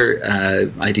 The other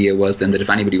idea was then that if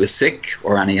anybody was sick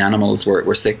or any animals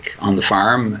were sick on the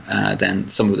farm, then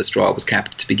some of the straw was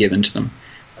kept to be given to them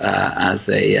as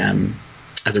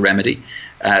a remedy.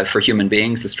 For human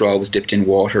beings, the straw was dipped in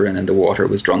water and then the water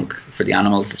was drunk. For the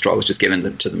animals, the straw was just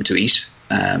given to them to eat.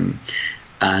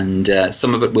 And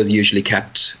some of it was usually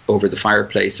kept over the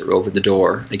fireplace or over the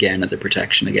door, again, as a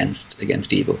protection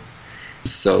against evil.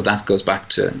 So that goes back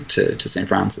to St.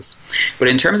 Francis. But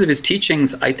in terms of his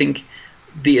teachings, I think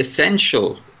the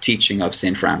essential teaching of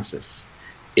St. Francis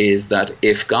is that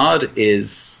if God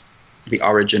is the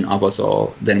origin of us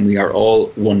all, then we are all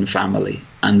one family.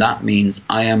 And that means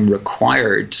I am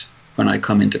required, when I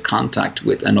come into contact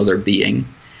with another being,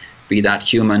 be that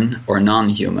human or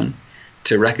non-human,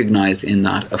 to recognize in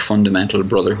that a fundamental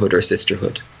brotherhood or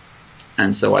sisterhood.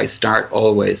 And so I start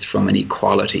always from an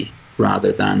equality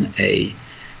rather than a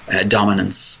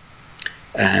dominance.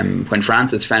 When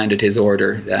Francis founded his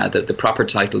order, the proper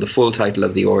title, the full title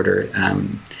of the order,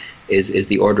 is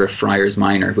the Order of Friars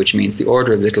Minor, which means the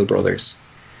Order of Little Brothers.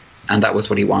 And that was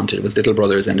what he wanted. It was little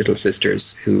brothers and little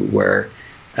sisters who were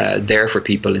there for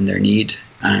people in their need.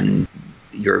 And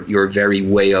your very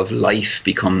way of life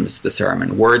becomes the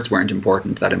sermon. Words weren't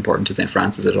that important to St.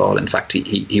 Francis at all. In fact,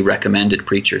 he recommended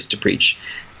preachers to preach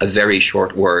a very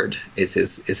short word, is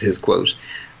his quote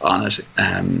on it.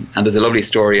 And there's a lovely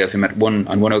story of him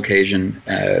on one occasion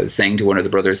saying to one of the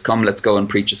brothers, "Come, let's go and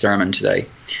preach a sermon today."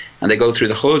 And they go through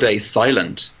the whole day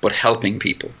silent, but helping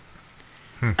people.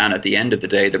 And at the end of the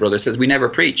day, the brother says, "We never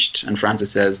preached." And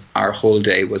Francis says, "Our whole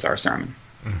day was our sermon."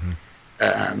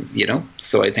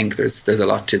 So I think there's a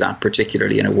lot to that,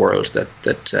 particularly in a world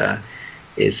that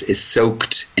is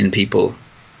soaked in people,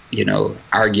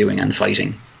 arguing and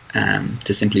fighting.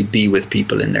 To simply be with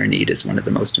people in their need is one of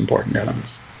the most important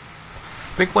elements.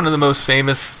 I think one of the most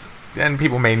famous, and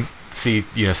people may see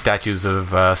statues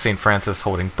of St. Francis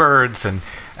holding birds, and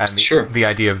the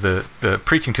idea of the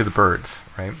preaching to the birds,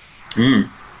 right?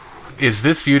 Is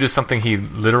this viewed as something he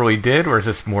literally did, or is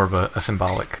this more of a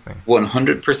symbolic thing?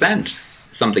 100%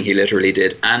 something he literally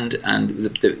did. And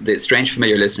the Strange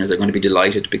Familiar listeners are going to be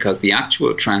delighted, because the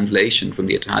actual translation from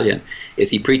the Italian is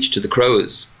he preached to the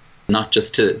crows, not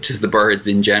just to the birds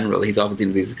in general. He's often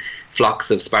seen these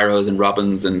flocks of sparrows and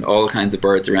robins and all kinds of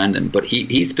birds around him, but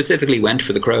he specifically went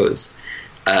for the crows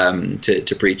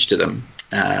to preach to them.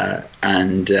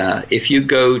 If you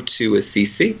go to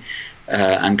Assisi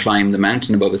and climb the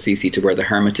mountain above Assisi to where the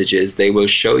Hermitage is, they will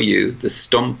show you the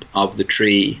stump of the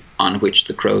tree on which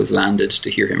the crows landed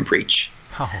to hear him preach.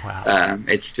 Oh, wow.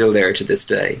 It's still there to this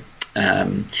day.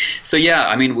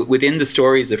 Within the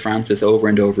stories of Francis, over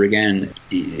and over again,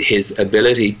 his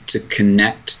ability to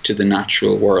connect to the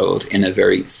natural world in a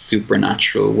very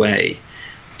supernatural way,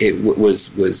 it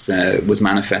was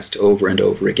manifest over and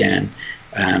over again.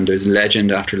 There's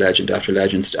legend after legend after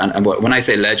legend, and when I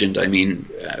say legend, I mean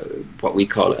what we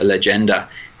call a legenda,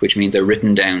 which means a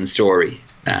written down story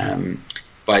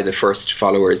by the first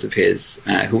followers of his,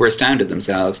 who were astounded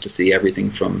themselves to see everything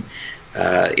from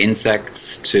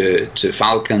insects to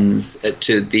falcons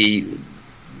to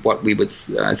what we would,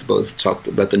 I suppose, talk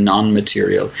about the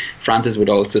non-material. Francis would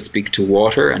also speak to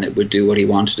water, and it would do what he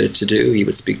wanted it to do. He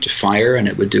would speak to fire, and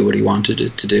it would do what he wanted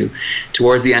it to do.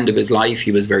 Towards the end of his life,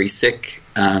 he was very sick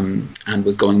and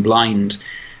was going blind.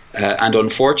 And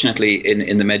unfortunately,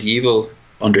 in the medieval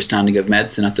understanding of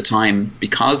medicine at the time,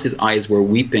 because his eyes were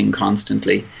weeping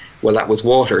constantly, well, that was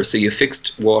water. So you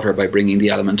fixed water by bringing the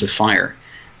element of fire.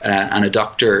 And a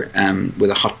doctor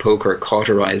with a hot poker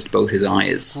cauterized both his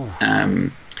eyes.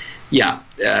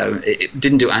 It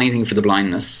didn't do anything for the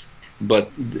blindness.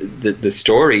 But the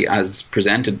story as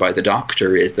presented by the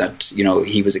doctor is that,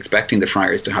 he was expecting the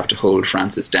friars to have to hold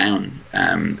Francis down,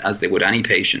 as they would any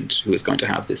patient who was going to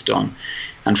have this done.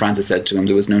 And Francis said to him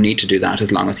there was no need to do that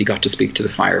as long as he got to speak to the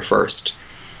fire first.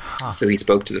 So he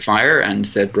spoke to the fire and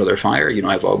said, "Brother Fire,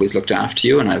 I've always looked after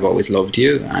you and I've always loved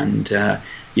you, and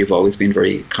you've always been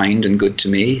very kind and good to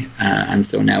me, and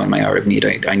so now in my hour of need,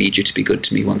 I need you to be good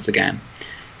to me once again."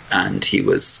 And he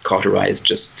was cauterized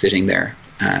just sitting there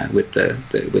with the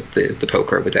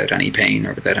poker without any pain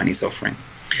or without any suffering.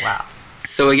 Wow.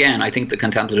 So again, I think the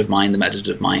contemplative mind, the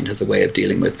meditative mind, has a way of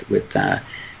dealing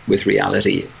with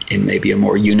reality in maybe a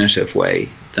more unitive way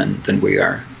than we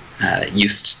are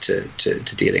used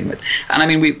to dealing with. And I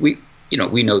mean,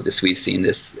 we know this, we've seen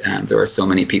this. There are so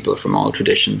many people from all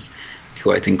traditions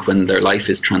who I think when their life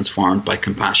is transformed by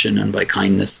compassion and by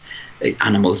kindness,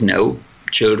 animals know,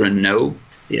 children know.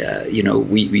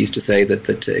 We used to say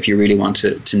that if you really want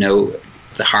to know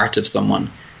the heart of someone,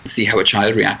 see how a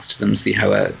child reacts to them, see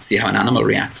how an animal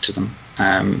reacts to them,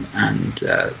 and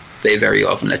they very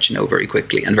often let you know very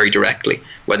quickly and very directly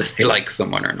whether they like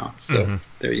someone or not. So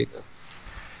There you go.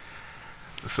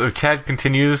 So Chad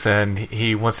continues, and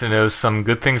he wants to know some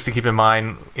good things to keep in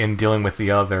mind in dealing with the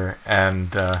other.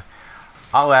 And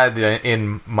I'll add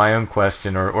in my own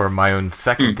question, or my own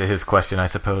second to his question, I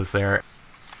suppose, there.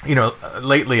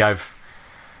 Lately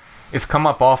it's come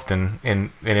up often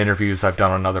in interviews I've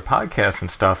done on other podcasts and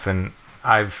stuff, and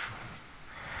I've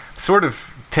sort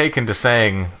of taken to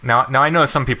saying, now I know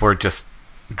some people are just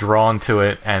drawn to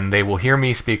it, and they will hear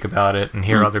me speak about it and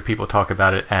hear other people talk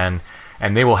about it, and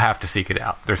they will have to seek it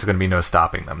out. There's going to be no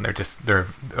stopping them. They're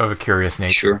of a curious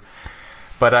nature. Sure.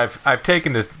 But I've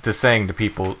taken to saying to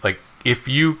people, like, if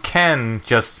you can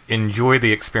just enjoy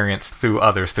the experience through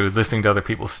others, through listening to other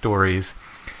people's stories,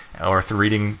 or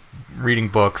through reading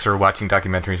books or watching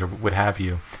documentaries or what have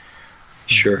you,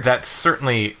 sure, that's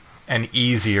certainly an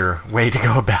easier way to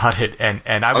go about it. And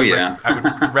I would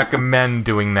I would recommend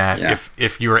doing that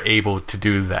if you are able to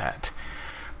do that.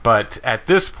 But at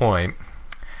this point,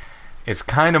 it's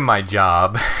kind of my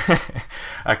job.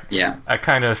 I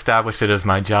kind of established it as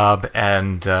my job,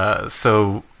 and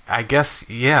so I guess,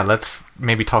 yeah, let's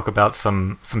maybe talk about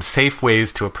some safe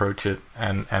ways to approach it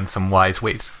and some wise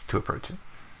ways to approach it.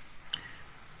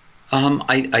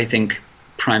 I think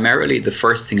primarily the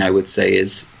first thing I would say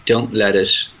is don't let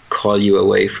it call you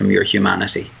away from your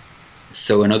humanity.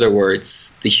 So in other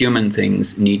words, the human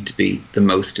things need to be the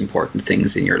most important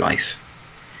things in your life.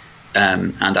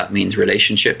 And that means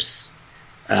relationships,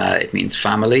 it means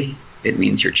family, it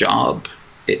means your job,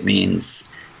 it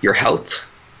means your health.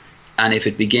 And if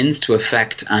it begins to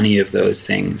affect any of those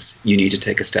things, you need to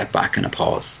take a step back and a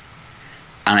pause.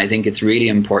 And I think it's really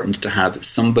important to have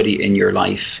somebody in your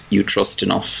life you trust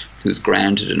enough, who's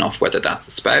grounded enough, whether that's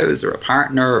a spouse or a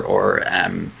partner or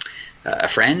a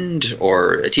friend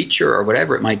or a teacher or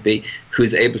whatever it might be,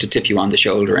 who's able to tip you on the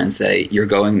shoulder and say, you're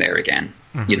going there again.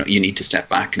 Mm-hmm. You need to step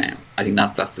back now. I think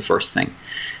that's the first thing.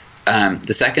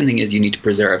 The second thing is you need to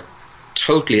preserve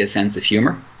totally a sense of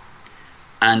humor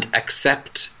and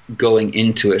accept going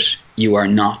into it, you are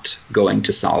not going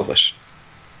to solve it.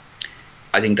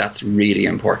 I think that's really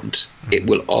important. It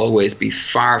will always be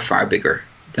far, far bigger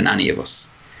than any of us.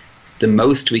 The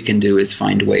most we can do is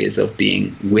find ways of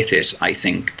being with it, I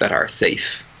think, that are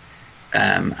safe.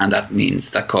 And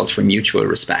that calls for mutual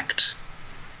respect.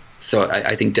 So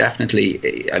I think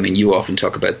definitely, I mean, you often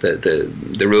talk about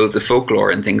the rules of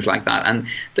folklore and things like that. And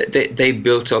they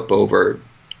built up over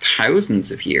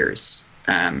thousands of years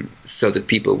so that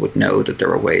people would know that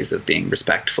there are ways of being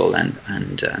respectful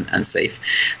and safe.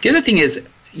 The other thing is,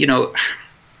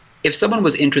 if someone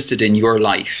was interested in your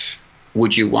life,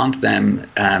 would you want them,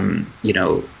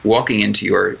 walking into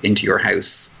your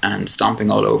house and stomping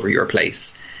all over your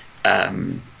place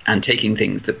and taking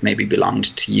things that maybe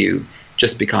belonged to you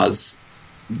just because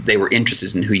they were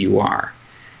interested in who you are?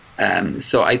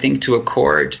 So I think to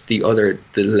accord the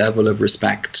level of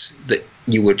respect that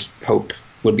you would hope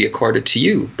would be accorded to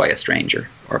you by a stranger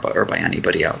or by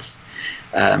anybody else.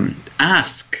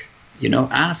 Ask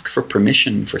for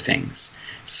permission for things.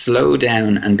 Slow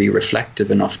down and be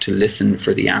reflective enough to listen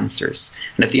for the answers.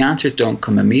 And if the answers don't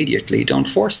come immediately, don't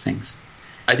force things.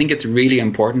 I think it's really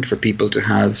important for people to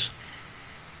have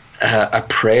a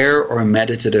prayer or a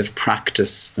meditative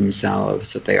practice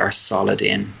themselves that they are solid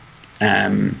in.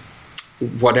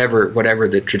 Whatever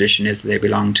the tradition is that they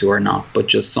belong to or not, but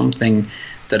just something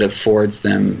that affords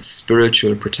them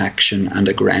spiritual protection and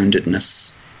a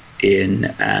groundedness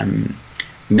in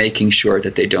making sure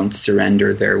that they don't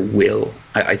surrender their will.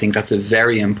 I think that's a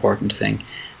very important thing.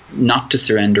 Not to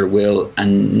surrender will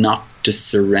and not to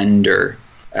surrender,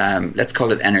 let's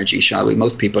call it energy, shall we?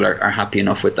 Most people are happy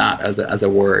enough with that as a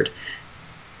word.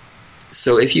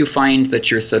 So if you find that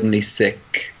you're suddenly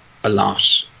sick a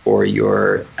lot, or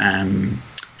you're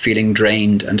feeling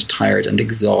drained and tired and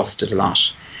exhausted a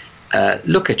lot,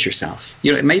 look at yourself.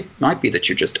 It might be that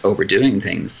you're just overdoing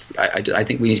things. I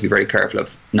think we need to be very careful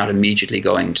of not immediately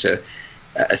going to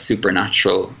a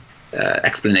supernatural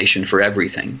explanation for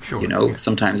everything. Sure,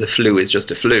 Sometimes a flu is just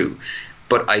a flu.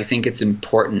 But I think it's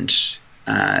important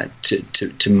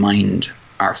to mind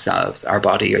ourselves, our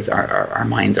bodies, our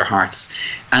minds, our hearts.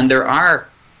 And there are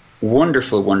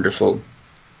wonderful,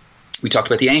 we talked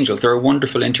about the angels. There are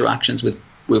wonderful interactions with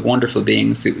wonderful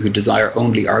beings who desire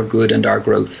only our good and our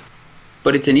growth.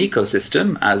 But it's an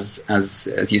ecosystem,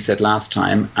 as you said last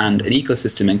time, and an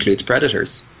ecosystem includes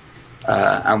predators.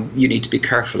 And you need to be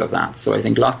careful of that. So I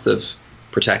think lots of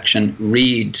protection.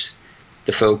 Read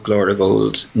the folklore of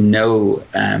old. Know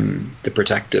the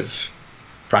protective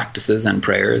practices and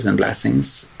prayers and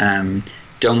blessings.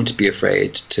 Don't be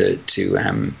afraid to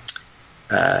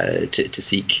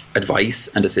seek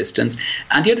advice and assistance.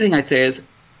 And the other thing I'd say is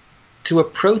to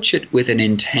approach it with an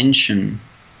intention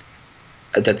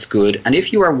that's good. And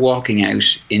if you are walking out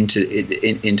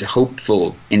into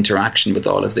hopeful interaction with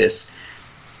all of this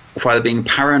while being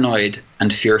paranoid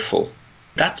and fearful,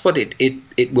 that's what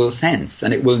it will sense,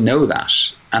 and it will know that,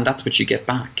 and that's what you get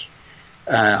back.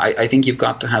 I think you've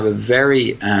got to have a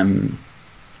very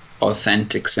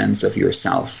authentic sense of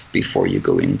yourself before you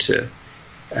go into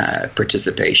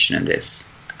participation in this.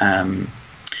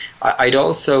 I'd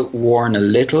also warn a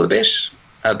little bit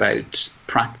about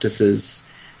practices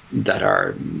that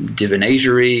are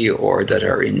divinatory or that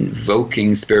are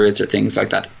invoking spirits or things like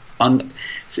that,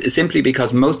 simply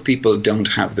because most people don't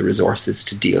have the resources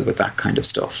to deal with that kind of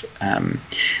stuff.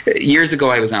 Years ago,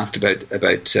 I was asked about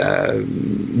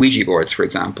Ouija boards, for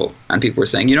example, and people were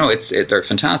saying, they're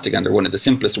fantastic and they're one of the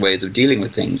simplest ways of dealing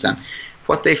with things. And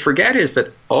what they forget is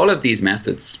that all of these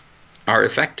methods are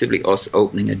effectively us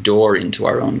opening a door into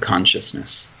our own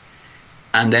consciousness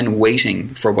and then waiting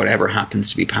for whatever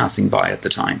happens to be passing by at the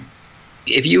time.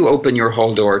 If you open your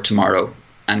hall door tomorrow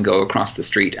and go across the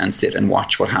street and sit and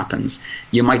watch what happens.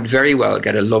 You might very well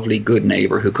get a lovely, good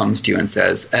neighbor who comes to you and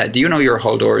says, do you know your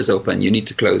hall door is open? You need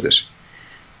to close it.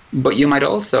 But you might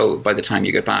also, by the time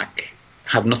you get back,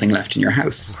 have nothing left in your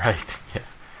house. Right, yeah.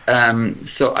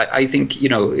 So I think,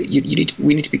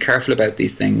 we need to be careful about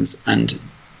these things, and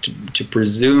to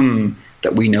presume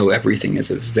that we know everything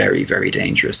is a very, very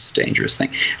dangerous thing.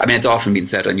 I mean, it's often been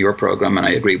said on your program, and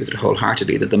I agree with it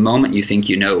wholeheartedly, that the moment you think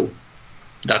you know,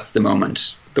 that's the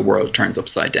moment the world turns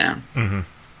upside down. Mm-hmm.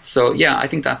 So, yeah, I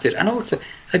think that's it. And also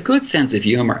a good sense of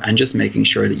humor, and just making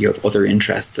sure that you have other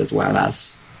interests as well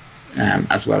as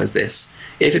this.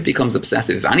 If it becomes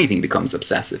obsessive, if anything becomes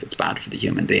obsessive, it's bad for the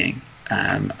human being.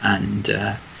 And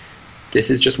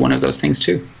this is just one of those things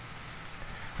too.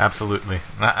 Absolutely.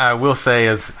 I will say,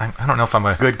 I don't know if I'm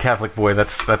a good Catholic boy,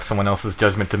 that's someone else's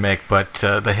judgment to make, but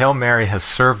the Hail Mary has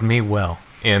served me well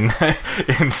in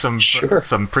some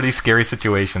pretty scary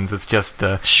situations. It's just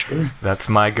that's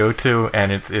my go-to,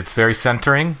 and it's very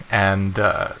centering. And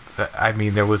I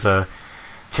mean, there was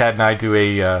Chad and I do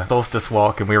a solstice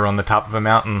walk, and we were on the top of a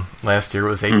mountain last year. It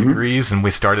was 8 degrees, and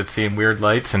we started seeing weird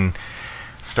lights and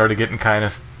started getting kind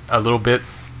of a little bit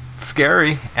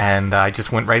scary, and I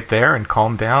just went right there and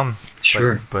calmed down.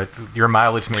 Sure. But your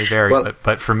mileage may vary,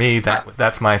 but for me,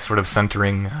 that's my sort of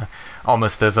centering,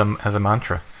 almost as a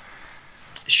mantra.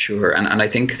 Sure, and I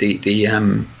think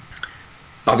the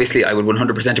obviously I would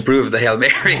 100% approve of the Hail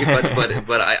Mary,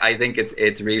 but I think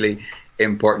it's really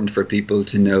important for people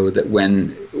to know that when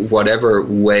whatever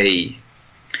way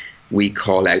we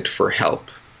call out for help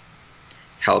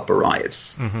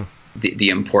arrives. Mm-hmm. The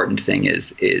important thing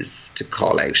is to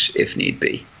call out if need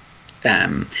be,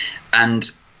 and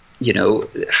the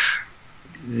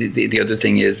other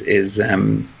thing is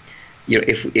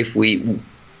if we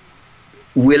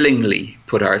willingly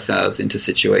put ourselves into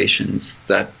situations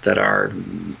that are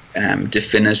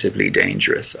definitively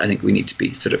dangerous, I think we need to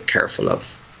be sort of careful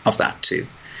of that too.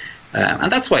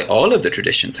 And that's why all of the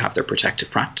traditions have their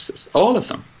protective practices, all of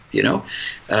them,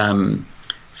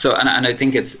 So, and I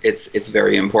think it's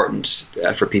very important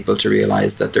for people to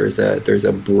realize that there's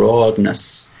a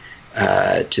broadness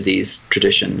to these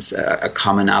traditions, a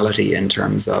commonality in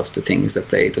terms of the things that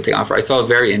they offer. I saw a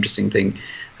very interesting thing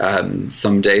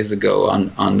some days ago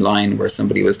online where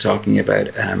somebody was talking about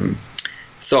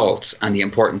salt and the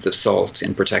importance of salt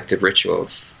in protective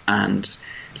rituals, and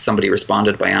somebody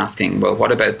responded by asking, well, what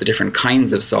about the different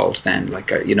kinds of salt then? Like,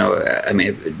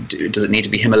 does it need to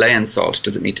be Himalayan salt?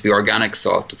 Does it need to be organic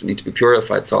salt? Does it need to be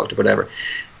purified salt or whatever?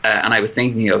 And I was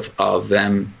thinking of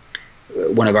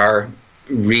one of our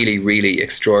really, really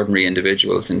extraordinary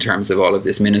individuals in terms of all of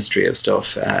this ministry of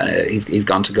stuff. He's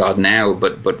gone to God now,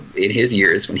 but in his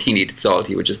years when he needed salt,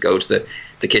 he would just go to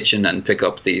the kitchen and pick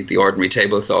up the ordinary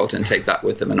table salt and take that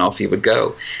with him, and off he would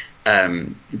go.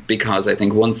 Because I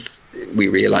think once we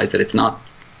realize that it's not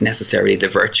necessarily the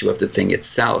virtue of the thing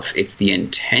itself, it's the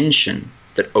intention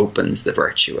that opens the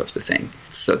virtue of the thing.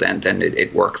 So then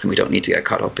it works, and we don't need to get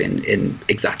caught up in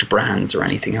exact brands or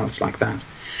anything else like that.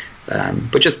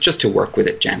 But just to work with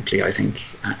it gently, I think,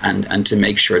 and to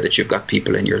make sure that you've got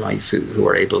people in your life who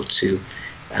are able to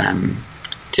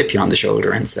tip you on the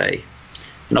shoulder and say,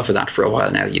 enough of that for a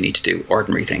while now, you need to do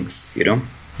ordinary things,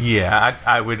 Yeah,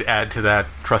 I would add to that,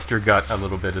 trust your gut a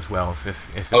little bit as well.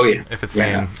 If it's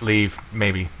saying leave,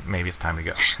 maybe it's time to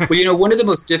go. Well, one of the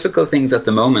most difficult things at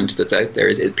the moment that's out there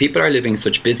is people are living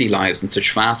such busy lives and such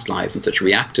fast lives and such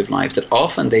reactive lives that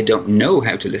often they don't know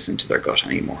how to listen to their gut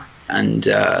anymore. And,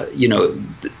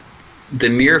 the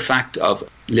mere fact of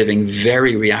living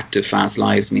very reactive, fast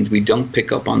lives means we don't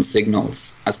pick up on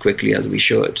signals as quickly as we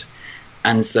should.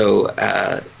 And so,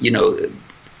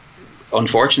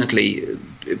 unfortunately,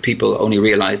 people only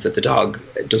realize that the dog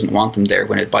doesn't want them there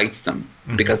when it bites them,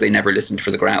 because they never listened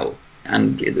for the growl.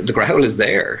 And the growl is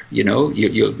there,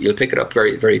 you'll pick it up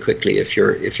very, very quickly if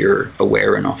you're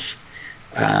aware enough.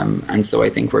 And so I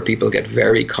think where people get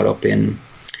very caught up in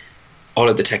all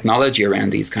of the technology around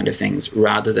these kind of things,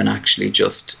 rather than actually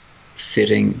just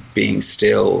sitting, being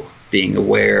still, being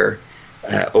aware,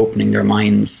 opening their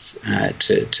minds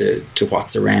to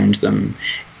what's around them,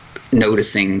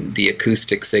 noticing the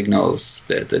acoustic signals,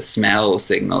 the smell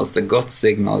signals, the gut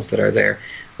signals that are there,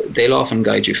 they'll often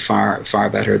guide you far, far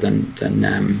better than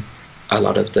a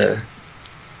lot of the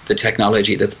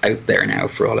technology that's out there now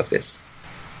for all of this.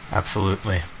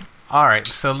 Absolutely. All right,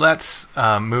 so let's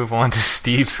move on to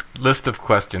Steve's list of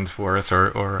questions for us,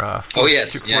 or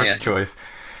forced choice.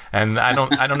 And I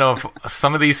don't know if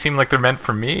some of these seem like they're meant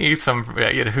for me. Some,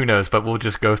 who knows? But we'll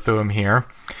just go through them here.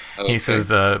 Okay. He says,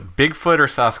 Bigfoot or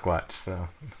Sasquatch? So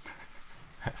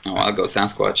Oh, I'll go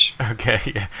Sasquatch. Okay,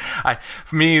 yeah.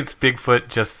 For me, it's Bigfoot.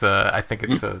 Just I think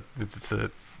it's a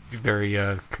very.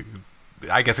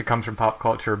 I guess it comes from pop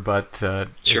culture, but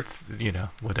sure. It's,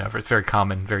 whatever. It's very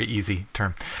common, very easy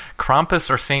term. Krampus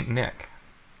or Saint Nick?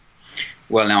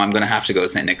 Well, now I'm going to have to go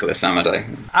St. Nicholas, am I?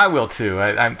 I will too.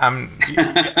 I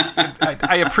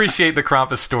appreciate the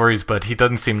Krampus stories, but he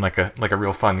doesn't seem like a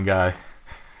real fun guy.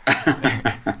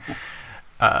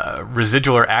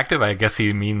 Residual or active? I guess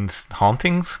he means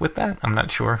hauntings with that. I'm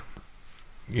not sure.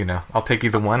 I'll take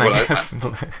either one. I guess.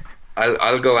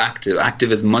 I'll go active.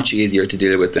 Active is much easier to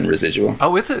deal with than residual.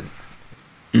 Oh, is it?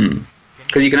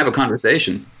 Because you can have a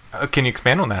conversation. Can you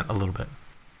expand on that a little bit?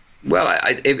 Well,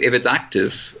 if it's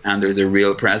active and there's a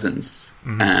real presence,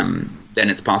 then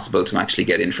it's possible to actually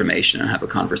get information and have a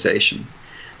conversation.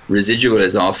 Residual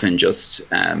is often just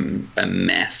a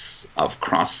mess of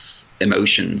cross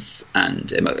emotions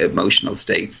and emotional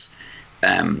states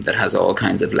that has all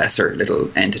kinds of lesser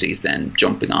little entities then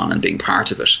jumping on and being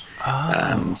part of it.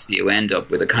 So you end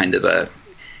up with a kind of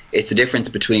it's the difference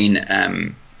between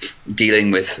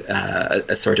dealing with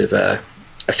a sort of a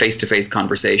face-to-face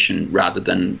conversation rather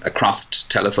than a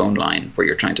crossed telephone line where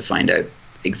you're trying to find out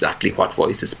exactly what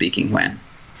voice is speaking when.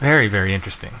 Very, very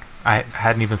interesting. I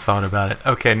hadn't even thought about it.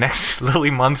 Okay, next, Lily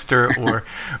Munster or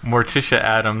Morticia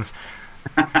Addams.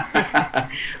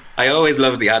 I always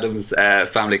loved the Addams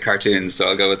family cartoons, so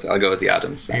I'll go with the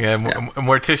Addams. Yeah,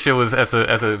 Morticia was as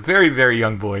a very, very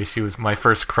young boy. She was my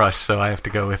first crush, so I have to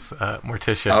go with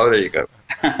Morticia. Oh, there you go.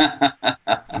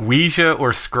 Ouija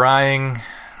or scrying.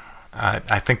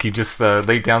 I think you just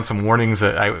laid down some warnings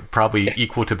that I would probably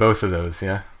equal to both of those.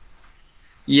 Yeah.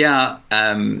 Yeah.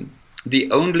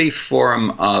 The only form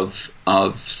of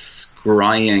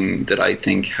scrying that I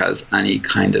think has any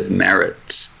kind of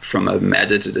merit from a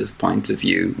meditative point of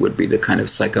view would be the kind of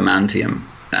psychomantium,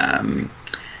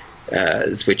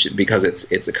 because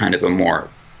it's a kind of a more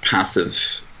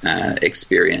passive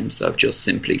experience of just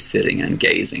simply sitting and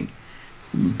gazing.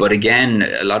 But again,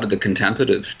 a lot of the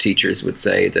contemplative teachers would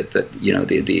say that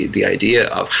the idea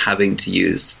of having to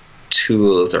use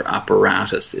tools or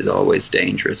apparatus is always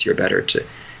dangerous. You're better to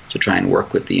try and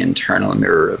work with the internal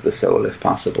mirror of the soul if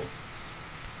possible.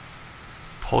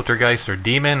 Poltergeist or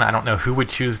demon? I don't know who would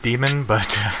choose demon,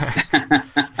 but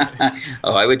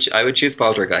I would choose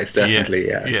poltergeist, definitely.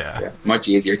 Yeah. Much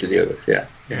easier to deal with. Yeah.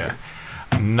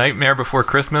 Nightmare Before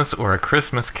Christmas or A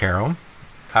Christmas Carol?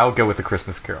 I'll go with A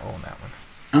Christmas Carol on that one.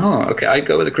 Oh, okay. I'd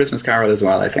go with A Christmas Carol as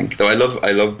well, I think. Though I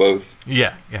love both.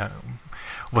 Yeah.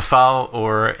 Wassail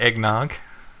or eggnog?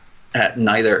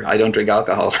 Neither. I don't drink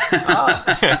alcohol.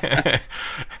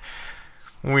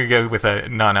 We go with a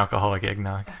non-alcoholic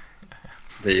eggnog.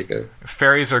 There you go.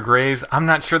 Fairies or greys? I'm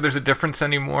not sure there's a difference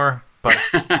anymore, but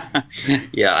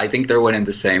yeah, I think they're one and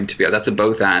the same. To be honest, that's a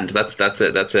both and. That's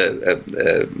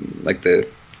like the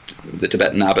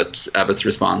Tibetan abbot's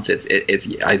response.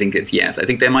 It's I think it's yes. I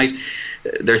think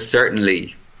there's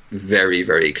certainly very,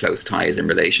 very close ties and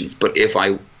relations. But if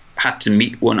I had to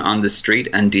meet one on the street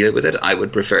and deal with it, I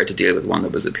would prefer to deal with one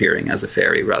that was appearing as a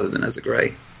fairy rather than as a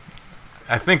grey.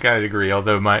 I think I'd agree.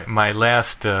 Although my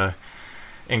last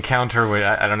encounter,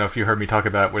 where I don't know if you heard me talk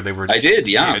about, where they were. I did,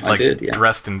 yeah.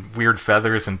 Dressed in weird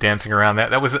feathers and dancing around.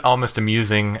 That was almost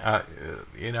amusing. That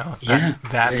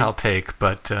I'll take.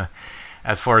 But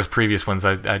as far as previous ones,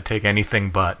 I'd take anything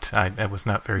but. I was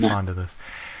not very fond of this.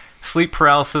 Sleep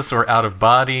paralysis or out of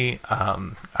body.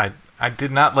 I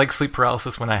did not like sleep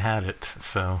paralysis when I had it.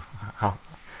 So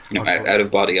out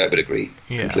of body, I would agree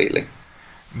completely.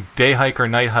 Day hike or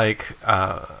night hike?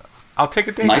 I'll take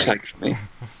a day night hike for me.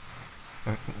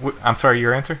 I'm sorry,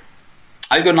 your answer?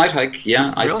 I'd go night hike,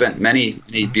 yeah. Really? I spent many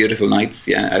beautiful nights,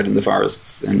 out in the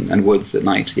forests and woods at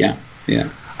night, yeah.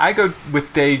 I go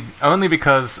with day only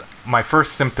because my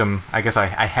first symptom, I guess I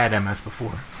had MS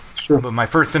before. Sure. But my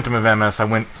first symptom of MS, I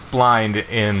went blind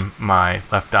in my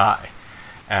left eye.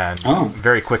 And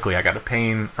very quickly I got a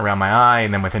pain around my eye,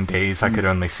 and then within days I could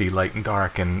only see light and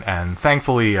dark. And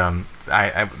thankfully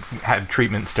I had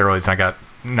treatment, steroids, and I got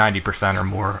 90% or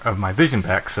more of my vision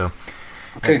back. So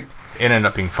it ended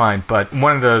up being fine. But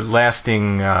one of the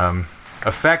lasting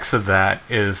effects of that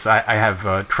is I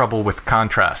have trouble with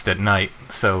contrast at night.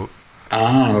 So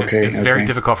it's very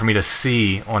difficult for me to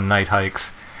see on night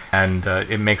hikes. And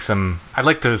it makes them. I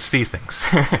like to see things,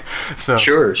 so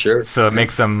sure. So it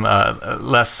makes them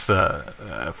less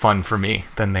fun for me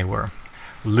than they were.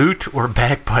 Lute or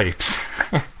bagpipes?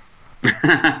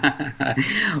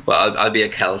 Well, I'll be a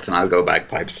Celt and I'll go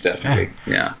bagpipes, definitely.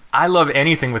 Yeah. I love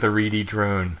anything with a reedy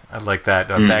drone like that,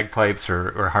 bagpipes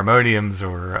or harmoniums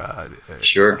or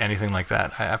anything like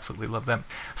that. I absolutely love them.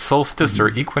 Solstice or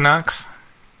equinox?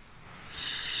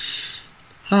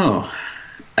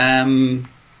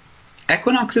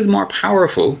 Equinox is more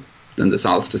powerful than the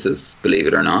solstices, believe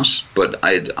it or not. But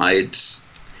I'd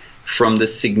from the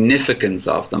significance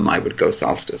of them, I would go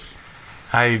solstice.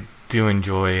 I do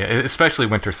enjoy, especially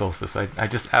winter solstice. I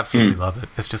just absolutely love it.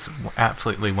 It's just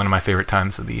absolutely one of my favorite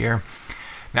times of the year.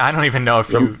 Now, I don't even know if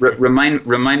you...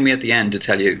 Remind me at the end to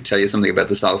tell you something about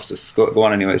the solstice. Go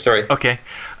on anyway, sorry. Okay.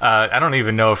 I don't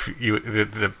even know if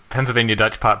the Pennsylvania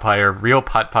Dutch pot pie are real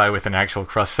pot pie with an actual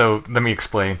crust, so let me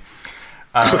explain.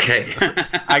 Okay.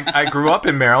 I grew up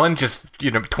in Maryland, just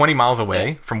 20 miles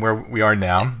away from where we are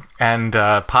now, and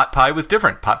pot pie was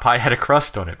different. Pot pie had a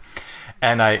crust on it.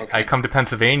 And I come to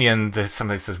Pennsylvania, and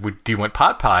somebody says, "Do you want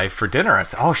pot pie for dinner?" I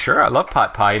said, "Oh, sure, I love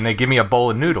pot pie." And they give me a bowl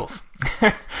of noodles.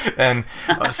 And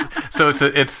so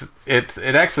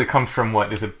it actually comes from,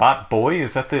 what is it, Bot Boy?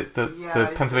 Is that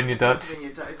the Pennsylvania Dutch?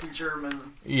 It's a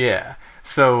German. Yeah.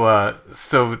 So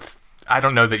it's, I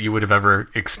don't know that you would have ever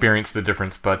experienced the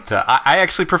difference, but I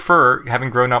actually prefer, having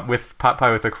grown up with pot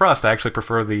pie with a crust, I actually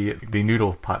prefer the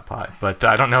noodle pot pie. But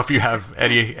I don't know if you have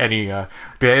any do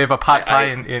they have a pot pie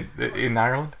in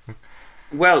Ireland?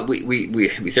 Well, we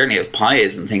certainly have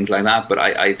pies and things like that, but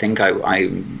I think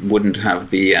I wouldn't have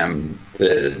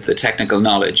the technical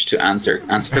knowledge to answer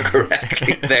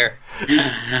correctly there.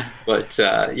 But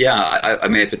I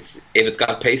mean, if it's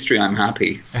got pastry, I'm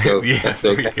happy. So that's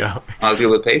okay. There you go. I'll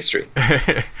deal with pastry.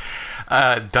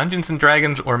 Dungeons and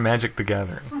Dragons or Magic the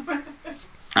Gathering?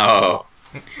 Oh,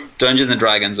 Dungeons and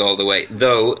Dragons all the way.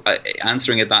 Though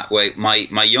answering it that way,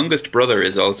 my youngest brother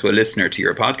is also a listener to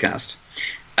your podcast.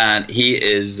 And he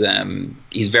is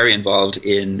he's very involved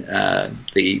in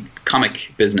the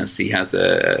comic business. He has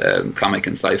a comic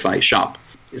and sci-fi shop.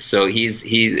 So he's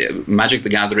Magic the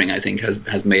Gathering, I think,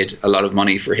 has made a lot of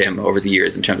money for him over the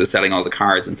years in terms of selling all the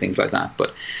cards and things like that.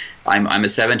 But I'm a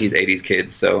 70s, 80s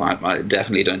kid, so I'm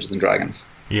definitely Dungeons and Dragons.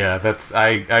 Yeah,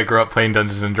 I grew up playing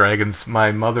Dungeons and Dragons.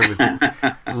 My mother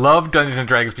loved Dungeons and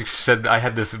Dragons because she said I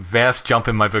had this vast jump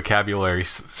in my vocabulary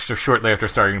shortly after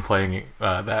starting playing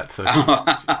that. So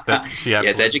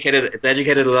it's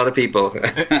educated a lot of people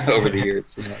over the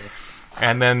years. Yeah.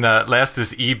 And then last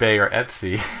is eBay or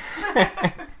Etsy.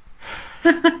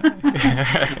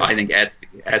 I think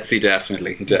Etsy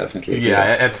definitely.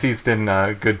 Yeah, Etsy's been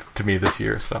good to me this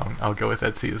year, so I'll go with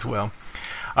Etsy as well.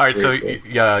 All right, so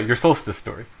your solstice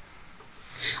story.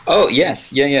 Oh,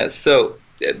 yes. Yeah. So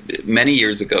many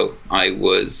years ago, I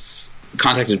was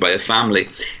contacted by a family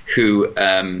who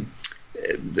they're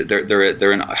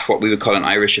in what we would call an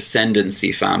Irish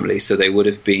ascendancy family. So they would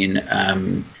have been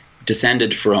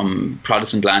descended from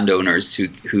Protestant landowners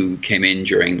who came in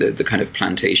during the kind of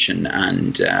plantation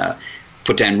and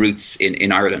put down roots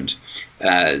in Ireland.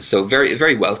 So very,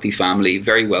 very wealthy family,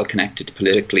 very well connected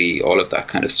politically, all of that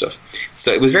kind of stuff.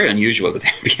 So it was very unusual that they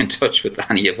would be in touch with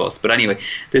any of us. But anyway,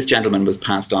 this gentleman was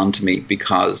passed on to me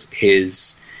because he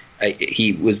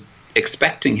was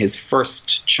expecting his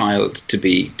first child to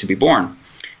be born.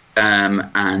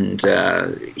 And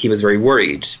he was very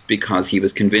worried because he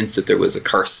was convinced that there was a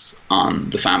curse on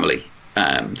the family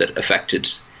that affected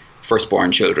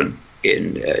firstborn children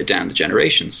down the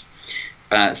generations.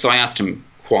 So I asked him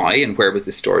why and where was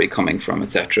this story coming from,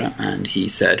 etc. And he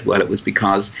said, well, it was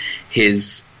because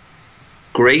his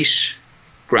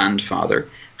great-grandfather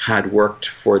had worked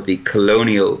for the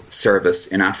colonial service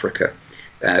in Africa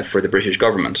for the British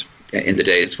government in the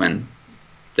days when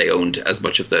they owned as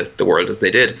much of the world as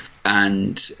they did.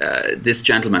 And this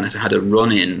gentleman had a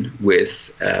run-in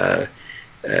with a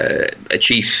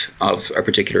chief of a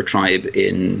particular tribe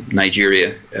in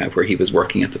Nigeria where he was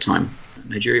working at the time.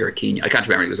 Nigeria or Kenya, I can't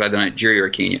remember, it was either Nigeria or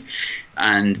Kenya.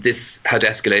 And this had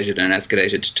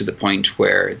escalated to the point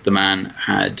where the man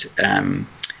had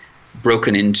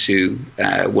broken into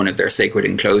one of their sacred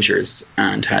enclosures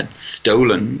and had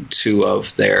stolen two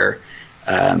of their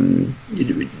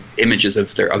images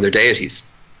of their deities,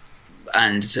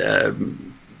 and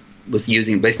was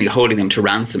basically holding them to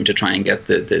ransom to try and get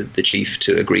the chief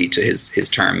to agree to his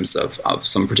terms of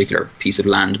some particular piece of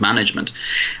land management.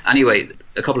 Anyway,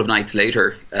 a couple of nights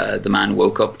later, the man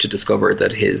woke up to discover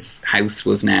that his house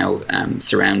was now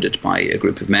surrounded by a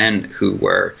group of men who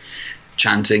were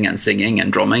chanting and singing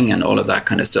and drumming and all of that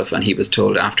kind of stuff. And he was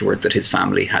told afterwards that his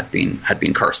family had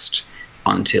been cursed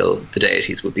until the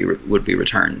deities would be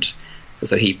returned.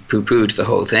 So he poo-pooed the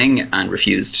whole thing and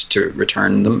refused to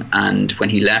return them. And when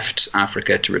he left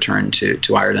Africa to return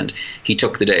to Ireland, he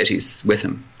took the deities with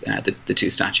him, the two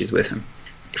statues with him.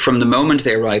 From the moment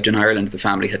they arrived in Ireland, the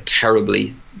family had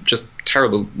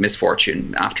terrible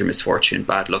misfortune after misfortune,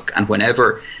 bad luck. And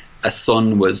whenever a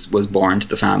son was born to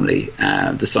the family,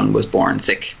 the son was born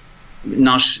sick.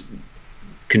 Not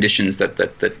conditions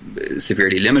that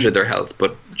severely limited their health,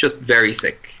 but just very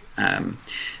sick.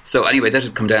 So anyway, that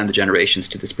had come down the generations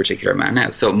to this particular man now.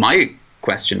 So my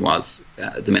question was,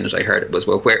 the minute I heard it, was,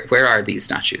 well, where are these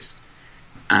statues?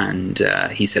 And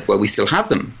he said, well, we still have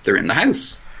them. They're in the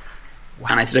house. Wow.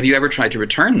 And I said, have you ever tried to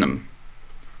return them?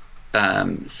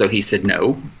 So he said,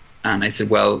 no. And I said,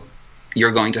 well,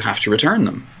 you're going to have to return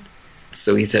them.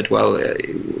 So he said, well,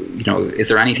 is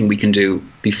there anything we can do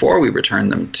before we return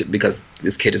them? Because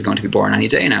this kid is going to be born any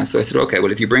day now. So I said, okay,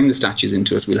 well, if you bring the statues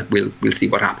into us, we'll see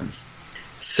what happens.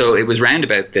 So it was round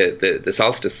about the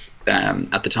solstice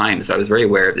at the time. So I was very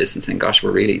aware of this and saying, gosh,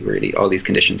 we're really, all these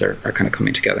conditions are kind of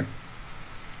coming together.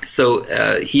 So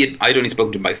I'd only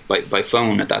spoken to him by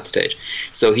phone at that stage.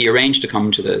 So he arranged to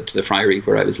come to the friary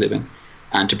where I was living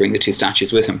and to bring the two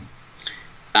statues with him.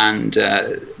 And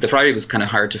the friary was kind of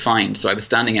hard to find, so I was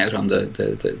standing out on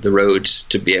the road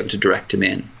to be able to direct him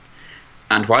in.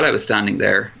 And while I was standing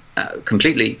there,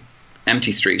 completely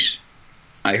empty street,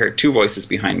 I heard two voices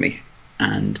behind me,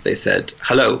 and they said,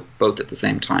 hello, both at the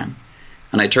same time.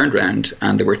 And I turned around,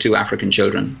 and there were two African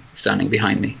children standing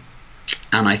behind me.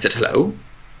 And I said, hello,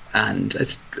 and I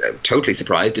was totally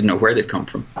surprised, didn't know where they'd come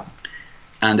from.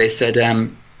 And they said,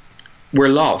 we're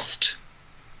lost.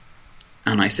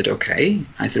 And I said, okay.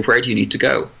 I said, where do you need to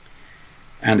go?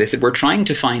 And they said, we're trying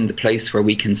to find the place where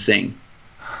we can sing.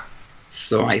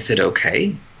 So I said,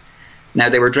 okay. Now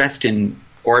they were dressed in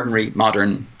ordinary,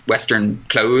 modern, Western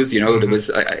clothes. There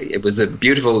was it was a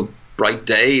beautiful, bright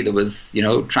day. There was,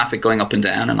 traffic going up and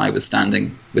down, and I was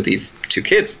standing with these two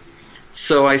kids.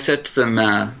 So I said to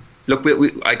them, look,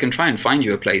 I can try and find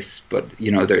you a place, but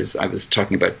I was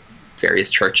talking about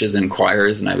various churches and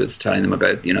choirs, and I was telling them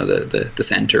about the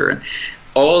centre, and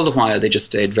all the while they just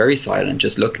stayed very silent,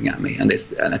 just looking at me. And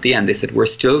at the end they said, we're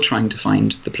still trying to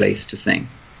find the place to sing.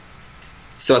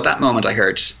 So at that moment I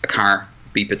heard a car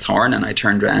beep its horn, and I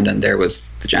turned around, and there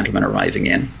was the gentleman arriving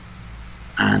in,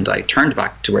 and I turned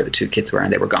back to where the two kids were,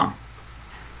 and they were gone.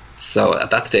 So at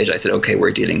that stage I said, okay,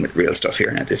 we're dealing with real stuff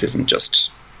here now. This isn't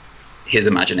just his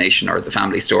imagination or the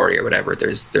family story or whatever.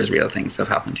 There's real things that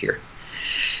have happened here.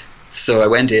 So I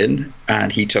went in,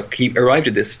 and he arrived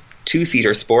at this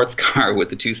 2-seater sports car with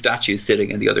the two statues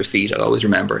sitting in the other seat. I'll always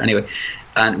remember. Anyway,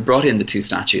 and brought in the two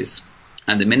statues.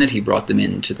 And the minute he brought them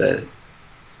into the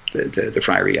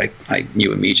friary, I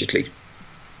knew immediately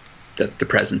that the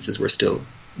presences were still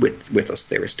with us.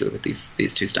 They were still with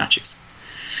these two statues.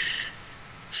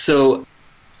 So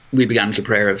we began a little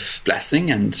prayer of blessing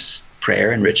and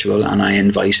prayer and ritual, and I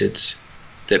invited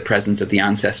the presence of the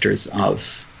ancestors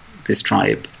of this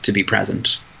tribe to be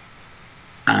present.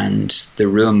 And the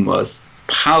room was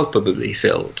palpably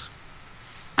filled.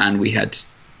 And we had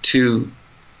two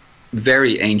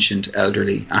very ancient,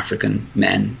 elderly African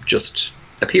men just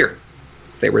appear.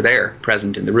 They were there,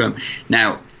 present in the room.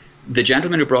 Now, the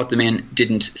gentleman who brought them in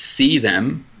didn't see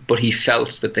them, but he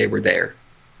felt that they were there.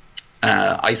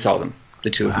 I saw them. The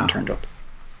two of them turned up.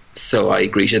 So I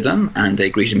greeted them, and they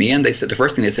greeted me, and they said, the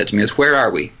first thing they said to me was, where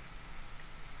are we?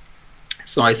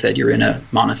 So I said, you're in a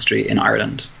monastery in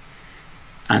Ireland.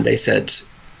 And they said,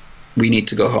 we need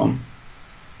to go home.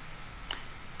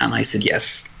 And I said,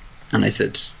 yes. And I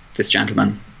said, this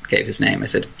gentleman gave his name. I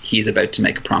said, he's about to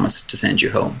make a promise to send you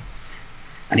home.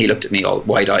 And he looked at me all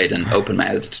wide-eyed and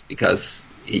open-mouthed because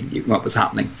he knew what was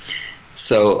happening.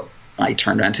 So I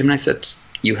turned around to him and I said,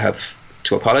 you have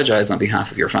to apologize on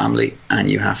behalf of your family, and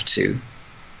you have to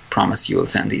promise you will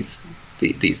send these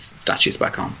statues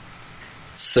back home.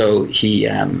 So he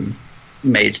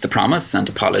made the promise and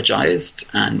apologized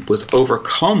and was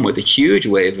overcome with a huge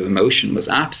wave of emotion, was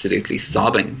absolutely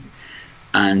sobbing.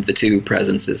 And the two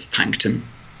presences thanked him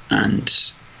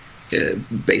and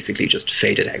basically just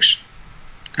faded out.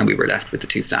 And we were left with the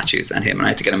two statues and him. And I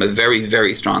had to get him a very,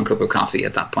 very strong cup of coffee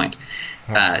at that point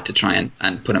to try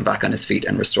and put him back on his feet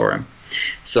and restore him.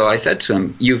 So I said to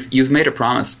him, you've made a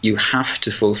promise. You have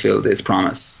to fulfill this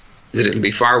promise. It'll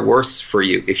be far worse for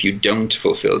you if you don't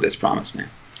fulfill this promise now.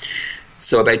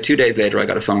 So about 2 days later, I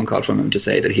got a phone call from him to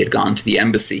say that he had gone to the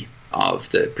embassy of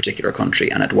the particular country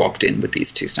and had walked in with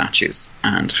these two statues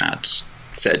and had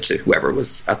said to whoever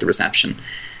was at the reception,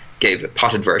 gave a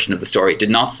potted version of the story, did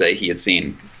not say he had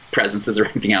seen presences or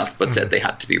anything else, but said they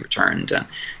had to be returned. And,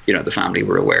 the family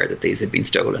were aware that these had been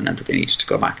stolen and that they needed to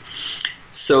go back.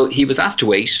 So he was asked to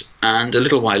wait, and a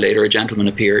little while later, a gentleman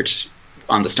appeared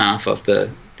on the staff of the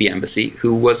embassy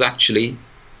who was actually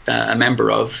a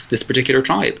member of this particular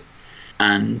tribe,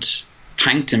 and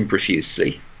thanked him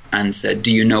profusely and said,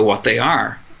 do you know what they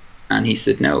are? And he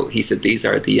said, no. He said, these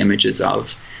are the images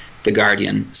of the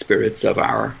guardian spirits of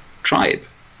our tribe.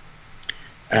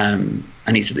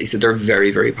 And he said they're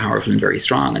very, very powerful and very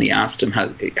strong. And he asked him,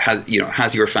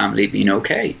 has your family been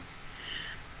okay?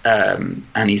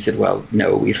 And he said, well,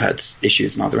 no, we've had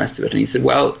issues and all the rest of it. And he said,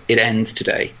 well, it ends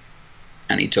today.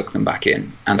 And he took them back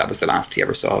in, and that was the last he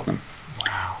ever saw of them.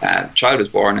 Wow. Child was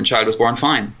born, and child was born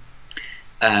fine.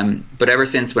 But ever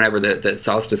since, whenever the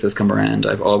solstice has come around,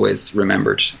 I've always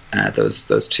remembered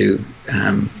those two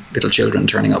little children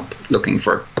turning up looking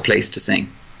for a place to sing.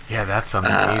 Yeah, that's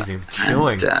amazing.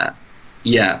 Chilling. And,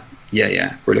 yeah.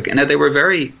 We're looking. Now, they were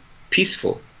very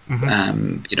peaceful.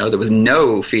 Mm-hmm. There was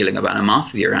no feeling of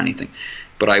animosity or anything.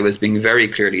 But I was being very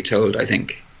clearly told, I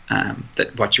think,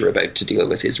 that what you're about to deal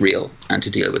with is real, and to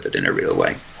deal with it in a real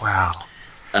way. Wow.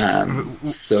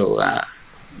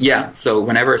 So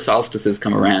whenever solstices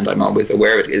come around, I'm always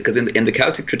aware of it, because in the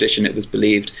Celtic tradition, it was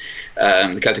believed,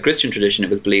 the Celtic Christian tradition, it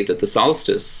was believed that the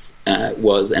solstice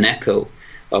was an echo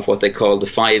of what they called the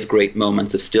 5 great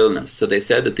moments of stillness. So they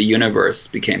said that the universe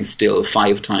became still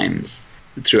 5 times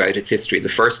throughout its history. The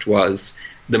first was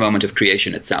the moment of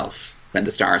creation itself, when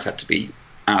the stars had to be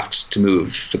asked to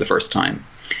move for the first time.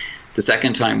 The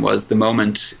second time was the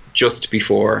moment just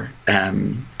before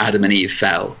Adam and Eve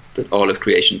fell, that all of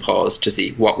creation paused to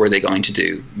see what were they going to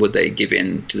do. Would they give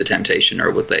in to the temptation,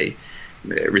 or would they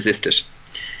resist it?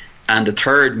 And the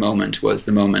third moment was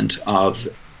the moment of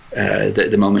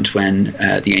the moment when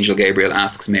the angel Gabriel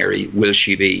asks Mary, will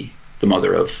she be the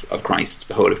mother of Christ?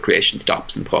 The whole of creation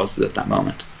stops and pauses at that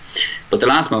moment. But the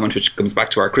last moment, which comes back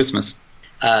to our Christmas,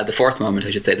 the fourth moment,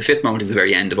 I should say, the fifth moment is the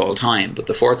very end of all time, but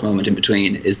the fourth moment in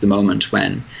between is the moment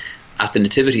when, at the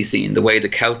nativity scene, the way the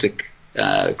Celtic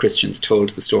Christians told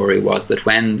the story was that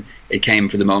when it came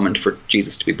for the moment for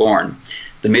Jesus to be born,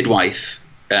 the midwife,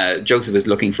 Joseph is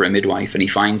looking for a midwife, and he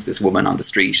finds this woman on the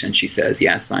street, and she says,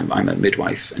 yes, I'm a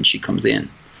midwife, and she comes in.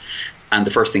 And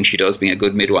the first thing she does, being a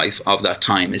good midwife of that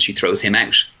time, is she throws him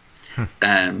out.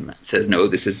 Says, no,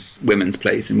 this is women's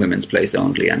place and women's place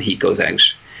only, and he goes out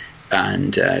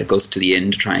and goes to the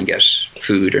inn to try and get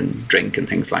food and drink and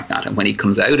things like that. And when he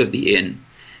comes out of the inn,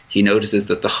 he notices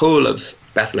that the whole of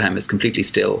Bethlehem is completely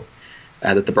still,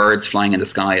 that the birds flying in the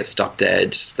sky have stopped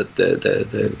dead, that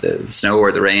the snow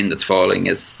or the rain that's falling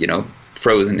is,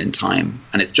 frozen in time.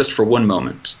 And it's just for one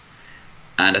moment.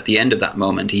 And at the end of that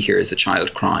moment, he hears a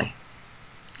child cry.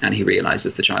 And he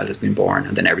realizes the child has been born,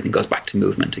 and then everything goes back to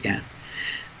movement again.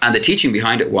 And the teaching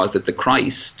behind it was that the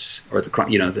Christ, or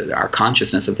our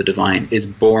consciousness of the divine, is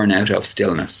born out of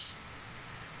stillness,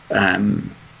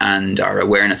 and our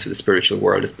awareness of the spiritual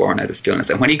world is born out of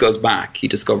stillness. And when he goes back, he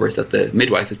discovers that the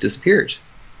midwife has disappeared,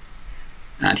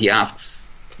 and he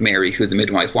asks Mary who the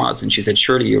midwife was, and she said,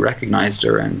 "Surely you recognized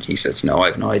her?" And he says, "No, I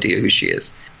have no idea who she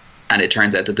is." And it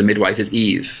turns out that the midwife is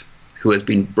Eve, who has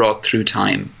been brought through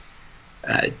time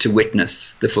to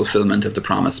witness the fulfillment of the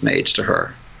promise made to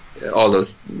her all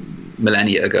those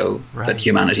millennia ago, right, that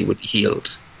humanity would be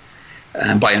healed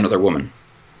by another woman.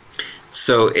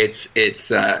 So it's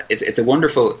a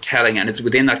wonderful telling, and it's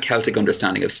within that Celtic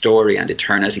understanding of story and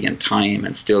eternity and time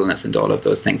and stillness and all of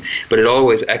those things. But it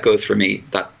always echoes for me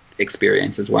that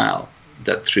experience as well,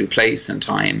 that through place and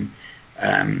time,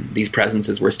 these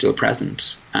presences were still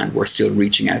present and were still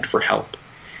reaching out for help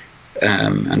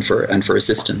and for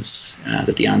assistance.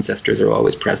 That the ancestors are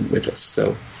always present with us.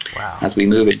 So, wow, as we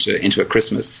move into a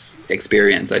Christmas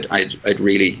experience, I'd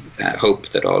really hope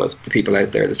that all of the people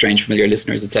out there, the strange familiar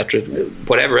listeners, etc.,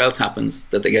 whatever else happens,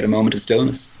 that they get a moment of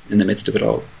stillness in the midst of it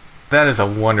all. That is a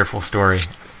wonderful story.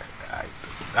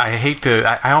 I hate to.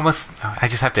 I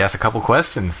just have to ask a couple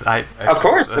questions. Of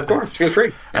course, feel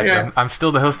free. I'm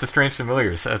still the host of Strange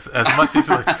Familiars. As much as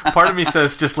part of me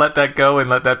says just let that go and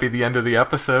let that be the end of the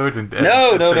episode. And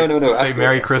no. Say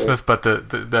Merry Christmas, but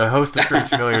the host of Strange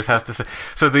Familiars has to say.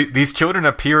 So these children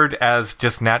appeared as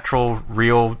just natural,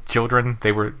 real children.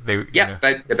 About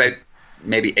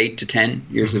maybe 8 to 10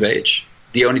 years of age.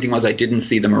 The only thing was I didn't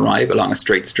see them arrive along a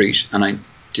straight street, and I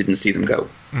didn't see them go.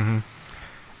 Mm-hmm.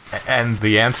 And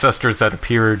the ancestors that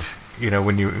appeared,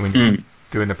 when you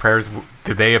doing the prayers,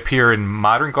 did they appear in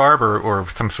modern garb or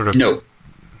some sort of?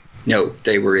 No,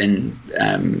 they were in,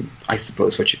 I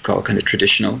suppose, what you'd call kind of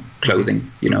traditional clothing.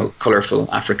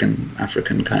 Colorful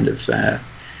African kind of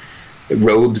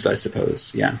robes, I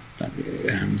suppose. Yeah,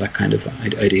 that kind of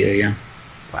idea. Yeah.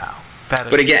 Wow.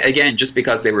 But again, just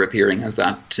because they were appearing as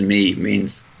that, to me,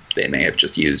 means they may have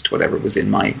just used whatever was in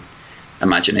my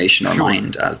imagination or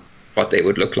mind as what they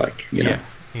would look like, Yeah.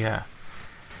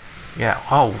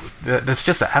 Oh, that's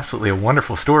just absolutely a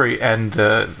wonderful story. And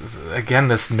again,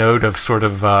 this note of sort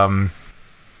of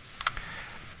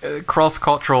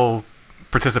cross-cultural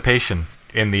participation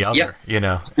in the other,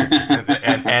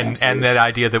 and that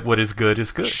idea that what is good,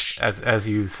 as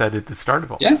you said at the start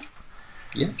of all this.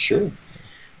 Yeah, sure.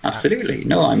 Absolutely.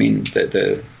 No, I mean,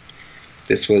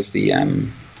 this was the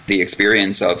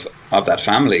experience of that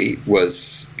family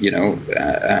was,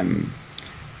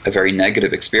 a very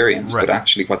negative experience, right. But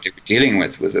actually what they were dealing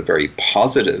with was a very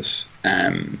positive,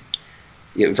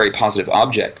 very positive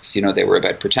objects. They were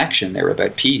about protection, they were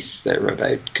about peace, they were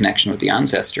about connection with the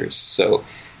ancestors. So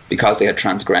because they had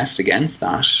transgressed against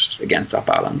that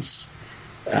balance,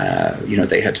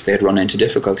 they had run into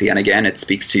difficulty. And again, it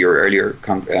speaks to your earlier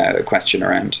question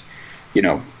around,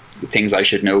 things I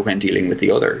should know when dealing with the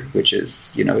other, which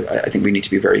is, I think we need to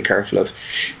be very careful of,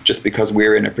 just because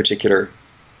we're in a particular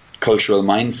cultural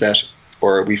mindset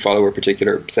or we follow a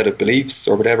particular set of beliefs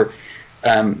or whatever,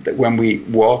 that when we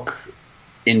walk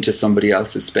into somebody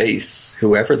else's space,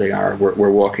 whoever they are,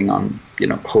 we're walking on,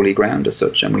 holy ground as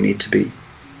such, and we need to be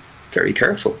very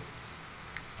careful.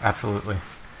 Absolutely.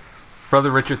 Brother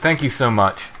Richard, thank you so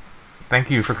much. Thank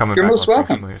you for coming. You're most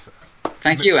welcome.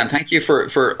 Thank you, and thank you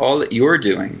for all that you're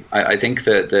doing. I think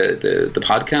the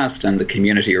podcast and the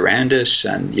community around it,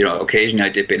 and occasionally I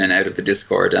dip in and out of the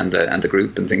Discord and the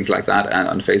group and things like that, and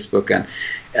on Facebook, and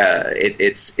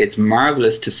it's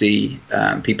marvelous to see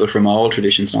people from all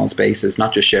traditions and all spaces,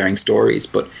 not just sharing stories,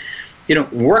 but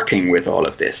working with all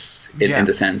of this in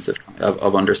the sense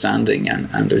of understanding, and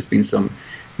there's been some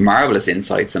marvelous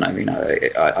insights. And I mean,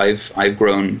 I've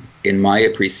grown in my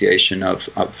appreciation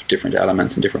of different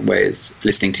elements in different ways,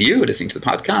 listening to you, listening to the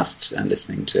podcast, and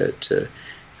listening to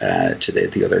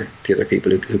the other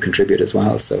people who contribute as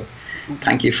well. So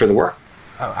thank you for the work.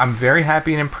 I'm very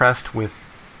happy and impressed with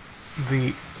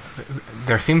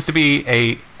there seems to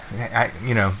be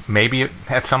maybe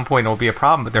at some point it'll be a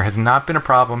problem, but there has not been a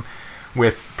problem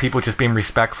with people just being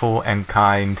respectful and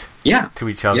kind to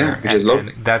each other. And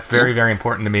that's very, very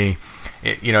important to me.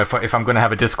 If I'm going to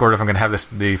have a Discord, if I'm going to have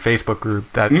the Facebook group,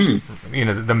 that's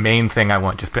the main thing I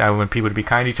want. I want people to be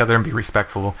kind to each other and be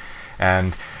respectful.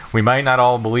 And we might not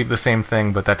all believe the same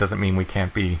thing, but that doesn't mean we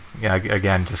can't be,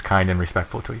 again, just kind and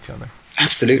respectful to each other.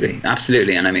 Absolutely,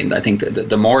 absolutely. And I mean, I think that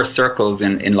the more circles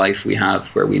in life we have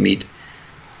where we meet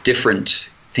different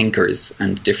thinkers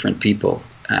and different people,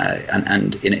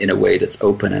 and in a way that's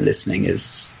open and listening,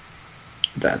 is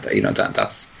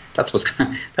that's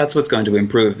what's going to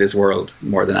improve this world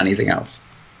more than anything else.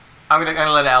 I'm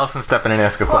gonna let Allison step in and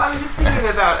ask a question. I was just thinking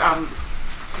about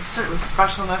a certain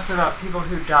specialness about people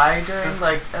who die during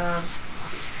what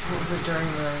was it, during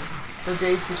the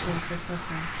days between Christmas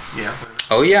and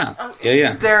Oh yeah.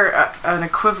 Is there an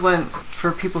equivalent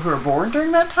for people who are born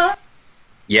during that time?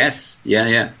 Yes,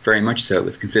 very much so. It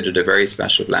was considered a very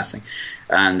special blessing,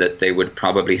 and that they would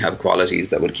probably have qualities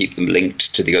that would keep them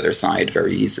linked to the other side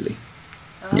very easily.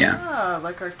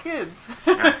 Like our kids.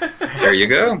 There you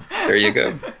go.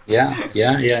 Yeah.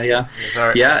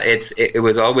 It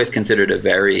was always considered a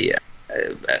very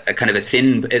a kind of a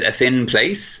thin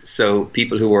place. So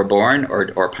people who were born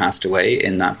or passed away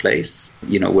in that place,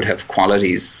 would have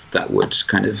qualities that would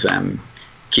kind of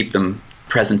keep them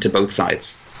present to both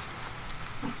sides.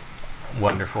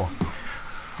 Wonderful.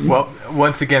 Well,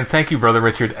 once again, thank you, Brother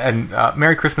Richard, and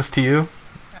Merry Christmas to you.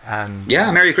 And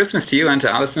Merry Christmas to you and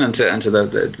to Alison and to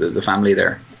the family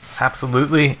there.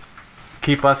 Absolutely.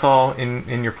 Keep us all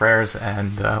in your prayers,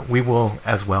 and we will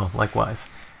as well, likewise.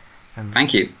 And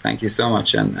thank you so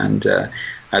much, and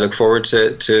I look forward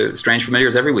to Strange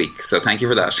Familiars every week. So thank you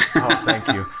for that. Oh, thank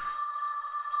you.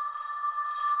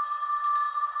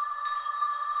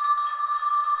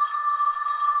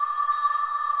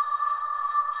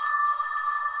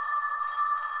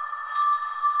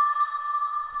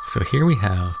 So here we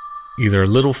have either a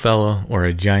little fella or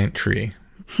a giant tree.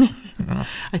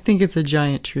 I think it's a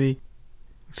giant tree.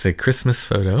 It's a Christmas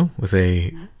photo with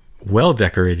a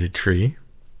well-decorated tree.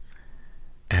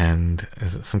 And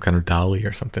is it some kind of dolly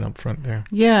or something up front there?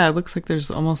 Yeah, it looks like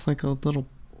there's almost like a little,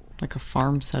 like a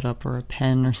farm setup or a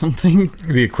pen or something.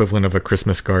 The equivalent of a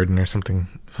Christmas garden or something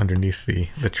underneath the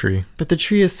tree. But the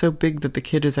tree is so big that the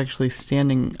kid is actually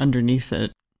standing underneath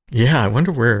it. Yeah, I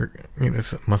wonder where,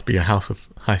 this must be a house with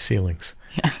high ceilings.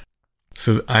 Yeah.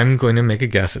 So I'm going to make a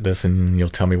guess at this, and you'll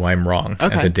tell me why I'm wrong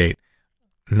at the date.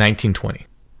 1920.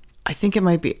 I think it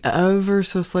might be ever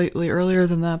so slightly earlier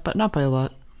than that, but not by a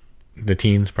lot. The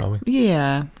teens, probably?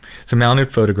 Yeah. It's a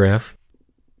mounted photograph.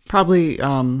 Probably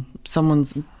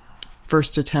someone's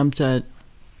first attempt at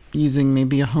using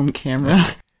maybe a home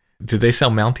camera. Did they sell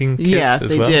mounting kits as well? Yeah,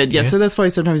 they did. Yeah, so that's why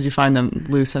sometimes you find them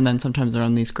loose, and then sometimes they're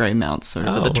on these gray mounts sort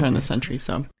of at the turn of the century.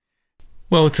 So,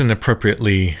 well, it's an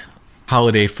appropriately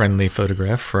holiday-friendly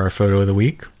photograph for our photo of the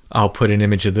week. I'll put an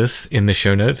image of this in the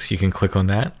show notes. You can click on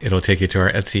that. It'll take you to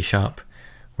our Etsy shop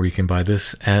where you can buy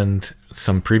this, and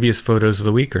some previous photos of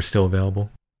the week are still available.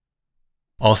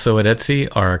 Also at Etsy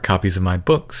are copies of my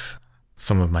books,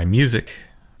 some of my music,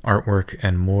 artwork,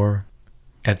 and more.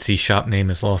 Etsy shop name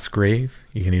is Lost Grave.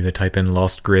 You can either type in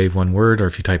Lost Grave one word, or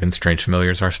if you type in Strange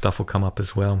Familiars, our stuff will come up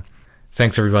as well.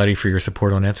 Thanks everybody for your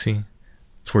support on Etsy.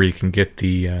 It's where you can get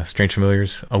the Strange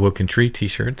Familiars Awoken Tree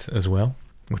t-shirts as well,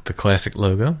 with the classic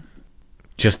logo.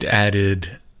 Just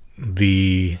added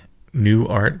the new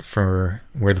art for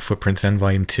Where the Footprints End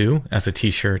Volume 2 as a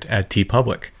t-shirt at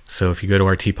TeePublic. So if you go to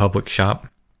our TeePublic shop,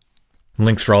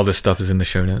 links for all this stuff is in the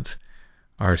show notes.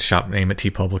 Our shop name at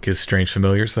TeePublic is Strange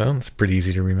Familiars, though. It's pretty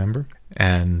easy to remember.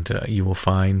 And you will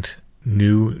find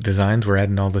new designs we're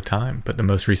adding all the time. But the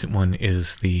most recent one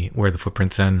is the Where the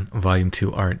Footprints End Volume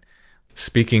 2 art.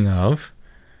 Speaking of,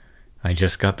 I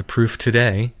just got the proof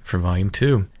today for Volume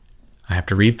 2. I have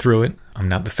to read through it. I'm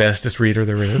not the fastest reader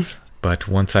there is. But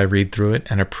once I read through it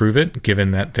and approve it,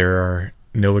 given that there are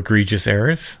no egregious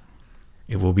errors,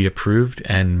 it will be approved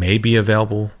and may be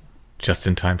available just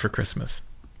in time for Christmas.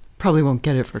 Probably won't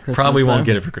get it for Christmas. Probably won't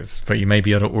get it for Christmas, but you may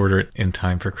be able to order it in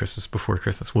time for Christmas, before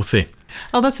Christmas. We'll see.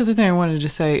 Oh, that's the other thing I wanted to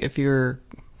say. If you're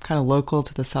kind of local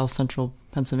to the South Central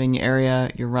Pennsylvania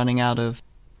area, you're running out of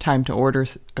time to order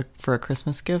for a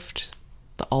Christmas gift,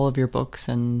 all of your books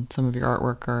and some of your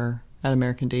artwork are at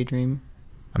American Daydream.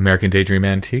 American Daydream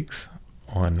Antiques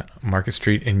on Market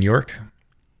Street in York.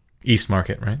 East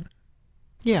Market, right?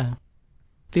 Yeah.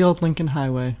 The old Lincoln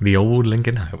Highway. The old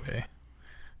Lincoln Highway.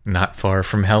 Not far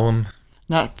from Helm.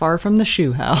 Not far from the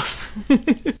shoe house.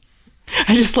 I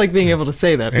just like being able to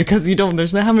say that because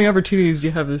there's not how many opportunities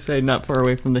you have to say not far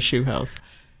away from the shoe house.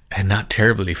 And not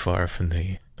terribly far from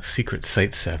the secret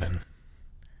Site 7.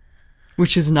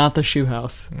 Which is not the shoe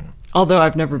house. Although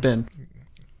I've never been.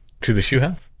 To the shoe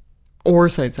house? Or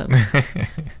Site 7.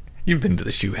 You've been to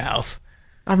the shoe house.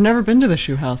 I've never been to the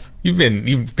shoe house. You've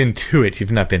been to it,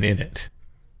 you've not been in it.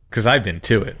 Because I've been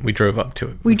to it. We drove up to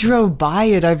it. We drove by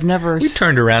it. I've never... We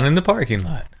turned around in the parking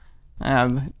lot.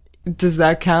 Does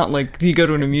that count? Like, do you go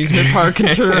to an amusement park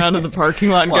and turn around in the parking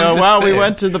lot and go, wow, we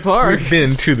went to the park? We've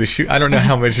been to the shoe... I don't know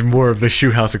how much more of the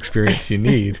shoe house experience you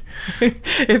need.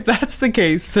 If that's the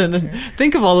case, then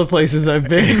think of all the places I've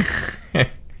been. I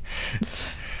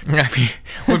mean,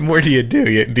 what more do you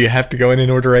do? Do you have to go in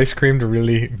and order ice cream to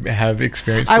really have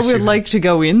experience? I would like to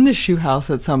go in the shoe house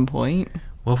at some point.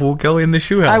 Well, we'll go in the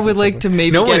shoe house. I would like to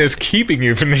maybe No one is keeping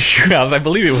you from the shoe house. I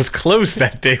believe it was closed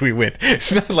that day we went.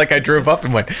 It's not like I drove up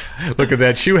and went, look at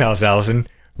that shoe house, Allison.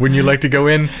 Wouldn't you like to go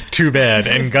in? Too bad.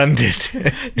 And gunned it.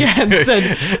 Yeah, and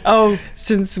said, oh,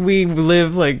 since we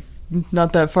live, like,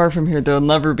 not that far from here, there'll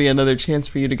never be another chance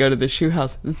for you to go to the shoe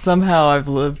house. And somehow I've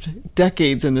lived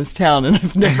decades in this town and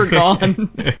I've never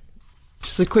gone.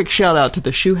 Just a quick shout out to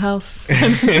the shoe house.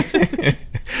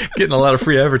 Getting a lot of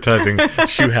free advertising.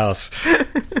 Shoe house.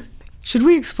 Should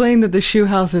we explain that the shoe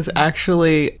house is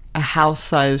actually a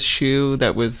house-sized shoe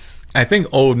that was... I think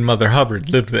old Mother Hubbard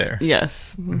lived there.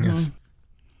 Yes. Mm-hmm. Yes.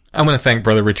 I want to thank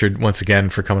Brother Richard once again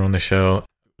for coming on the show.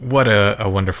 What a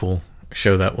wonderful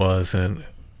show that was. And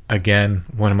again,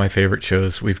 one of my favorite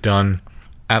shows we've done.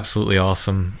 Absolutely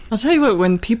awesome. I'll tell you what,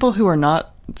 when people who are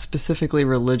not specifically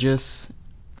religious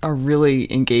are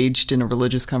really engaged in a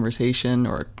religious conversation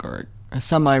or a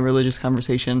semi-religious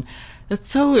conversation, I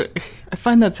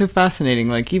find that so fascinating.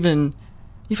 Like even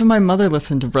my mother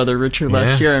listened to Brother Richard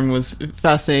last year and was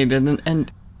fascinated,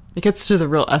 and it gets to the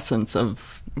real essence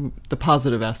of the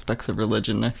positive aspects of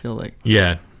religion, I feel like.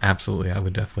 Yeah, absolutely. I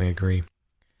would definitely agree.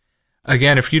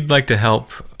 Again, if you'd like to help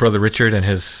Brother Richard and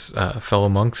his fellow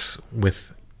monks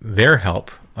with their help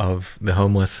of the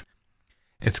homeless,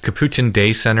 it's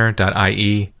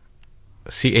capuchinDayCenter.ie,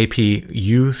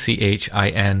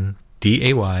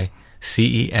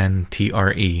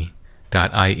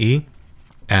 CapuchinDayCentre.ie,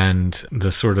 and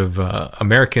the sort of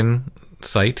American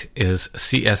site is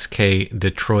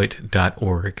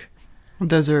CSKDetroit.org.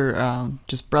 Those are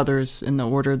just brothers in the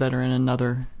order that are in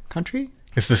another country?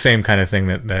 It's the same kind of thing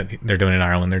that they're doing in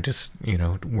Ireland. They're just,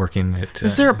 working at...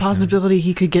 Is there a possibility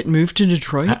he could get moved to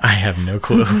Detroit? I have no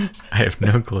clue. I have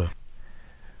no clue.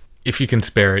 If you can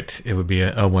spare it, it would be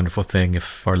a wonderful thing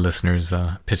if our listeners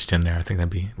pitched in there. I think that'd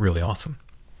be really awesome.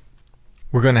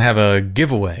 We're going to have a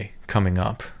giveaway coming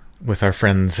up with our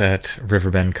friends at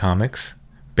Riverbend Comics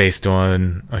based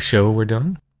on a show we're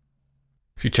doing.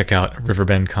 If you check out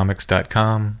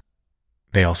riverbendcomics.com,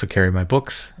 they also carry my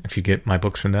books. If you get my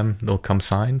books from them, they'll come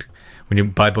signed. When you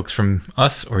buy books from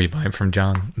us or you buy them from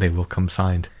John, they will come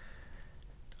signed.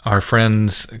 Our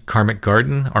friends Karmic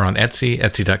Garden are on Etsy,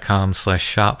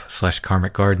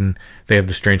 etsy.com/shop/Karmic Garden. They have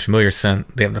the Strange Familiar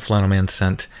scent. They have the Flannel Man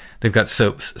scent. They've got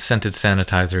soaps, scented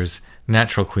sanitizers,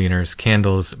 natural cleaners,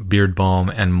 candles, beard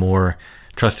balm, and more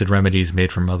trusted remedies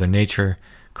made from Mother Nature.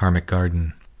 Karmic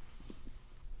Garden.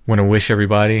 Want to wish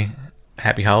everybody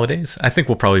happy holidays. I think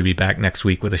we'll probably be back next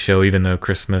week with a show, even though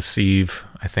Christmas Eve,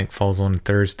 I think, falls on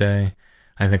Thursday.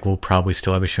 I think we'll probably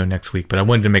still have a show next week, but I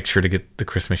wanted to make sure to get the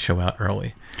Christmas show out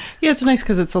early. Yeah, it's nice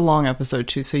because it's a long episode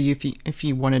too, so if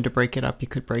you wanted to break it up, you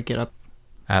could break it up.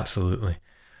 Absolutely.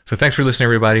 So thanks for listening,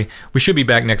 everybody. We should be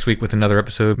back next week with another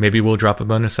episode. Maybe we'll drop a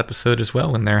bonus episode as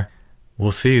well in there.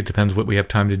 We'll see. It depends what we have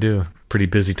time to do. Pretty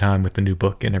busy time with the new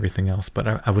book and everything else,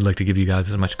 but I would like to give you guys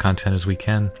as much content as we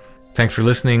can. Thanks for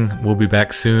listening. We'll be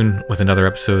back soon with another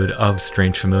episode of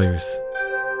Strange Familiars.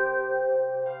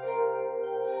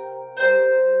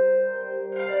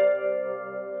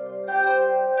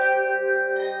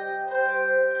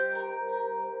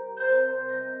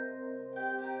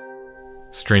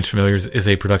 Strange Familiars is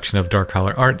a production of Dark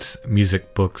Holler Arts,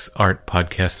 music, books, art,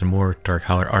 podcasts, and more.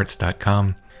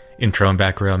 darkhollerarts.com. Intro and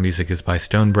background music is by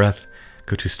Stone Breath.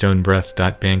 Go to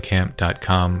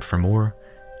stonebreath.bandcamp.com for more.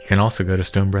 You can also go to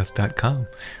stonebreath.com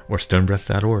or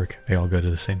stonebreath.org. They all go to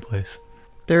the same place.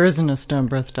 There isn't a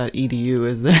stonebreath.edu,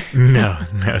 is there? No,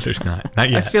 there's not. Not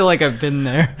yet. I feel like I've been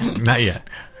there. Not yet.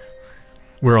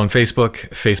 We're on Facebook,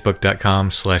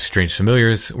 facebook.com/Strange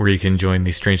Familiars, where you can join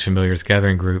the Strange Familiars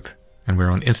gathering group. And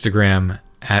we're on Instagram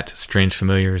 @Strange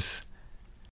Familiars.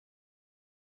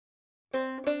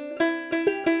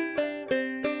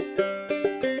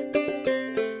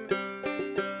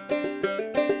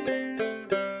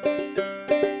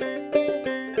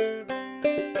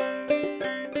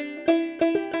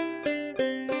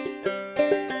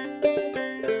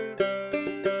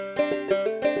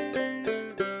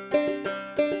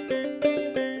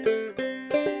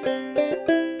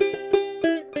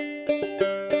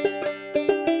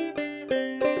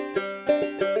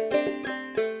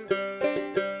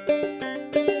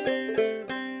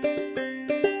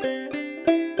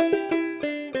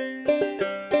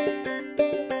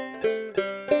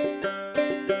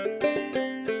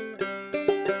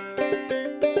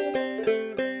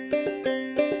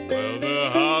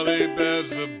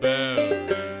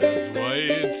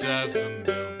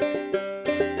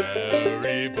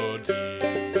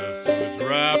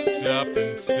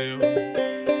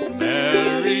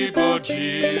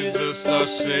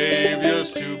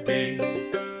 Saviors to be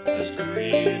as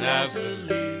green as the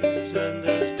leaves and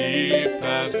as deep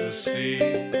as the sea.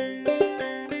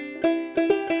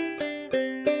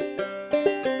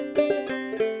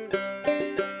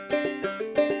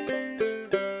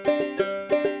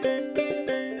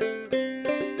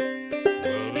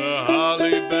 Well, the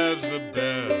holly bears the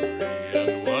berry,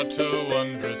 and what a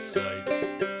wondrous sight!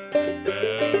 And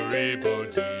Mary bore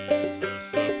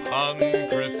Jesus upon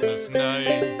Christmas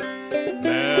night.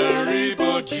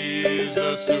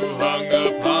 Jesus who hung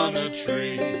upon a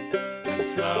tree, and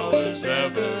flowers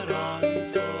ever on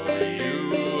for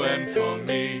you and for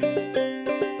me.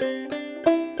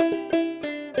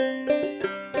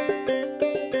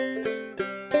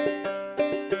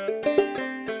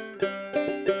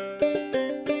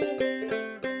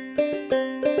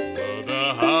 Well,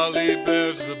 the holly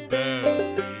bears the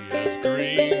berry, as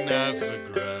green as the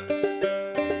grass.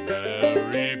 And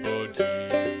Mary bore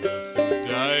Jesus who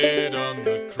died on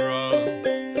the cross.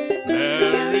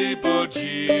 Mary bore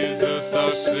Jesus,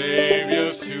 our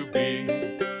Saviors to be,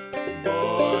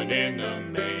 born in a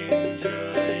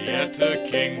manger, yet a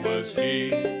king was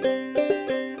he.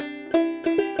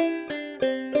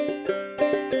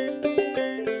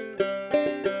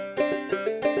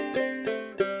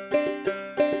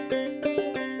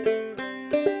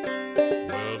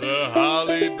 Well, the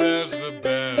holly bears the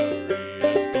berry,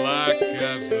 as black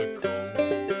as the coal.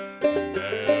 And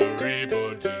Mary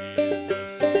bore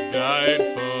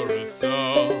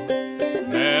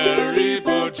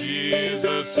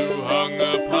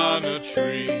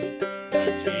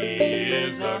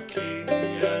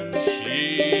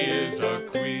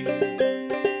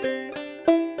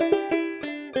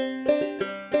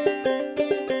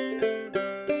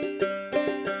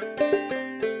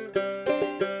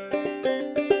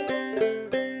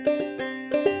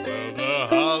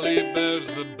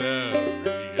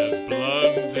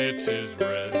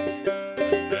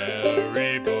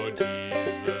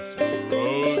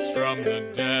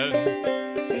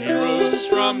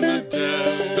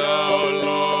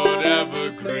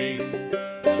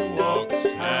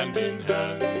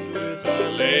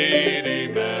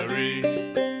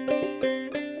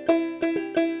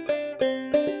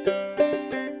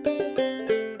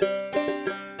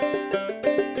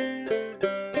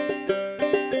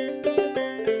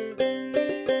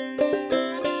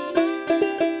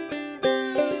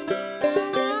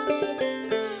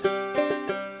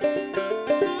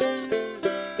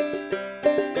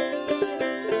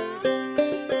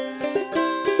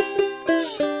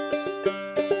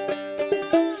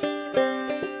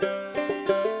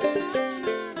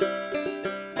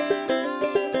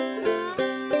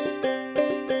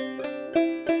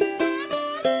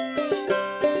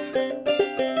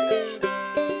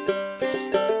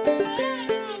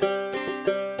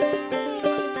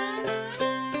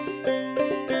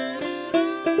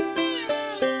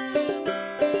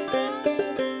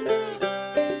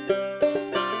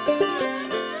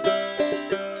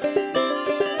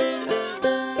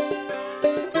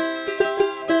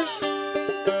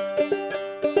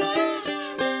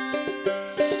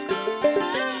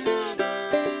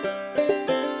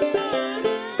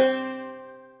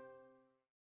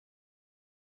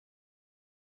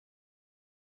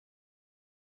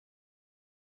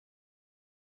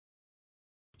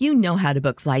You know how to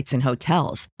book flights and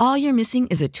hotels. All you're missing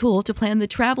is a tool to plan the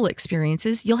travel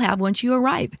experiences you'll have once you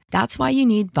arrive. That's why you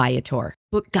need Viator.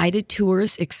 Book guided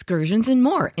tours, excursions, and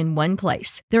more in one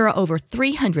place. There are over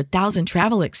 300,000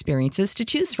 travel experiences to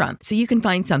choose from, so you can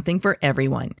find something for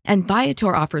everyone. And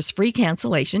Viator offers free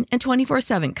cancellation and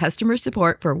 24/7 customer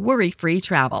support for worry-free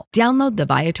travel. Download the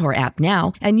Viator app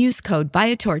now and use code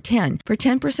Viator10 for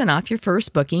 10% off your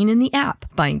first booking in the app.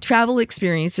 Find travel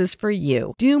experiences for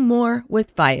you. Do more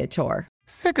with Viator.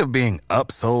 Sick of being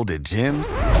upsold at gyms?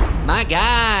 My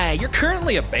guy, you're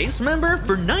currently a base member?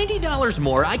 For $90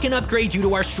 more, I can upgrade you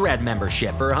to our Shred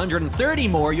membership. For $130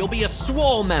 more, you'll be a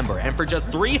Swole member. And for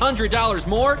just $300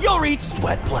 more, you'll reach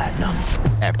Sweat Platinum.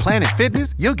 At Planet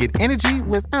Fitness, you'll get energy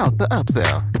without the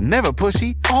upsell. Never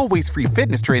pushy, always free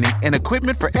fitness training and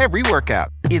equipment for every workout.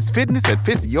 It's fitness that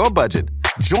fits your budget.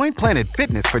 Join Planet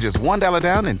Fitness for just $1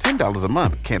 down and $10 a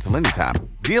month. Cancel anytime.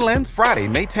 Deal ends Friday,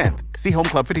 May 10th. See Home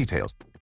Club for details.